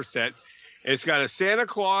December set. It's got a Santa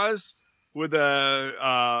Claus with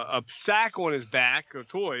a sack on his back of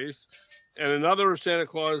toys, and another Santa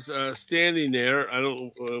Claus standing there.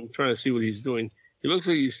 I'm trying to see what he's doing. He looks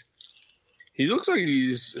like he's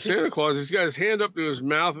Santa Claus. He's got his hand up to his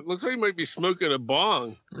mouth. It looks like he might be smoking a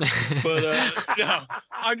bong. But no,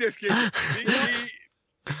 I'm just kidding.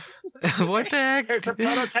 What the heck? There's a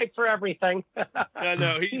prototype for everything.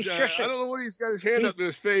 No, he's. I don't know what he's got his hand up to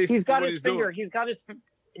his face. He's got his finger. Doing. He's got his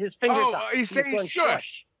fingers up. He's saying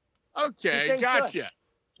shush. Okay, gotcha.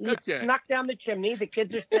 He snuck down the chimney. The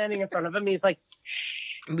kids are standing in front of him. He's like,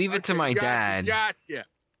 leave it to my dad. Gotcha.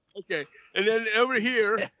 Okay, and then over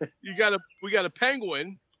here we got a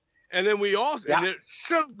penguin, and then we also and it's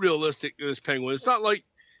so realistic. This penguin. It's not like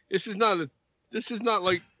this is not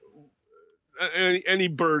like any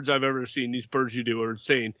birds I've ever seen. These birds you do are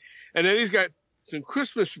insane. And then he's got some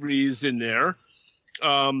Christmas wreaths in there.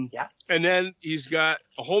 And then he's got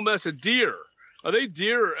a whole mess of deer. Are they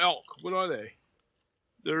deer or elk? What are they?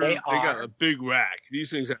 They got a big rack.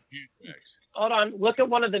 These things have huge racks. Hold on. Look at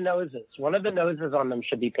one of the noses. One of the noses on them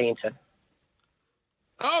should be painted.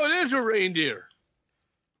 Oh, it is a reindeer.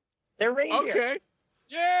 They're reindeer. Okay.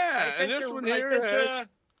 Yeah. And this one here has...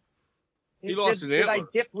 He lost an antler. Did I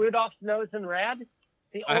dip Rudolph's nose in red?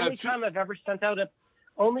 The only time I've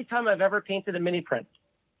ever painted a mini print.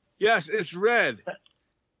 Yes, it's red.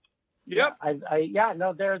 Yep.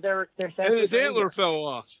 They're and his antler fell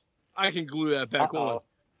off. I can glue that back on.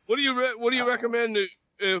 What do you recommend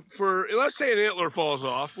for? Let's say an antler falls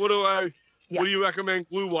off. What do you recommend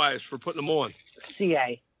glue wise for putting them on?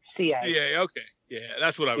 CA. Okay. Yeah,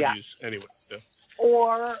 that's what I would use anyway. So.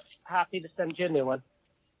 Or happy to send you a new one.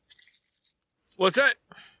 What's that?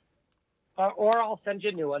 Or I'll send you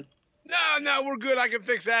a new one. No, we're good. I can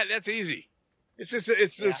fix that. That's easy. It's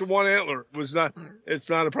just one antler. It's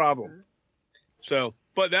not a problem. So,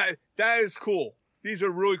 but that is cool. These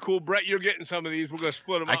are really cool. Brett, you're getting some of these. We're going to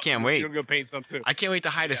split them up. I can't wait. You're going to paint some too. I can't wait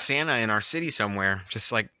to hide a Santa in our city somewhere.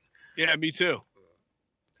 Just like. Yeah, me too.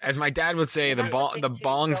 As my dad would say, the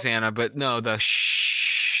bong Santa, but no, the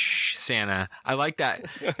Santa. I like that.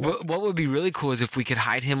 What would be really cool is if we could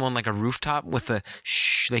hide him on like a rooftop with a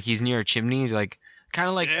like he's near a chimney, like kind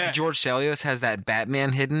of like George Celios has that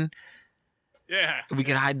Batman hidden. Yeah. We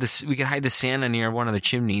could hide the Santa near one of the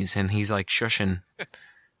chimneys, and he's like shushing.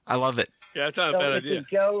 I love it. Yeah, that's not a bad idea.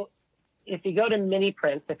 If you go to Mini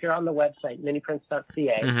Prints, if you're on the website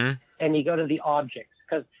miniprints.ca, and you go to the objects,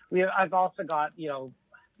 because I've also got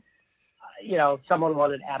someone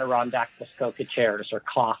wanted Adirondack Muskoka chairs or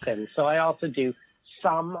coffins, so I also do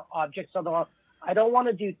some objects. Although I don't want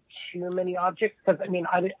to do too many objects, because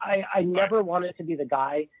I never wanted to be the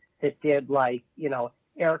guy that did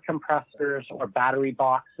air compressors or battery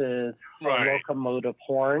boxes or locomotive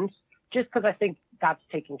horns, just because I think that's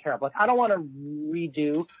taken care of. Like, I don't want to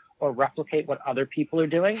redo or replicate what other people are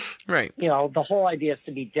doing. Right. The whole idea is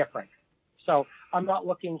to be different. So I'm not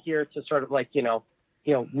looking here to sort of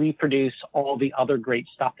reproduce all the other great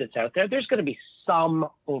stuff that's out there. There's going to be some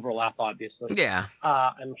overlap, obviously. Yeah.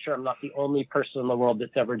 I'm sure I'm not the only person in the world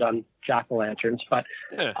that's ever done jack-o'-lanterns, but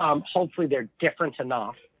hopefully they're different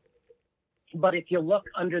enough. But if you look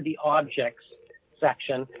under the objects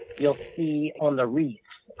section, you'll see on the wreath,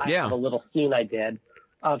 I have a little scene I did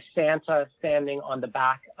of Santa standing on the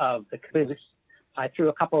back of the caboose. I threw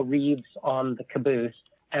a couple of wreaths on the caboose,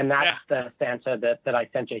 and that's the Santa that I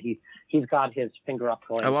sent you. He's got his finger up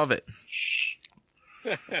going. I love it.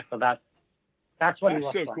 So that's what he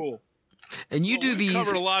looks so like. Cool. And you do these.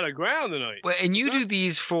 Covered a lot of ground tonight. Well, and you do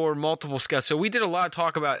these for multiple scales. So we did a lot of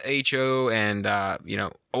talk about HO and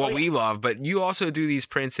what we love, but you also do these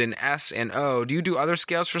prints in S and O. Do you do other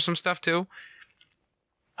scales for some stuff too?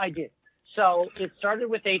 I did. So it started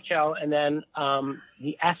with HO, and then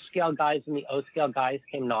the S scale guys and the O scale guys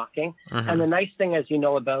came knocking. And the nice thing, as you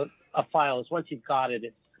know about a file, is once you've got it,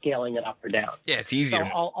 it's scaling it up or down. Yeah, it's easier. So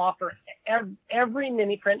I'll offer every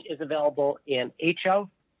mini print is available in HO,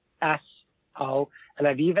 S, O, and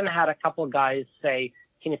I've even had a couple of guys say,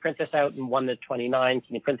 "Can you print this out in 1:29?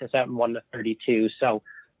 Can you print this out in 1:32?" So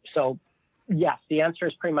yes, the answer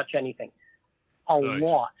is pretty much anything.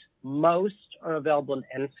 Most are available in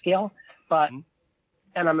N scale, but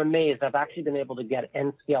and I'm amazed. I've actually been able to get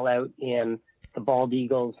N scale out in the bald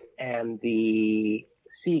eagles and the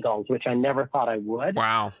seagulls, which I never thought I would.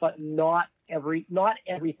 Wow! But not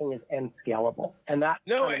everything is N scalable, and that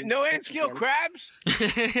no N scale crabs.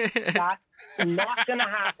 That's not going to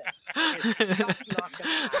happen. It's just not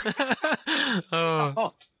going to happen.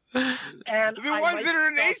 Oh. And the ones that are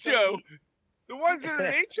in HO,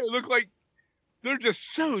 look like they're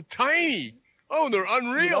just so tiny. Oh, they're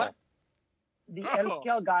unreal. The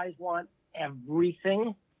N-scale guys want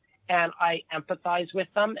everything, and I empathize with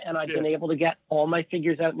them, and I've been able to get all my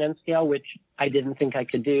figures out in N-scale, which I didn't think I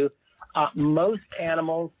could do. Most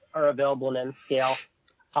animals are available in N-scale.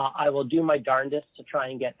 I will do my darndest to try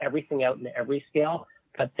and get everything out in every scale,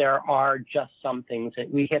 but there are just some things that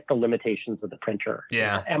we hit the limitations of the printer.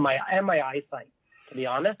 Yeah. And my eyesight, to be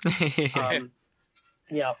honest.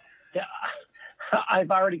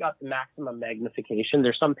 I've already got the maximum magnification.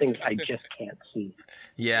 There's some things I just can't see.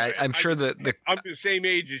 Yeah, I'm sure I'm the same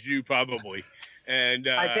age as you, probably, and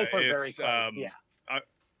I think we're very close.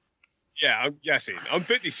 I'm guessing. I'm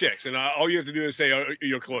 56, and all you have to do is say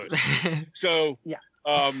you're close. So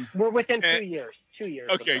we're within 2 years. 2 years.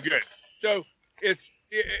 Okay, good. So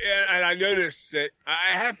and I noticed that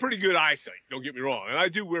I have pretty good eyesight. Don't get me wrong, and I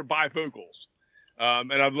do wear bifocals.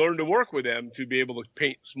 And I've learned to work with them to be able to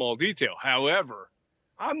paint small detail. However,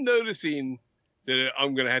 I'm noticing that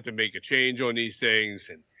I'm going to have to make a change on these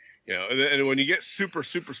things. And, and when you get super,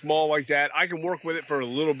 super small like that, I can work with it for a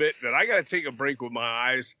little bit, but I got to take a break with my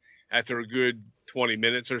eyes after a good 20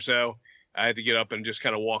 minutes or so. I have to get up and just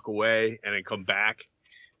kind of walk away and then come back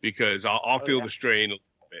because I'll feel the strain a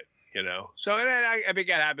little bit, So and I think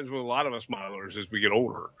that happens with a lot of us modelers as we get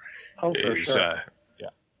older. Oh, for sure.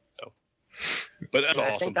 But that's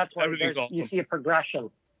awesome. I think that's why awesome. You see a progression.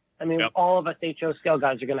 I mean, all of us HO scale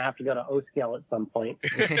guys are going to have to go to O scale at some point.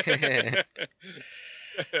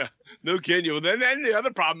 No kidding. Well, then the other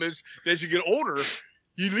problem is that as you get older,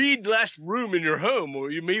 you need less room in your home, or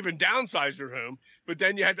you may even downsize your home, but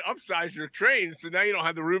then you have to upsize your trains, so now you don't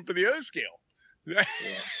have the room for the O scale.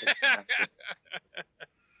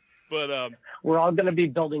 But we're all going to be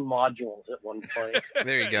building modules at one point.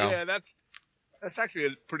 There you go. Yeah, that's actually a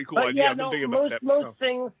pretty cool idea. I've been thinking about that. Most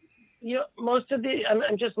things, most of the,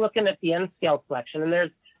 I'm just looking at the N scale selection,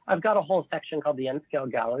 and I've got a whole section called the N scale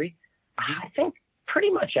gallery. I think pretty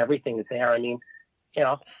much everything is there. I mean,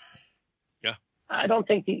 I don't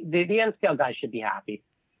think the N scale guys should be happy.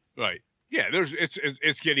 Right. Yeah.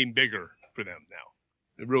 It's getting bigger for them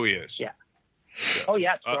now. It really is. Yeah. Oh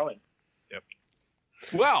yeah, it's growing. Yep.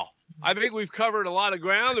 Well, I think we've covered a lot of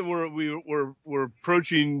ground, and we're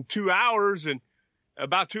approaching 2 hours and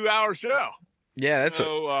about 2 hour show. Yeah, that's a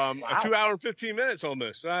 2 hour and 15 minutes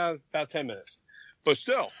almost, about 10 minutes, but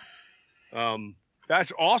still,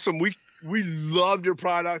 that's awesome. We loved your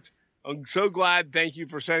product. I'm so glad. Thank you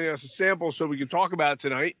for sending us a sample so we can talk about it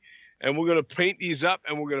tonight. And we're going to paint these up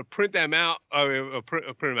and we're going to print them out,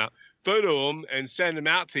 print them out, photo them, and send them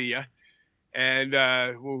out to you. And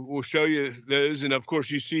we'll show you those. And of course,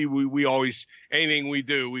 you see, we always, anything we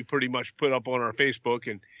do, we pretty much put up on our Facebook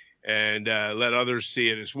and let others see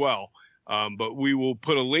it as well. But we will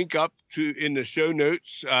put a link up in the show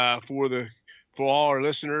notes for all our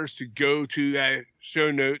listeners to go to show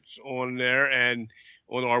notes on there and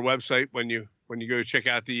on our website when you go check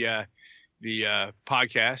out the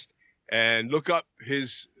podcast and look up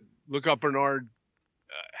Bernard.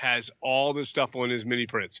 Has all the stuff on his mini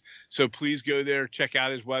prints. So please go there, check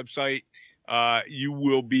out his website. You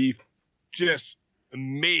will be just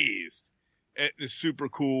amazed at the super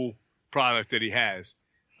cool product that he has.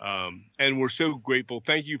 And we're so grateful.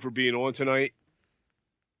 Thank you for being on tonight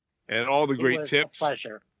and all the great tips. It was a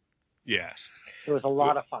pleasure. Yes. It was a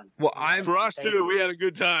lot of fun. Well, for us too, we had a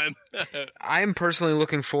good time. I'm personally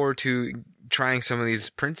looking forward to trying some of these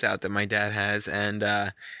prints out that my dad has, and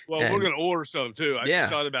we're going to order some too. I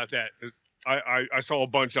just thought about that. I saw a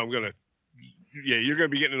bunch. You're going to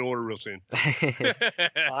be getting an order real soon.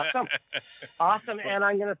 Awesome. And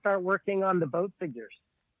I'm going to start working on the boat figures.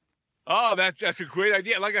 Oh, that's a great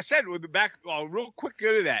idea. Like I said, real quick,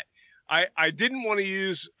 go to that. I didn't want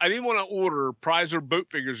to order Preiser boat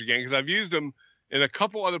figures again because I've used them in a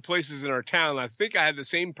couple other places in our town. I think I had the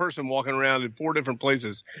same person walking around in 4 different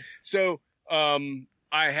places. So I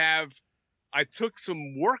took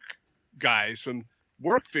some work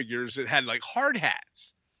figures that had like hard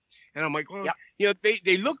hats. And I'm like, well,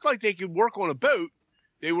 they looked like they could work on a boat.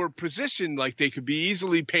 They were positioned like they could be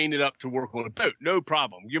easily painted up to work on a boat. No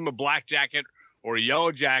problem. Give them a black jacket or a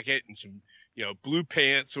yellow jacket and some, blue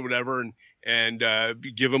pants or whatever, and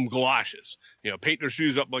give them galoshes. Paint their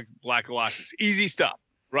shoes up like black galoshes. Easy stuff,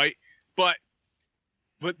 right? But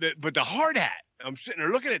the hard hat. I'm sitting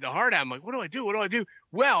there looking at the hard hat. I'm like, what do I do? What do I do?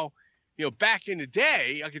 Well, back in the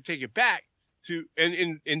day, I could take it back to,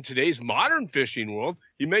 and in today's modern fishing world,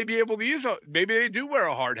 you may be able to use maybe they do wear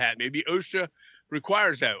a hard hat. Maybe OSHA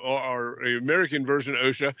requires that, or the American version of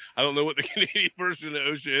OSHA. I don't know what the Canadian version of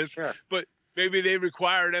OSHA is, sure. But maybe they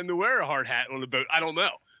require them to wear a hard hat on the boat. I don't know.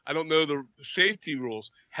 I don't know the safety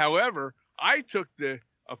rules. However, I took a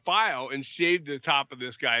file and shaved the top of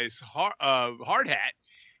this guy's hard hat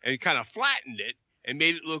and kind of flattened it and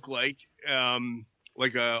made it look like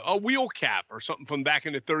a wheel cap or something from back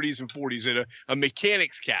in the 30s and 40s, and a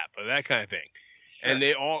mechanic's cap or that kind of thing. Sure. And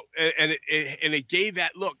they all and it gave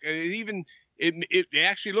that look, and it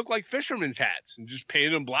actually looked like fishermen's hats, and just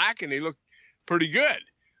painted them black, and they looked pretty good.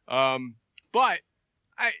 But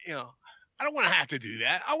I don't want to have to do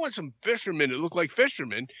that. I want some fishermen that look like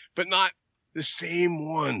fishermen, but not the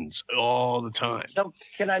same ones all the time. So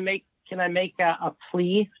can I make a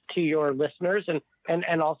plea to your listeners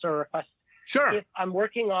and also a request? Sure. If I'm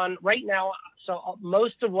working on right now, so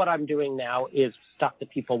most of what I'm doing now is stuff that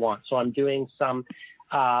people want. So I'm doing some.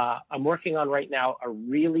 I'm working on right now a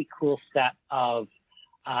really cool set of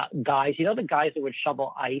guys. The guys that would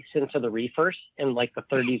shovel ice into the reefers in like the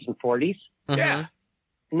 30s and 40s. Yeah.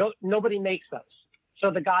 Nobody makes those.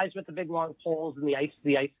 So the guys with the big long poles and the ice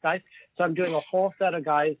guys. So I'm doing a whole set of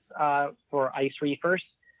guys for ice reefers.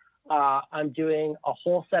 I'm doing a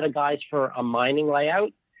whole set of guys for a mining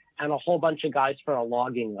layout and a whole bunch of guys for a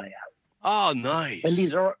logging layout. Oh, nice. And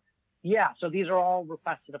these are all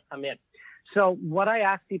requests that have come in. So what I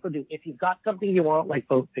ask people to do, if you've got something you want, like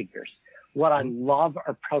boat figures, what I love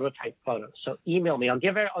are prototype photos. So email me. I'll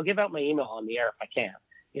give out my email on the air if I can.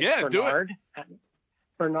 It's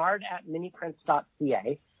Bernard at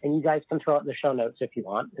miniprints.ca, and you guys can throw it in the show notes if you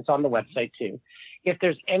want. It's on the website too. If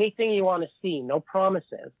there's anything you want to see, no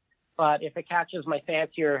promises, but if it catches my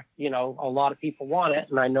fancy or, a lot of people want it,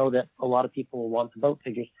 and I know that a lot of people will want the boat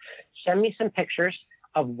figures, send me some pictures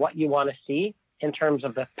of what you want to see in terms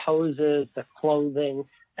of the poses, the clothing,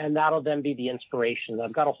 and that'll then be the inspiration.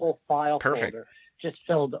 I've got a whole file folder just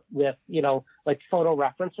filled with, like photo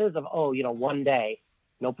references of, one day,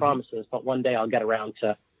 no promises, but one day I'll get around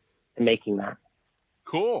to making that.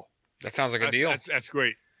 Cool. That sounds like a deal. That's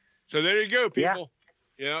great. So there you go, people.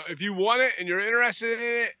 Yeah. If you want it and you're interested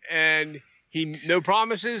in it, and no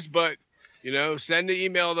promises, but send an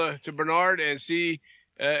email to Bernard and see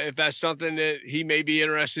if that's something that he may be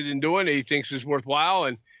interested in doing, that he thinks is worthwhile,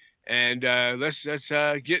 and let's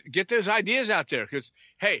get those ideas out there, because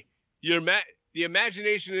hey, the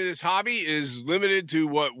imagination in this hobby is limited to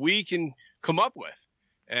what we can come up with.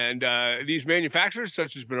 And these manufacturers,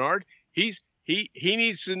 such as Bernard, he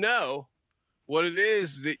needs to know what it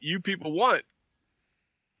is that you people want,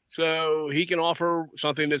 so he can offer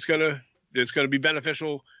something that's gonna be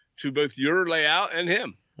beneficial to both your layout and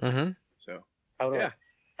him. Mm-hmm. So, totally. Yeah.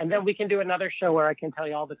 And then we can do another show where I can tell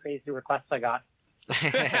you all the crazy requests I got.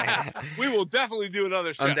 We will definitely do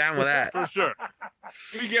another show. I'm down with that for sure.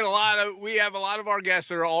 We have a lot of our guests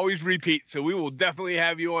that are always repeat, so we will definitely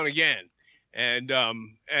have you on again, and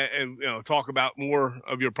talk about more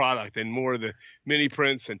of your product and more of the mini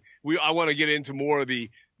prints, and I want to get into more of the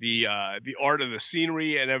art of the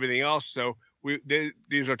scenery and everything else. So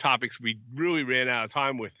these are topics we really ran out of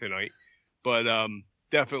time with tonight, but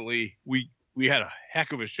definitely we had a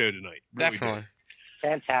heck of a show tonight. Really definitely. Did.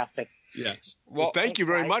 Fantastic. Yes. Well, thank you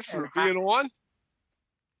very much for being on.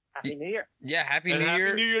 Happy New Year. Yeah, Happy New Year.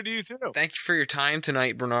 Happy New Year to you too. Thank you for your time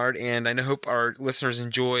tonight, Bernard, and I hope our listeners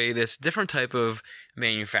enjoy this different type of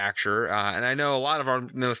manufacturer. And I know a lot of our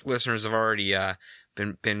listeners have already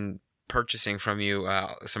been purchasing from you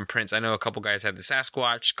some prints. I know a couple guys had the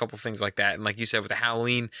Sasquatch, a couple things like that, and like you said with the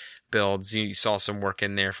Halloween builds, you saw some work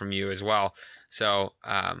in there from you as well. So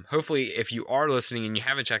hopefully, if you are listening and you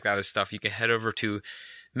haven't checked out his stuff, you can head over to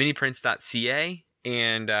miniprints.ca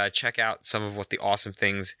and check out some of what the awesome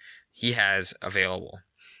things he has available.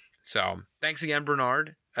 So thanks again,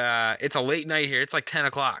 Bernard. It's a late night here. It's like 10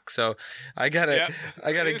 o'clock. So I gotta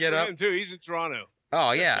get up. Too. He's in Toronto.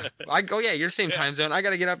 Oh yeah. You're same time zone. I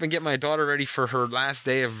gotta get up and get my daughter ready for her last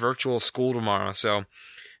day of virtual school tomorrow. So,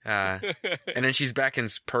 and then she's back in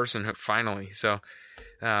person finally. So,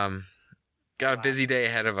 got a busy day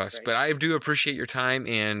ahead of us, but I do appreciate your time,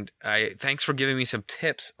 and thanks for giving me some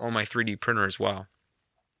tips on my 3D printer as well.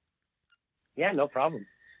 Yeah, no problem.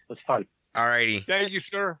 It was fun. All righty. Thank you,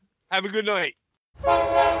 sir. Have a good night.